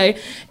rosé,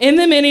 in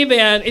the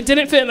minivan. It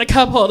didn't fit in the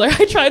cup holder.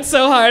 I tried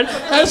so hard.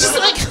 I was just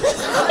like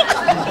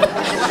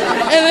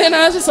and then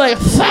I was just like,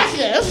 fuck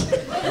it.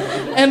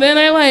 And then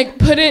I like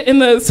put it in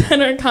the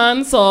center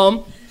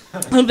console.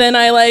 And then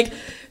I like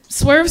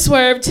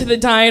swerve to the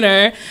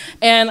diner,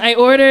 and I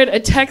ordered a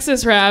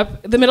Texas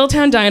wrap, the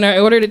Middletown Diner. I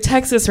ordered a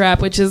Texas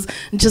wrap, which is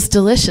just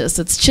delicious.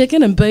 It's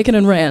chicken and bacon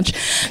and ranch,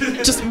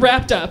 just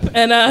wrapped up.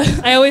 And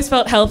I always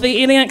felt healthy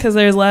eating it because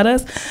there's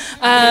lettuce.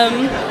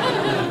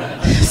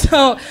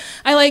 So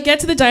I like get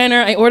to the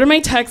diner, I order my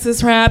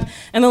Texas wrap,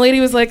 and the lady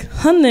was like,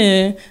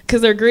 honey,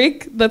 because they're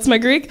Greek, that's my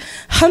Greek,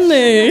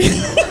 honey,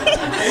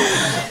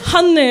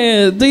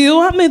 honey, do you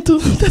want me to,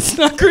 that's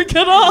not Greek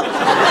at all.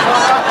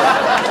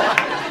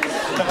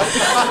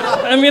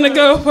 I'm gonna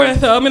go for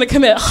it though, I'm gonna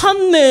commit,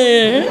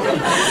 honey,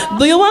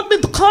 do you want me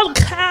to call a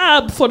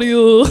cab for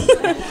you?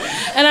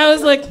 And I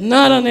was like, no,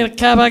 I don't need a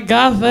cab, I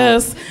got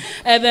this.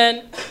 And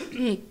then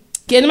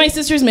get in my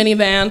sister's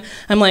minivan.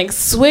 I'm like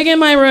swigging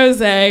my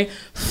rosé,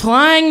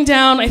 flying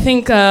down, I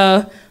think,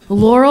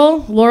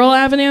 Laurel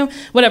Avenue,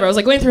 whatever. I was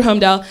like going through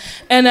Homedale.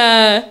 And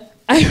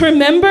I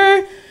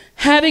remember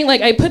having,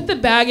 like, I put the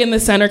bag in the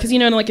center, because, you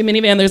know, in like a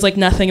minivan, there's like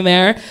nothing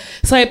there.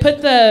 So I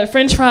put the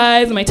French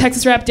fries and my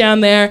Texas wrap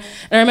down there.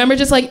 And I remember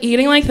just like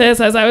eating like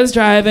this as I was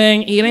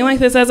driving,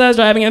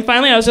 And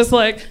finally I was just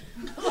like,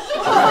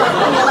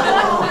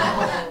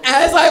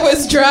 as I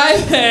was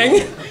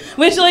driving,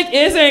 which like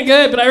isn't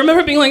good, but I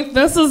remember being like,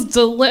 this is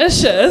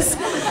delicious.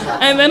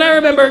 And then I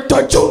remember,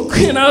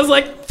 and I was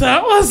like,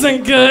 that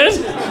wasn't good.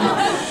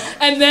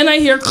 And then I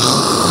hear,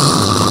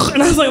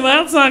 and I was like,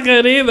 that's not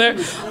good either.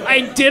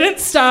 I didn't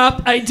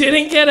stop, I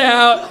didn't get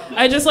out.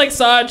 I just like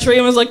saw a tree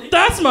and was like,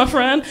 that's my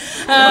friend.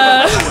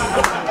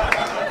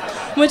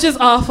 Which is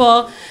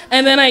awful.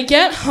 And then I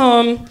get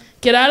home,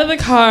 get out of the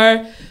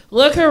car,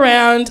 look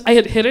around, I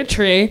had hit a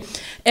tree,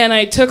 and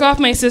I took off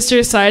my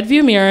sister's side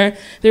view mirror.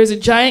 There was a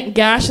giant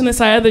gash in the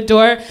side of the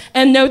door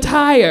and no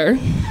tire.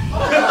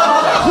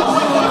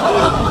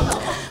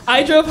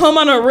 I drove home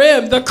on a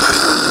rib. The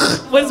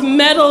was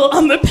metal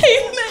on the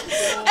pavement,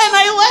 and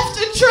I left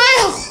a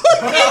trail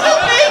in the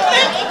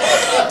pavement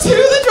to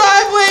the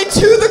driveway,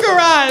 to the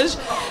garage.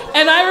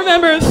 And I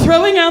remember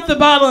throwing out the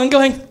bottle and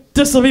going,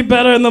 this will be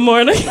better in the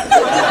morning.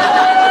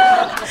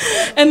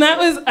 And that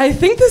was, I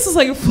think this was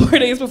like 4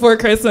 days before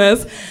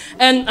Christmas.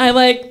 And I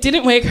like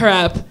didn't wake her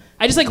up.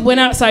 I just like went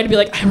outside to be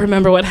like, I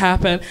remember what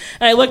happened.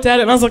 And I looked at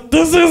it and I was like,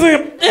 this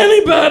isn't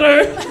any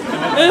better.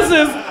 This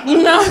is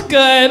not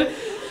good.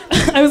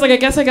 I was like, I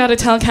guess I gotta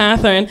tell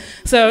Catherine.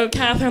 So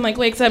Catherine like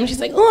wakes up and she's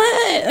like,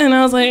 what? And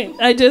I was like,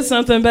 I did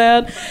something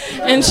bad.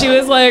 And she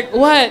was like,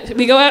 what?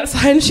 We go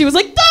outside and she was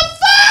like, the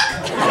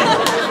fuck?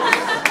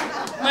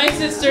 My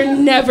sister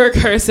never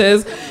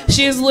curses.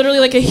 She is literally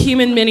like a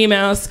human Minnie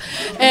Mouse.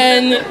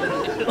 And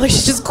like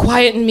she's just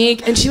quiet and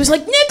meek. And she was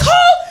like,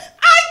 Nicole,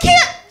 I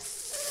can't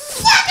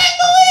fucking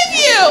believe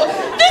you!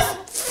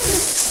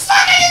 This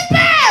fucking is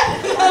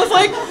bad! I was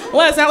like,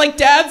 what, it's not like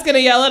Dad's gonna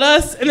yell at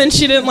us? And then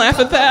she didn't laugh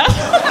at that.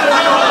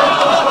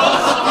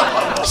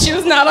 She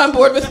was not on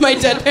board with my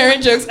dead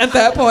parent jokes at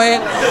that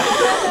point.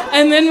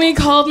 And then we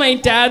called my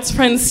dad's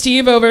friend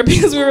Steve over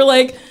because we were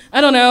like,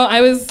 I don't know,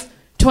 I was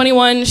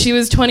 21, she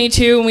was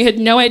 22, and we had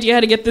no idea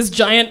how to get this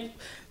giant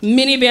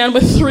minivan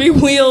with 3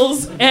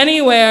 wheels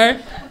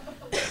anywhere.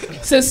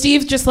 So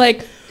Steve just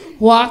like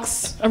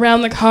walks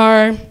around the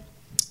car,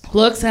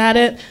 looks at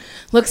it,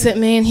 looks at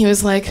me, and he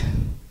was like,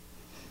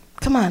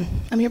 come on,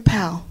 I'm your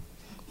pal.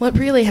 What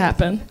really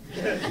happened?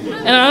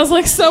 And I was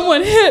like,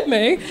 someone hit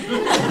me.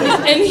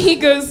 And he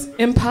goes,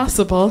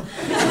 impossible.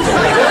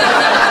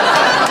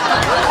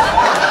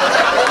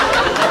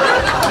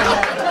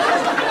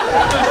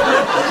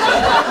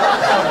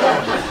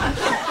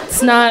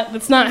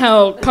 That's not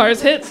how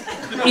cars hit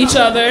each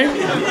other.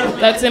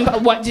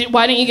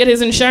 Why didn't you get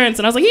his insurance?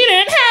 And I was like, he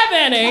didn't have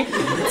any.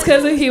 It's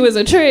because he was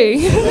a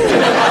tree.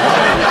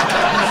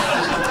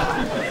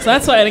 So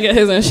that's why I didn't get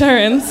his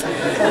insurance.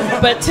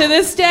 But to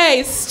this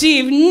day,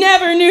 Steve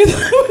never knew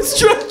that I was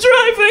drunk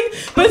driving,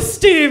 but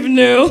Steve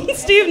knew.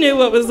 Steve knew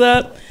what was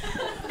up.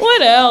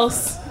 What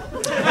else?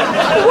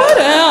 What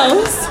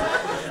else?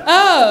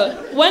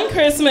 Oh, one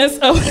Christmas.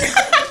 Oh,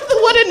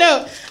 what a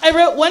note. I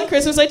wrote one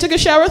Christmas I took a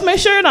shower with my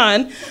shirt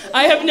on.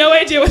 I have no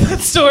idea what that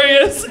story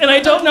is, and I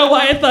don't know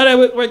why I thought I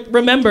would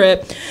remember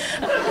it.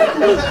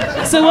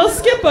 So we'll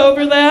skip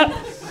over that.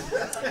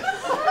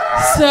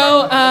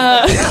 So,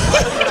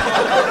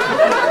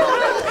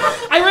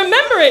 I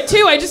remember it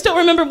too. I just don't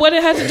remember what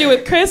it had to do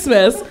with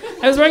Christmas.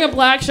 I was wearing a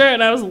black shirt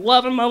and I was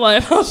loving my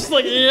life. I was just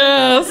like,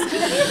 yes.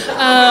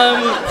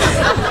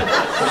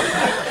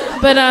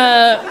 But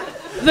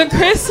the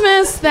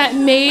Christmas that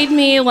made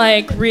me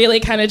like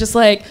really kind of just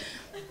like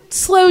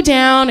slow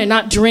down and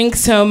not drink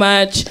so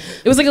much.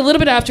 It was like a little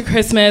bit after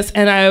Christmas,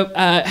 and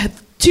I had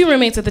 2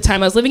 roommates at the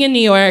time. I was living in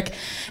New York,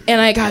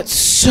 and I got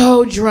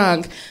so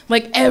drunk,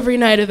 like every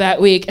night of that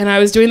week. And I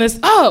was doing this.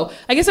 Oh,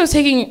 I guess I was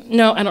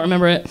no, I don't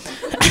remember it.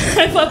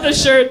 I thought the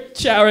shirt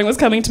showering was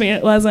coming to me.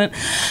 It wasn't.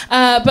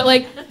 But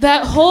like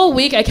that whole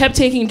week, I kept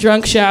taking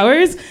drunk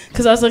showers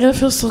because I was like, it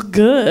feels so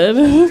good.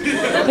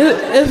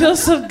 It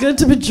feels so good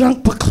to be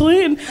drunk but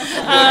clean.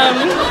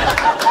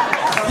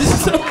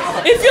 So,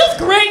 it feels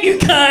great, you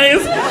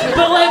guys.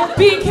 But like,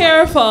 be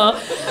careful.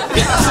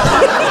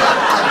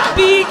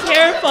 Be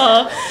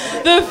careful.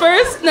 The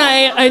first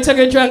night I took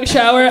a drunk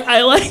shower,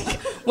 I like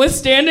was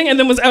standing and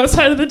then was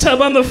outside of the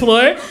tub on the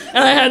floor, and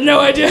I had no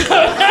idea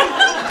how it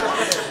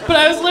happened. But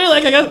I was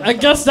literally like, I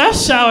guess that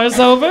shower's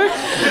over.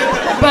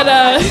 But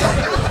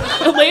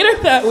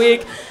later that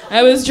week,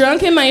 I was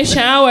drunk in my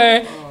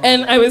shower,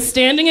 and I was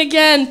standing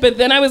again, but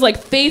then I was like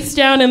face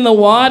down in the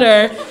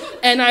water,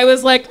 and I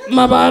was like,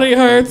 my body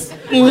hurts,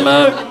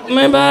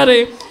 my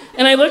body.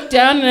 And I looked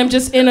down, and I'm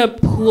just in a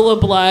pool of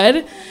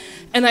blood.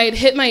 And I had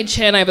hit my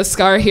chin. I have a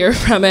scar here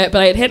from it,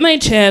 but I had hit my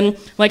chin,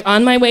 like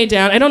on my way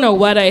down. I don't know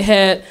what I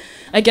hit.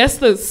 I guess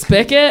the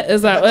spigot,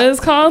 is that what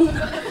it's called?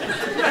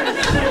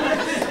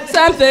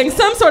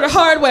 Some sort of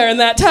hardware in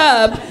that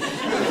tub,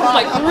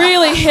 like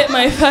really hit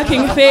my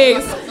fucking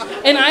face.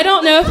 And I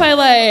don't know if I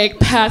like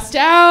passed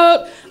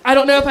out. I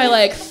don't know if I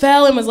like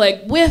fell and was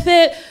like with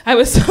it. I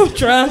was so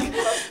drunk.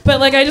 But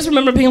like I just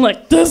remember being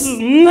like, this is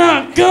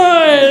not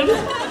good.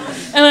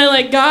 And I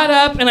like got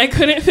up and I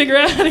couldn't figure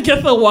out how to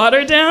get the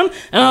water down.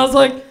 And I was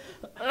like,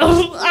 I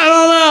don't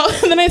know.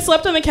 And then I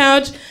slept on the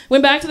couch,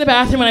 went back to the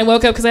bathroom when I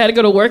woke up because I had to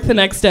go to work the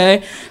next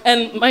day.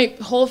 And my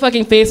whole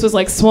fucking face was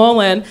like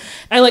swollen.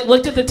 I like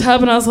looked at the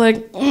tub and I was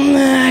like,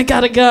 I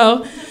gotta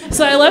go.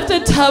 So I left a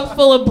tub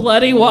full of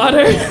bloody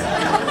water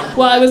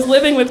while I was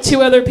living with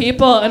 2 other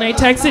people. And I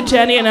texted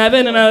Jenny and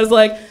Evan and I was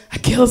like, I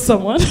killed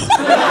someone.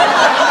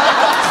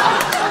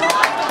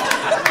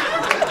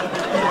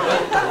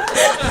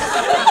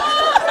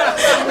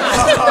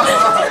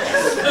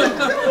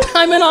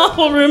 I'm an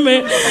awful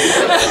roommate.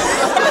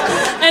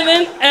 And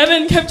then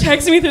Evan kept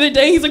texting me through the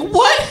day. He's like,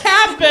 what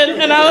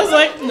happened? And I was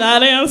like,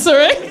 not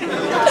answering.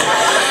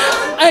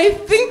 I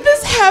think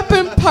this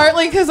happened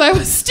partly because I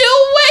was still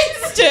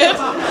wasted.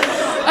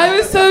 I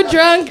was so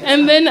drunk.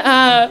 And then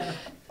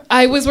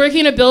I was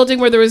working in a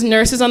building where there was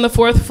nurses on the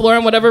 4th floor.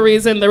 And whatever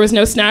reason, there was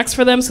no snacks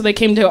for them. So they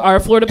came to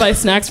our floor to buy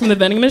snacks from the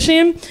vending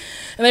machine.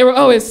 And they were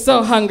always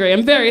so hungry.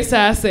 I'm very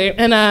sassy.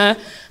 And I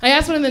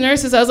asked one of the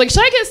nurses, I was like,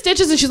 should I get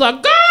stitches? And she's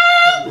like, girl,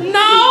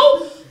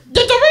 no, the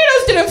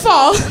Doritos didn't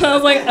fall. And I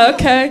was like,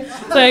 okay.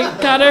 So I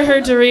got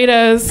her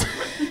Doritos.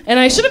 And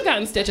I should have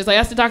gotten stitches. I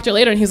asked the doctor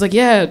later, and he was like,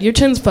 yeah, your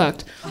chin's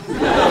fucked.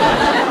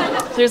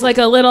 There's like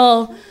a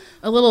little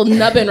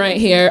nubbin right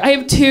here. I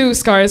have 2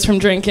 scars from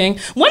drinking.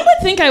 One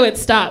would think I would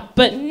stop,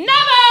 but never!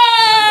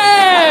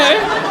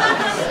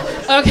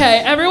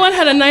 Okay, everyone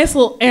had a nice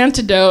little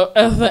antidote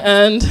at the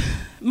end.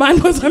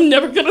 Mine was, I'm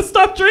never gonna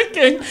stop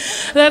drinking.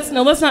 Let's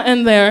not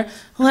end there.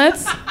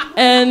 Let's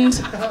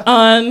end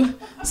on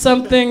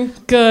something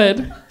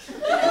good.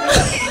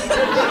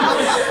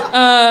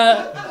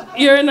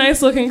 You're a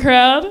nice looking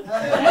crowd.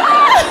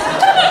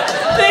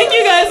 Thank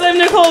you guys, I'm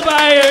Nicole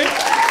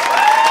Byer.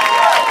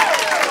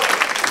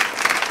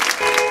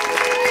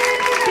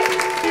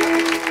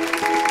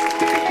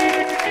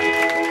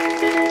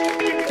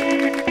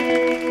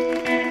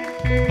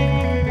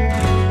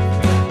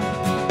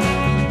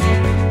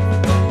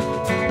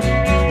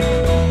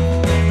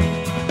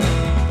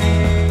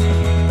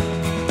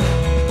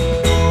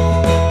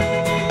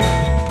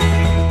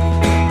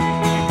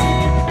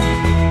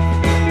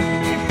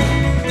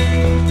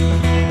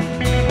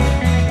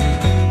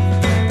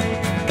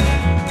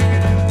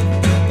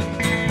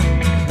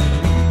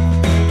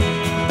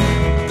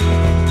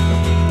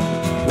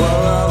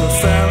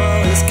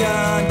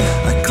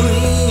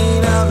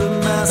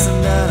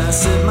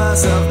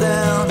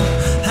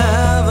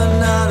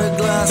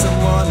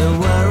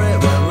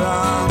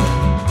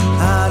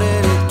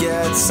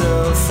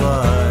 so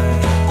far.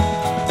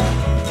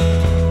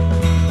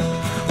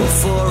 Well,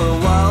 for a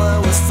while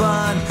it was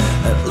fun.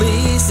 At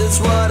least it's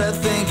what I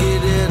think.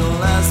 It didn't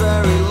last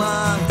very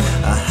long.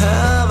 I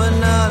have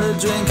another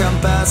drink.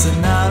 I'm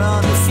passing out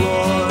on the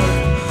floor.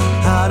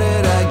 How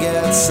did I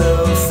get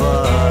so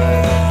far?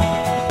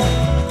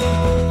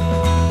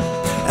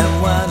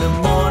 And when the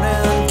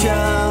morning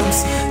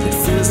comes, it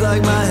feels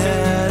like my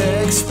head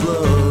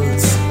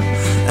explodes,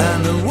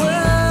 and the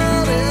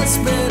world is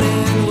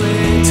spinning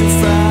way too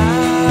fast.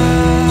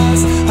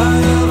 I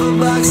love a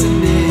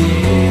Boxing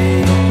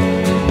Day.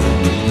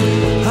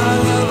 I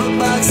love a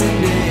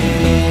Boxing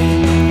Day.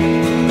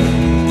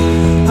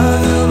 I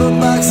love a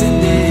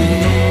Boxing Day.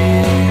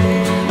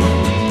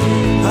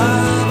 I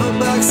love a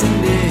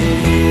Boxing Day.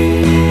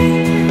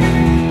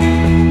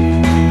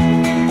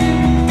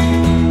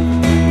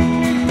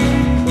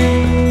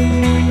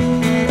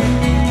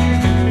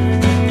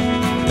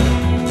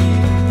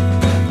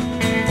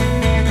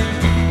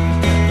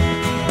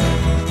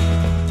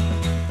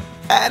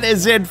 That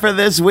is it for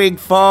this week,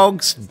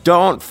 folks.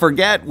 Don't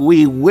forget,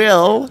 we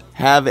will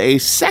have a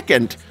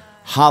second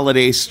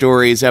Holiday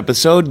Stories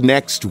episode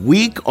next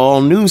week.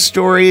 All new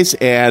stories,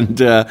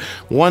 and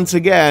once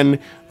again,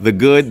 the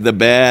good, the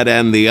bad,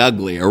 and the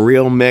ugly. A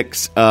real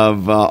mix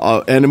of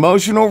an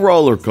emotional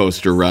roller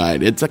coaster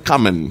ride. It's a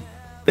comin'.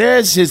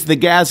 This is the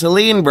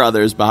Gasoline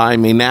Brothers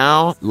behind me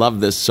now.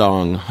 Love this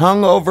song,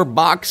 Hungover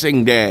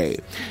Boxing Day.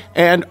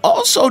 And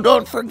also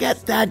don't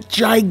forget that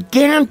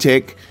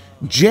gigantic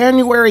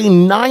January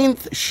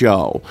 9th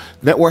show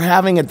that we're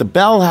having at the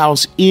Bell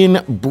House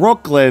in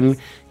Brooklyn.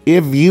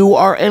 If you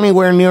are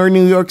anywhere near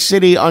New York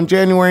City on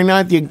January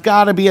 9th, you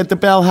gotta be at the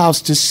Bell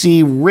House to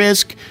see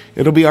Risk.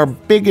 It'll be our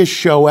biggest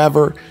show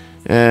ever,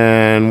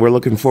 and we're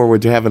looking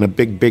forward to having a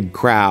big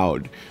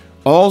crowd.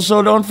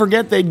 Also, don't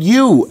forget that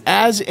you,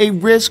 as a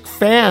Risk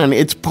fan,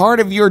 it's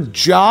part of your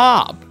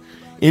job.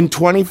 In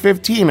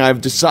 2015, I've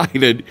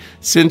decided,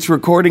 since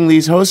recording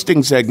these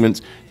hosting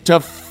segments, to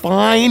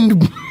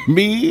find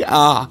me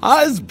a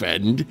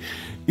husband.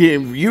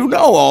 You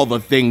know all the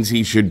things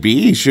he should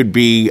be. He should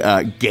be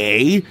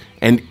gay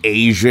and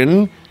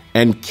Asian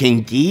and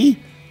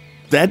kinky.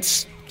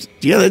 That's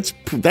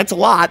a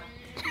lot.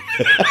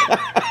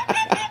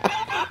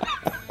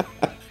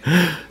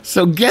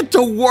 So get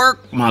to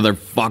work,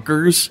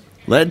 motherfuckers.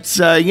 Let's,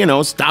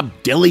 stop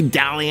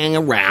dilly-dallying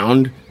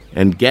around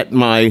and get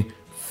my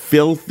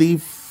filthy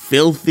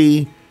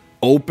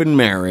open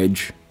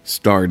marriage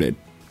started.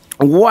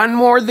 One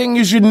more thing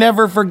you should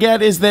never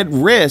forget is that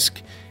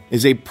Risk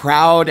is a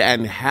proud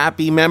and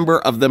happy member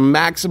of the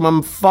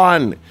Maximum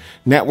Fun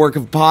network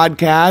of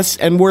podcasts,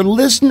 and we're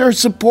listener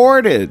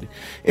supported.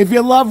 If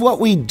you love what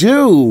we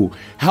do,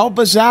 help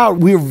us out.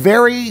 We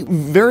very,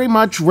 very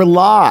much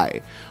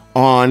rely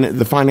on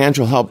the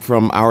financial help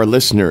from our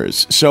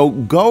listeners. So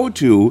go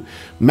to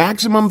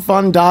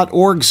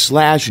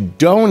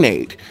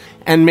MaximumFun.org/donate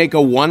and make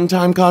a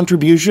one-time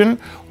contribution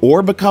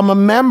or become a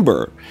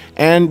member.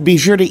 And be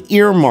sure to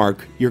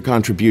earmark your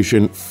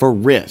contribution for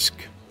Risk.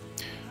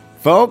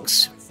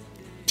 Folks,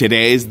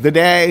 today's the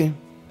day.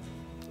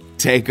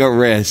 Take a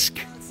risk.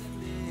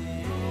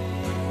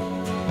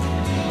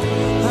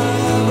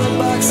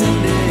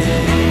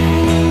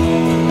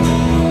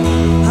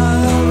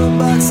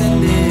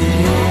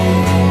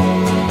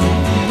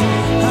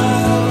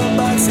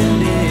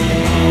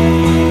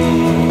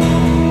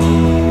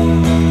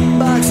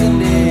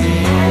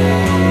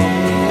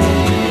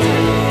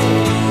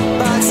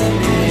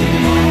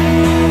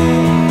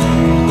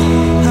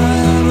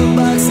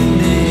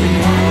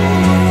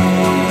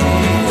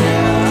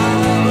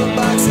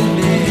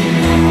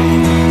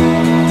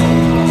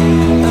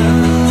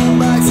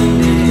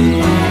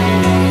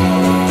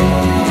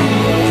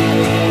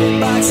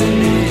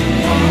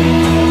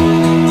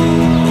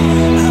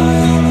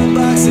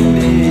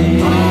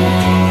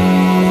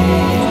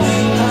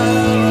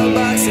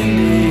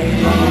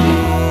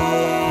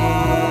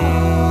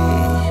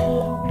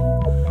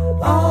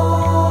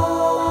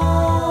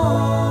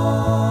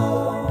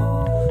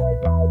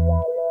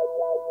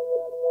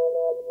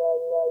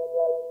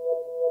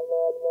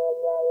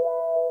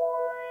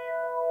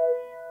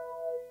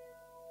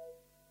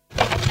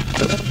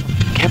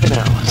 Kevin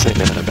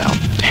Allison at about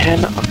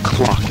 10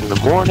 o'clock in the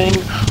morning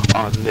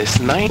on this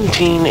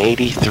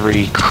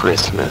 1983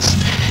 Christmas.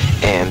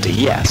 And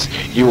yes,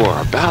 you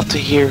are about to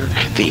hear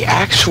the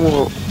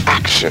actual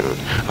action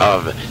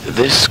of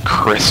this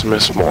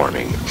Christmas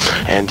morning.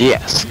 And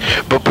yes,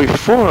 but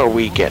before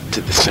we get to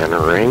the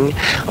center ring,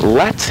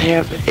 let's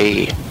have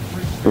a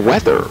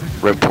weather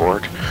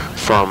report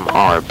from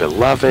our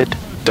beloved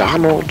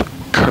Donald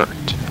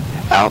Kurt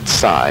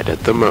outside at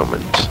the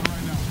moment.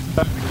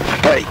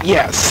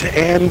 Yes,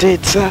 and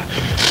it's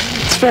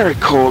very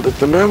cold at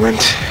the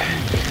moment.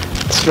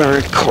 It's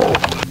very cold.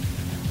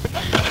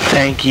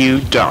 Thank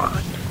you, Don.